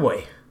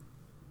Broadway.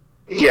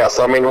 Yes,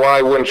 I mean,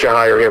 why wouldn't you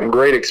hire him?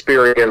 Great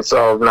experience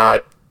of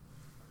not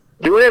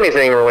doing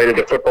anything related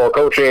to football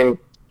coaching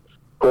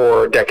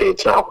for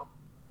decades now.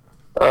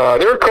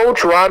 Their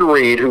coach, Rod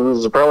Reed,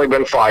 who's apparently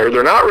been fired,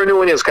 they're not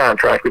renewing his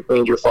contract, which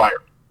means you're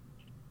fired.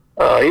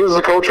 He was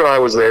the coach when I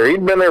was there.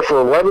 He'd been there for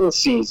 11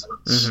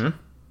 seasons.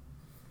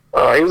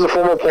 Mm-hmm. He was a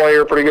former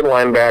player, pretty good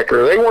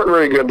linebacker. They weren't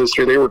very good this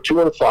year. They were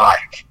 2-5.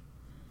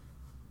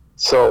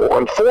 So,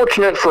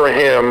 unfortunate for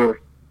him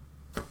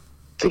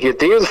to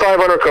get. He was a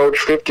 500 coach,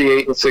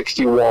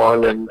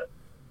 58-61, and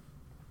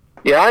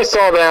yeah, I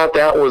saw that.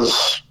 That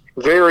was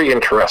very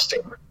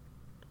interesting.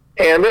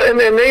 And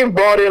they've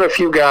brought in a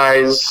few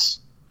guys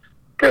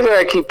because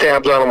I keep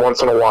tabs on them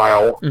once in a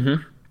while.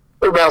 Mm-hmm.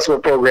 Their basketball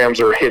programs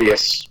are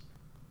hideous,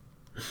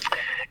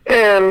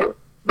 and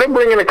they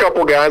bring in a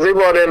couple guys. They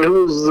brought in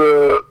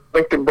I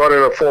think they brought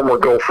in a former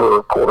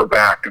Gopher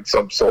quarterback of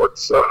some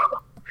sorts a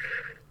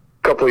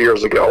couple of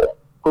years ago,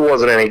 who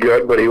wasn't any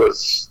good, but he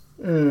was.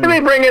 And they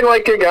bring in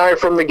like a guy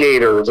from the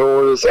Gators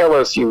or this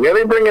LSU. Yeah,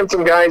 they bring in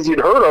some guys you'd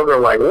heard of. They're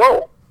like,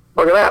 whoa,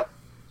 look at that.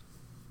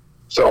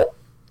 So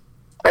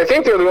I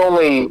think they're the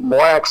only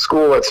black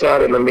school that's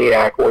not in the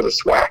MEAC or the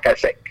SWAC, I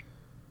think.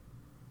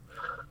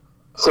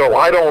 So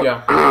I don't.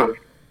 Yeah.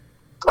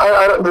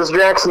 This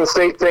Jackson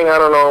State thing, I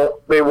don't know.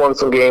 They won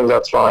some games,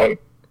 that's fine.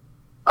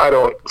 I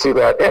don't see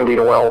that ending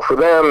well for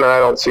them, and I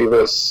don't see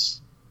this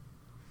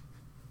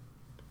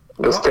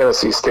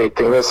Tennessee State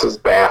thing. This is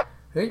bad.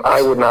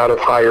 I would not have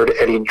hired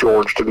Eddie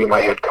George to be my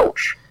head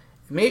coach.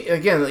 Maybe,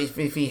 again,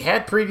 if he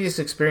had previous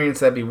experience,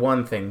 that'd be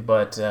one thing,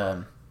 but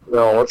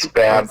no, it's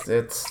bad.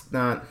 It's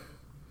not.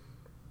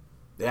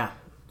 Yeah,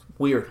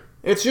 weird.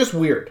 It's just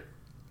weird.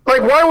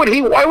 Like, why would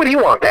he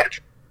want that?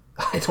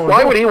 I don't know.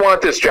 Why would he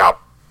want this job?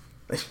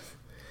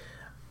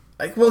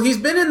 Well, he's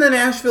been in the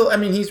Nashville. I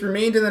mean, he's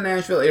remained in the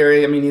Nashville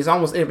area. I mean, he's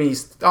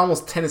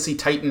almost Tennessee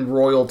Titan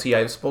royalty.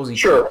 I suppose he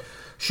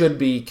should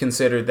be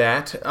considered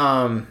that.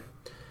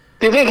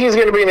 Do you think he's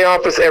going to be in the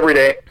office every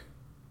day,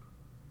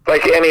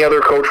 like any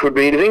other coach would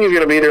be? Do you think he's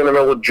going to be there in the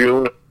middle of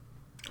June?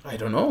 I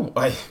don't know.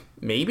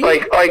 Maybe.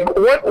 Like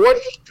what?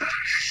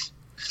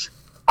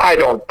 I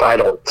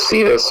don't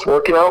see this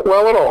working out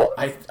well at all.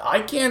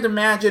 I can't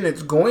imagine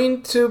it's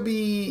going to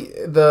be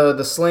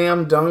the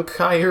slam dunk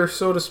hire,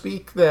 so to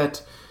speak,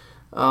 that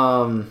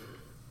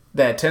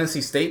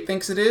Tennessee State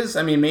thinks it is.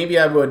 I mean, maybe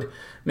I would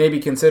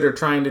consider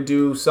trying to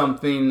do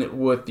something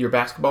with your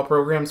basketball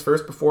programs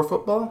first before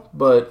football,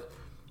 but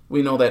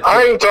we know that.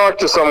 I talked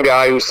to some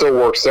guy who still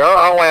works there.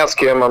 I'll ask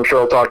him. I'm sure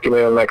he'll talk to me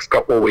in the next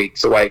couple of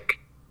weeks. Like,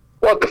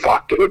 what the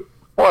fuck, dude?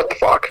 What the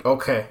fuck?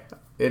 Okay.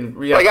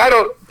 Like,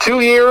 2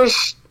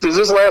 years? Does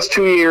this last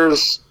 2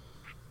 years?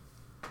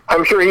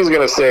 I'm sure he's going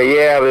to say,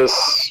 yeah.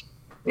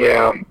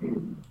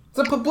 It's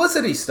a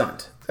publicity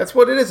stunt. That's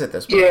what it is at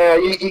this point. Yeah,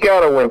 you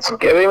got to win some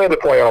games. They made the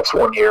playoffs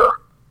 1 year.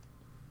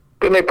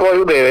 Didn't they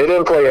play? They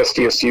didn't play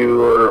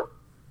SDSU, or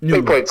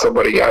they played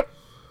somebody, got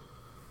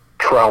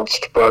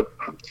trounced. But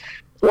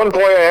one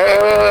play,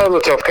 it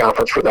was a tough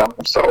conference for them.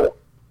 So,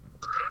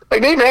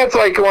 like, they've had,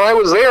 like, when I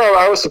was there,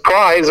 I was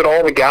surprised at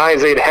all the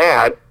guys they'd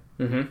had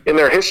in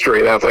their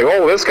history. And I was like,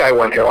 oh, this guy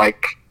went here.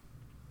 Like,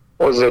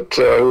 who was it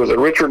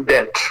Richard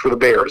Dent for the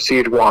Bears? He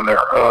had gone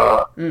there.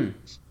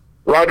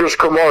 Rogers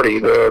Cromartie,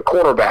 the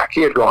cornerback,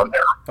 he had gone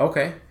there.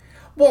 Okay.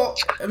 Well,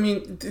 I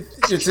mean,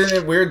 isn't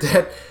it weird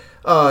that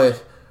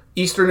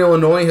Eastern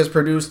Illinois has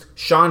produced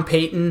Sean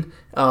Payton,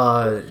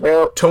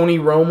 Tony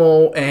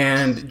Romo,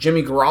 and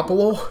Jimmy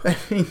Garoppolo. I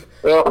mean,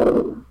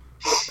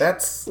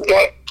 that's...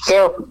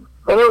 So,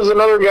 and there was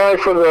another guy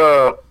for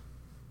the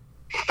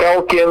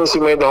Falcons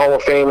who made the Hall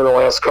of Fame in the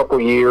last couple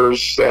of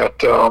years that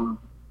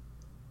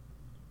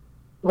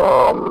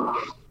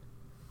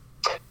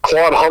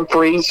Claude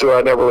Humphreys, who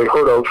I'd never really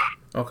heard of.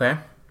 Okay.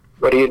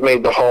 But he had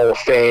made the Hall of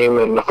Fame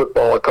in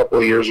football a couple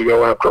of years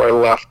ago after I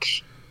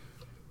left.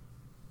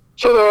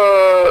 So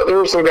there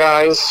were some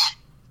guys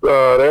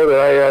there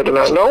that I did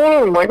not know, and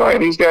I'm like, oh,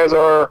 these guys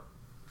are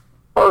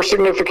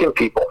significant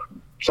people.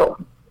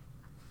 So,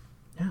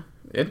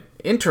 yeah,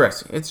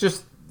 interesting. It's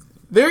just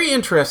very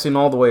interesting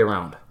all the way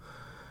around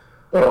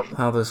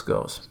how this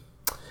goes.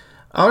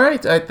 All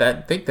right, I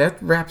think that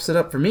wraps it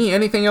up for me.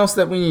 Anything else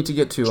that we need to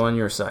get to on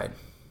your side?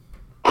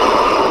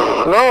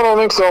 No, I don't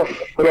think so.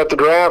 We got the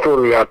draft. What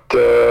do we got?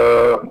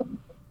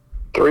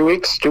 3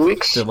 weeks? 2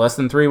 weeks? So less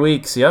than 3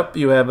 weeks. Yep,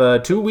 you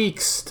have 2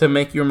 weeks to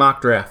make your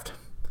mock draft.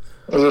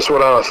 Is this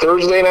what, on a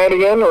Thursday night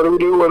again, or do we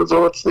do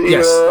what's the?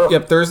 Yes.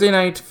 Yep. Thursday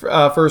night,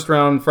 first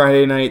round.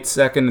 Friday night,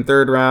 second and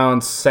third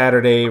rounds.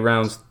 Saturday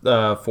rounds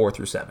 4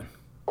 through 7.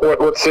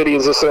 What city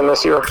is this in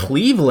this year?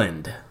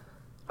 Cleveland.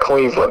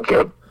 Cleveland,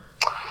 good.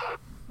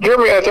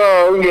 Jeremy, I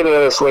thought we can get into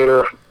this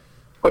later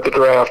with the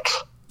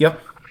draft.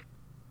 Yep.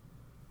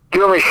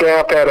 Jeremy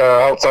Schaap had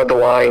a outside the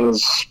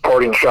lines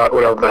parting shot,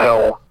 whatever the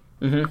hell.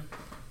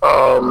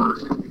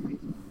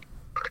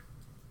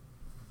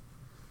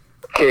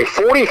 Okay,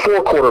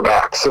 44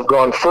 quarterbacks have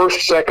gone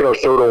first, second, or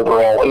third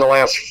overall in the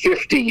last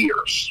 50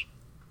 years.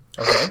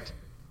 Okay.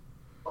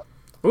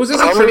 Was this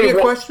a trivia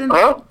question?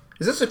 Huh?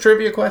 Is this a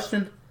trivia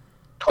question?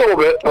 A little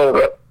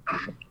bit.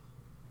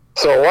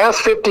 So,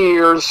 last 50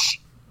 years,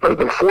 there have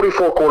been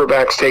 44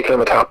 quarterbacks taken in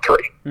the top 3.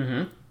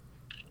 Mm-hmm.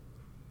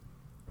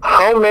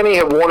 How many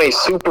have won a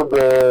Super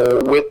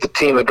Bowl with the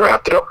team that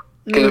drafted them?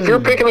 Because if you're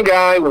picking a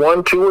guy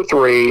 1, 2, or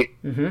 3,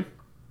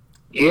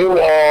 you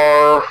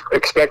are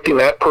expecting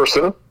that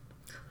person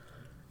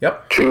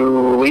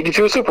to lead you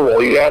to a Super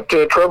Bowl. You got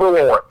Trevor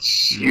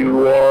Lawrence.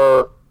 You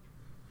are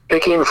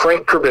picking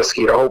Frank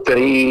Trubisky to hope that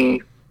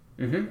he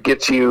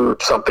gets you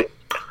something.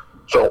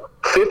 So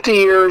 50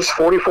 years,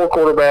 44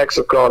 quarterbacks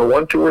have gone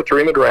 1, 2, or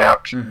 3 in the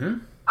draft.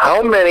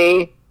 How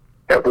many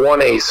have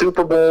won a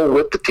Super Bowl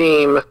with the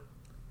team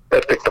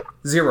that picked them?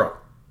 0.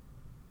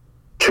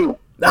 2.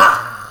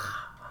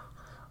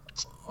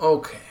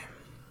 Okay.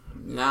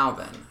 Now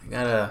then, I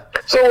gotta.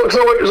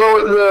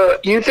 So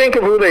you think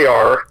of who they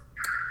are.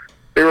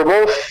 They were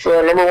both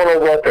number 1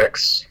 overall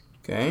picks.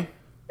 Okay.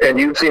 And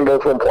you've seen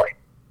both of them play.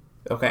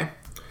 Okay.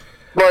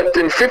 But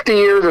in 50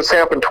 years, it's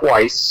happened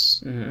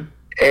twice.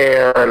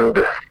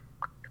 And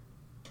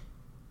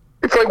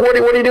it's like, what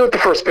do you do with the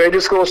first pick? It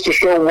just goes to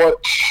show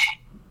what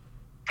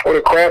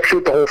a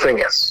crapshoot the whole thing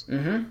is.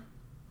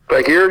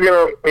 Like, you're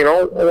going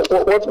to,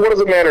 what does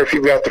it matter if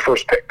you've got the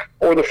first pick,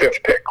 or the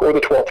 5th pick, or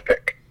the 12th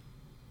pick?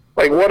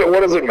 Like, what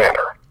does it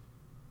matter?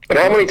 And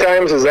how many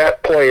times has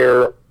that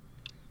player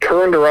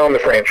turned around the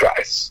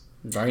franchise?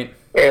 Right.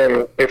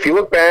 And if you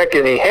look back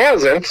and he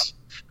hasn't,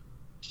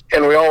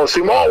 and we all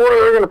assume,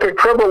 we're going to pick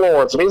Trevor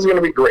Lawrence, and he's going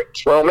to be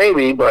great. Well,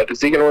 maybe, but is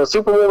he going to win a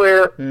Super Bowl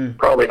there?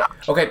 Probably not.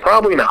 Okay.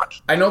 Probably not.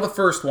 I know the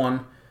first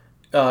one,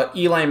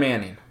 Eli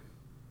Manning.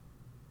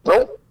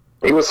 Nope.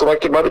 He was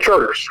selected by the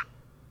Chargers.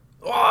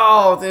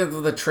 Oh,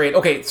 the trade.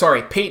 Okay,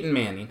 sorry, Peyton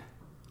Manning.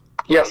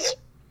 Yes.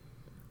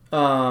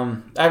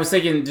 I was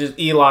thinking just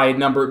Eli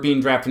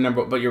being drafted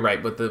number, but you're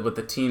right, with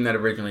the team that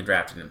originally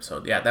drafted him.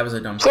 So yeah, that was a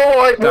dumb. So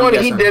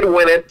he did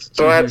win it.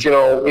 So that's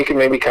you can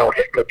maybe count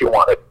him if you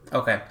wanted.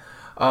 Okay.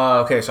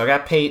 Okay, so I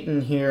got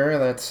Peyton here.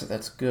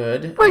 That's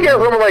good. Well, you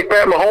got someone like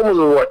Pat Mahomes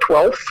was what,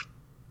 12th?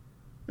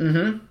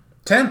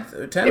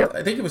 10th. Yeah.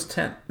 I think it was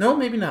 10th. No,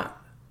 maybe not.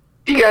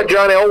 You got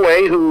John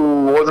Elway,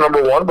 who was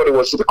number 1, but it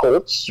was to the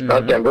Colts,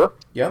 not Denver.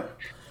 Yep.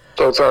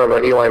 So it's sort of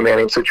an Eli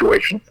Manning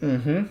situation.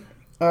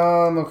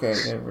 Okay,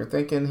 we're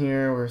thinking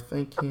here.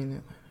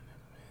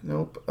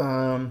 Nope.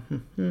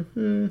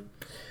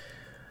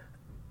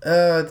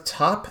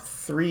 Top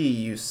 3,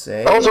 you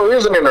say? Also,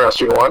 here's an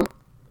interesting one.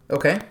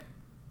 Okay.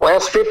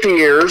 Last 50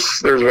 years,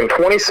 there's been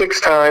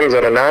 26 times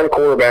that a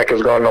non-quarterback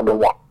has gone number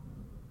 1.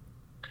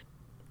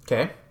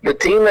 Okay. The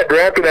team that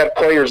drafted that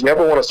player has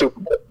never won a Super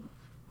Bowl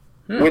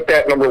with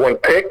that number 1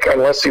 pick,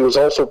 unless he was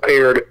also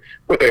paired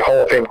with a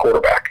Hall of Fame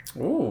quarterback.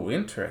 Ooh,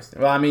 interesting.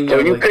 Well, I mean, so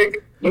you pick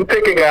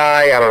a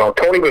guy. I don't know.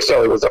 Tony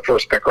Baselli was the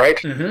first pick, right?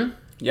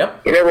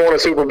 Yep. He never won a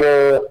Super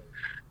Bowl.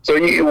 So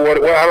they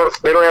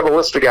don't have a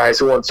list of guys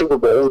who won Super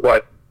Bowls,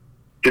 but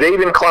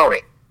Jadeveon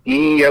Clowney,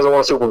 he hasn't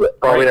won a Super Bowl.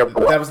 Probably never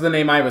won. That was the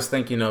name I was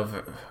thinking of.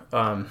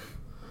 To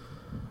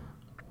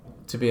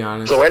be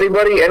honest. So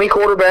any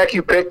quarterback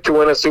you pick to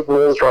win a Super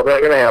Bowl is probably not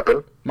going to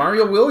happen.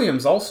 Mario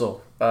Williams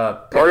also.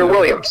 Mario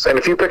Williams. And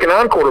if you pick a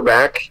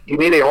non-quarterback, you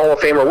need a Hall of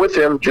Famer with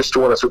him just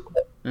to win a Super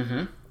Bowl.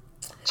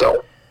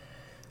 So.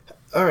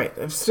 All right.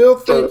 I'm still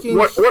thinking.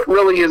 So what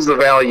really is the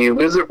value?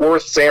 Is it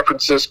worth San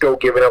Francisco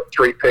giving up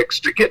 3 picks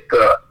to get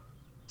the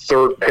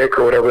 3rd pick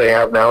or whatever they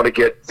have now to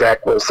get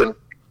Zach Wilson?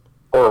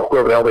 or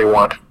whoever the hell they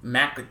want.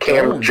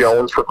 Cam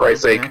Jones, for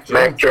Christ's sake.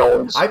 Mac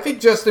Jones. I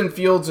think Justin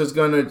Fields is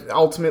going to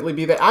ultimately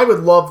be that. I would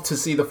love to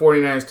see the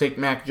 49ers take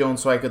Mac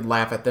Jones so I could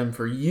laugh at them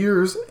for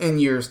years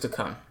and years to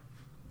come.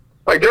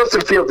 Like,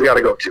 Justin Fields got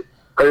to go too.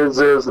 Is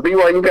the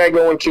BYU guy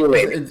going to,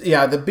 maybe?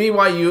 Yeah, the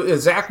BYU,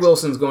 Zach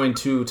Wilson's going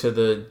to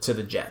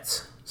the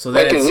Jets. So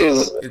that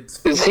is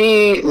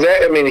he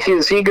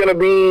going to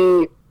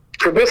be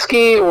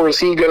Trubisky, or is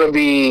he going to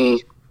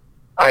be,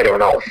 I don't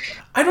know.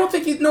 I don't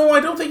think he's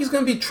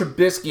going to be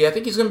Trubisky. I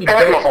think he's going to be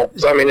Pat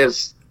Mahomes. I mean,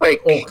 it's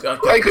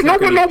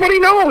nobody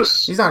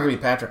knows. He's not going to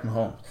be Patrick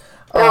Mahomes.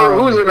 Or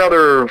who's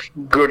another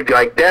good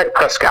guy? Dak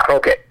Prescott.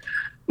 Okay.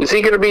 Is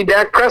he going to be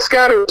Dak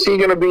Prescott, or is he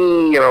going to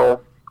be,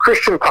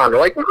 Christian Ponder?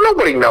 Like,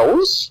 nobody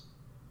knows.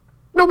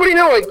 Nobody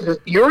knows. Like,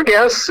 your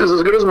guess is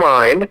as good as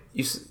mine.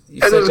 You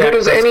as good Dak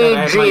as Prescott, any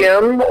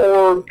GM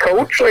or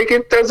coach. Like,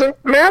 it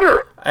doesn't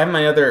matter. I have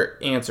my other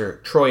answer.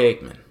 Troy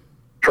Aikman.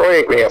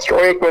 Yes.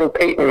 Troy Aikman,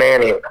 Peyton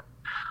Manning.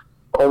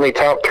 Only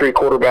top 3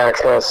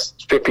 quarterbacks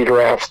last 50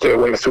 drafts to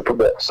win the Super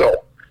Bowl.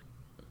 So,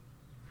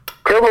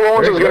 Trevor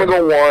Lawrence is going to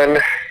go 1,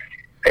 and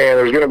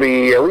there's going to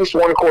be at least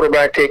one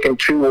quarterback taking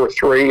 2 or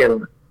 3,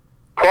 and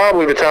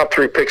probably the top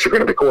 3 picks are going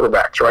to be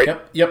quarterbacks,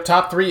 right? Yep,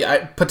 top 3,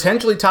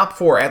 potentially top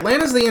 4.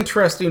 Atlanta's the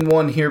interesting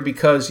one here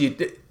because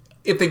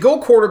if they go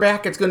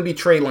quarterback, it's going to be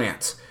Trey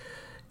Lance.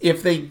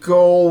 If they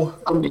go,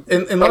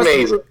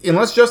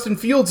 unless Justin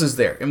Fields is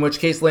there, in which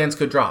case Lance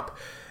could drop.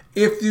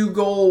 If you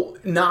go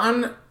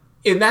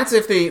and that's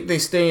if they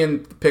stay in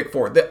pick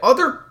 4. The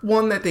other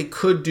one that they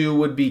could do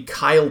would be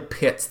Kyle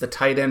Pitts, the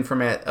tight end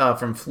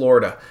from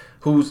Florida,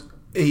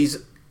 he's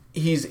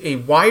a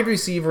wide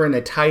receiver in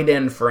a tight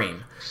end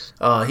frame.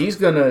 He's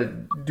going to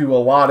do a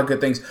lot of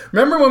good things.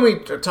 Remember when we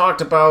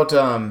talked about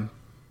the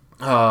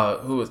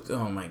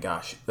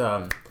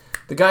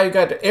guy who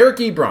got Eric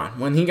Ebron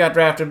when he got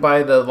drafted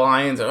by the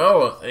Lions?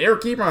 Oh,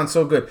 Eric Ebron's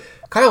so good.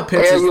 Kyle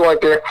Pitts is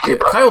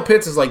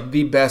like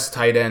the best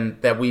tight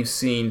end that we've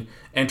seen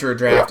enter a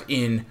draft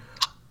in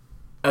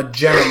a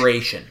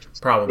generation,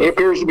 probably. He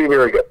appears to be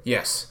very good.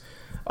 Yes.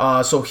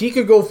 So he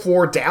could go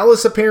for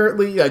Dallas,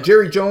 apparently.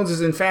 Jerry Jones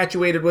is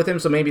infatuated with him,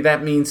 so maybe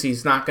that means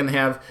he's not going to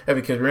have...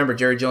 Because remember,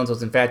 Jerry Jones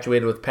was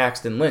infatuated with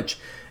Paxton Lynch.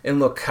 And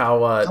look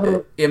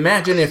how...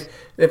 imagine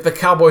if the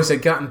Cowboys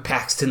had gotten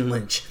Paxton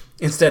Lynch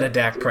instead of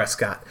Dak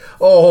Prescott.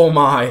 Oh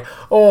my,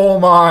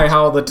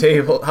 how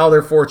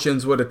their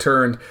fortunes would have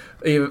turned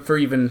for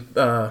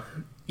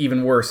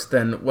even worse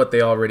than what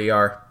they already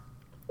are.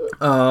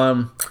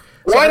 Why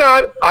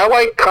not? I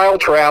like Kyle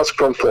Trask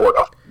from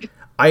Florida.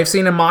 I have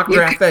seen a mock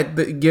draft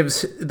that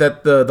gives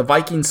that the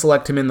Vikings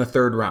select him in the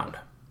 3rd round.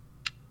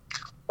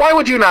 Why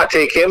would you not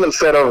take him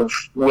instead of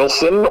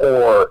Wilson?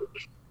 Or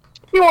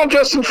you want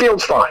Justin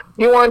Fields? Fine.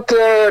 You want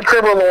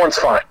Trevor Lawrence?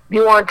 Fine.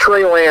 You want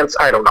Trey Lance?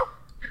 I don't know.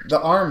 The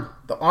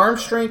arm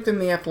strength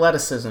and the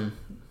athleticism.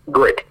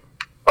 Great.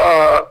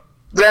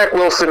 Zach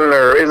Wilson,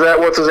 or is that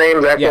what's his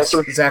name?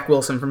 Wilson? Zach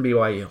Wilson from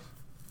BYU.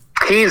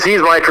 He's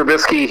my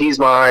Trubisky. He's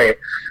my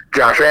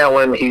Josh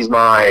Allen. He's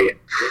my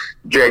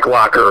Jake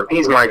Locker.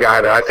 He's my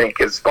guy that I think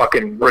is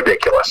fucking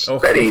ridiculous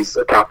that he's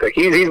the top pick.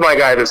 He's my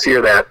guy this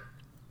year that,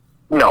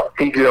 no.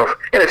 And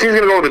if he's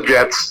going to go to the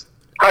Jets,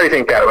 how do you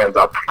think that ends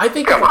up? I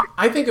think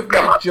if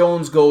Mac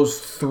Jones goes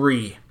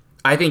 3,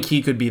 I think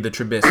he could be the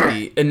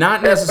Trubisky. And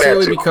not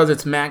necessarily because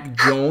it's Mac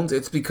Jones.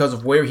 It's because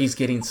of where he's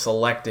getting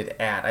selected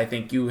at. I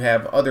think you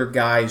have other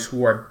guys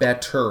who are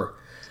better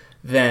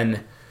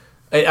than...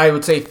 I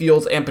would say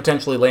Fields and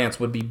potentially Lance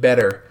would be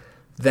better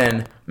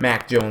than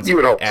Mac Jones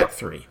at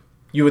 3.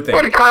 You would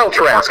think. But Kyle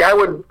Trask, I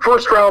would,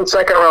 1st round,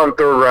 2nd round,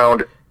 3rd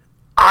round,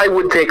 I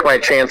would take my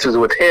chances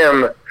with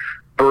him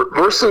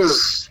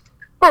versus,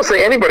 I don't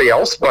say anybody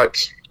else, but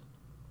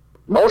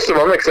most of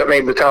them, except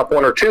maybe the top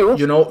 1 or 2.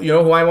 You know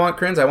who I want,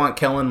 Crins? I want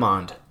Kellen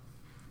Mond.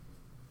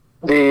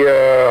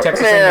 The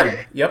Texas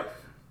A&M. Yep.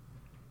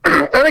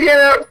 And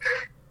again,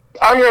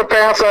 I'm going to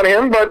pass on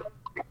him, but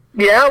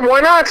yeah,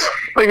 why not?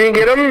 If you can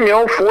get him,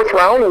 4th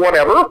round or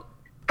whatever,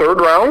 3rd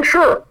round,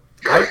 sure.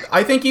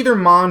 I think either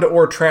Mond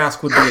or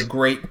Trask would be a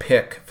great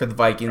pick for the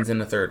Vikings in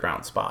the 3rd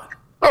round spot.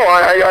 Oh,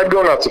 I'd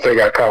go nuts if they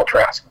got Kyle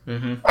Trask.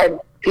 Mm-hmm.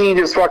 He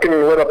just fucking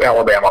lit up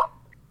Alabama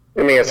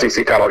in the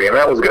SEC title game.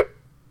 That was good.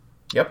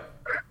 Yep.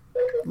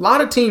 A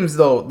lot of teams,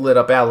 though, lit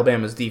up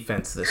Alabama's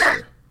defense this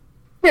year.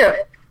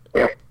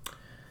 Yeah.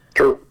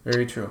 True.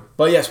 Very true.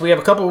 But yes, we have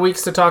a couple of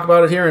weeks to talk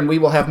about it here, and we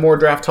will have more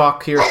draft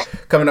talk here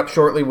coming up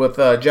shortly with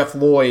Jeff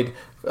Lloyd,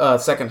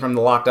 second from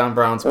the Lockdown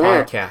Browns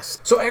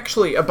podcast. So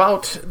actually,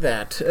 about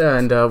that,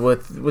 and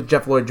with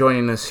Jeff Lloyd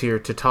joining us here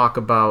to talk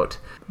about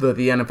the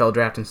NFL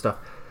draft and stuff,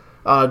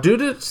 due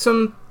to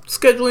some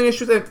scheduling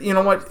issues, you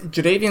know what,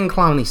 Jadeveon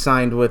Clowney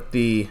signed with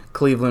the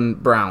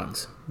Cleveland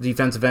Browns,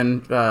 defensive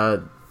end,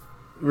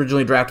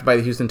 originally drafted by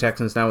the Houston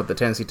Texans, now with the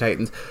Tennessee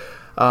Titans.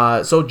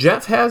 So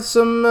Jeff has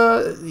some,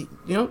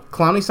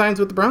 Clowney signs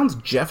with the Browns.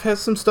 Jeff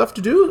has some stuff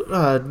to do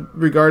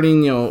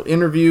regarding,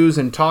 interviews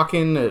and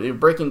talking,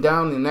 breaking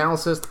down the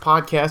analysis, the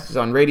podcast. He's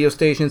on radio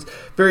stations.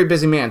 Very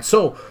busy man.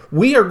 So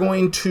we are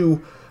going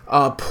to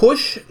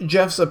push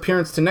Jeff's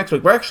appearance to next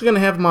week. We're actually going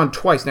to have him on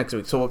twice next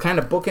week, so we'll kind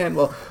of bookend.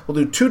 We'll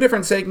do 2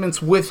 different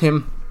segments with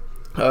him.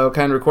 Kind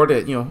of record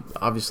it,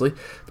 obviously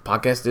the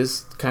podcast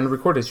is kind of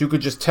recorded, so you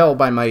could just tell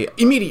by my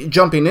immediate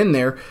jumping in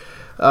there.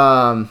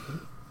 Kind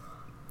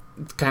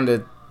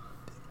of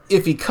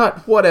iffy cut,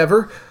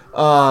 whatever.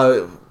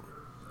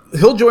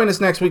 He'll join us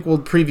next week. We'll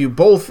preview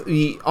both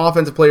the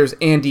offensive players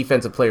and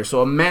defensive players,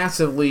 so a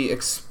massively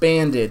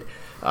expanded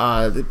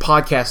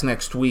podcast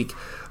next week,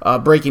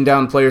 breaking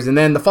down players, and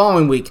then the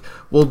following week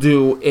we'll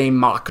do a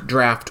mock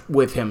draft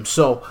with him.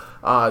 So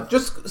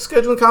just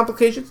scheduling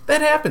complications,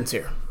 that happens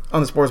here on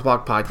the Sports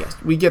Block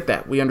Podcast. We get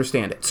that. We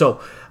understand it. So,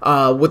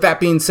 with that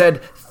being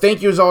said,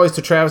 thank you as always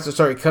to Travis.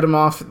 Sorry, cut him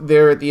off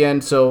there at the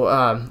end.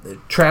 So,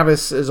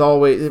 Travis, as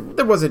always,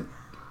 there wasn't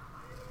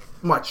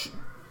much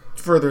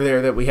further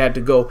there that we had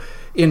to go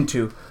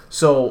into.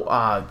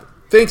 So,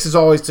 thanks as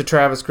always to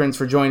Travis Krins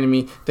for joining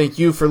me. Thank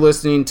you for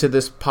listening to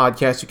this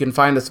podcast. You can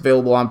find us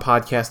available on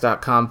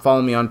podcast.com.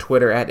 Follow me on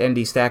Twitter at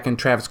NDStacken,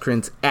 Travis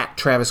Krins at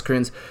Travis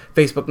Krins,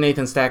 Facebook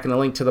Nathan Stacken, a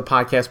link to the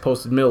podcast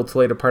posted middle to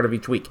later part of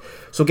each week.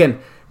 So again,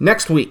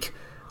 next week,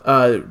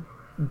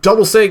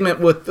 double segment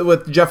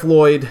with Jeff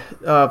Lloyd,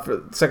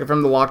 second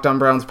from the Lockdown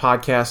Browns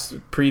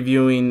podcast,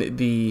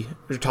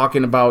 we're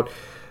talking about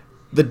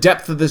the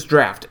depth of this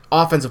draft,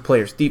 offensive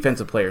players,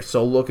 defensive players.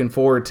 So looking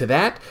forward to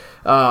that.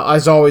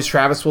 As always,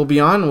 Travis will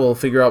be on. We'll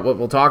figure out what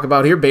we'll talk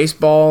about here,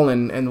 baseball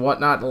and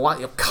whatnot. A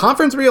lot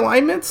conference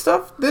realignment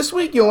stuff this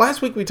week.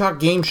 Last week we talked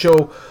game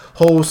show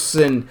hosts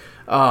and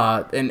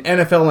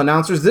NFL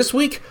announcers. This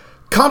week,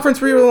 conference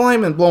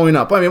realignment blowing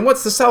up. I mean,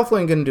 what's the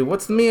Southland going to do?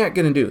 What's the MEAC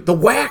going to do? The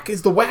WAC,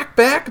 is the WAC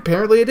back?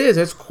 Apparently it is.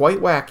 It's quite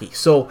wacky.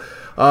 So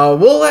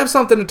we'll have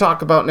something to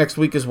talk about next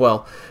week as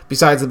well,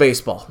 besides the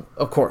baseball,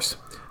 of course.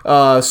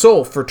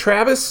 So for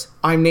Travis,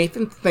 I'm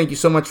Nathan. Thank you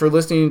so much for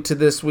listening to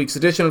this week's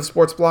edition of the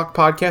Sports Block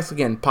Podcast.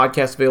 Again,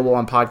 podcast available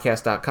on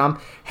podcast.com.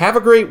 Have a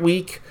great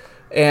week,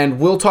 and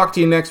we'll talk to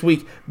you next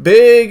week.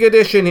 Big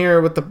edition here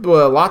with the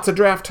lots of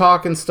draft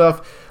talk and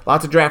stuff.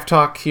 Lots of draft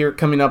talk here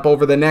coming up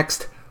over the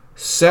next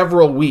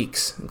several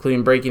weeks,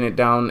 including breaking it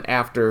down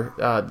after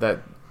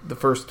the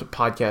first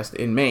podcast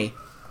in May,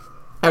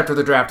 after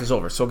the draft is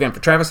over. So again, for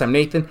Travis, I'm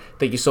Nathan.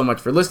 Thank you so much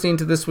for listening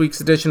to this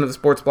week's edition of the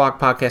Sports Block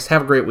Podcast.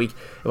 Have a great week,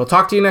 and we'll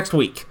talk to you next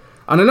week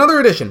on another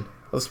edition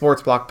of the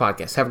Sports Block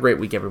Podcast. Have a great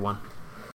week, everyone.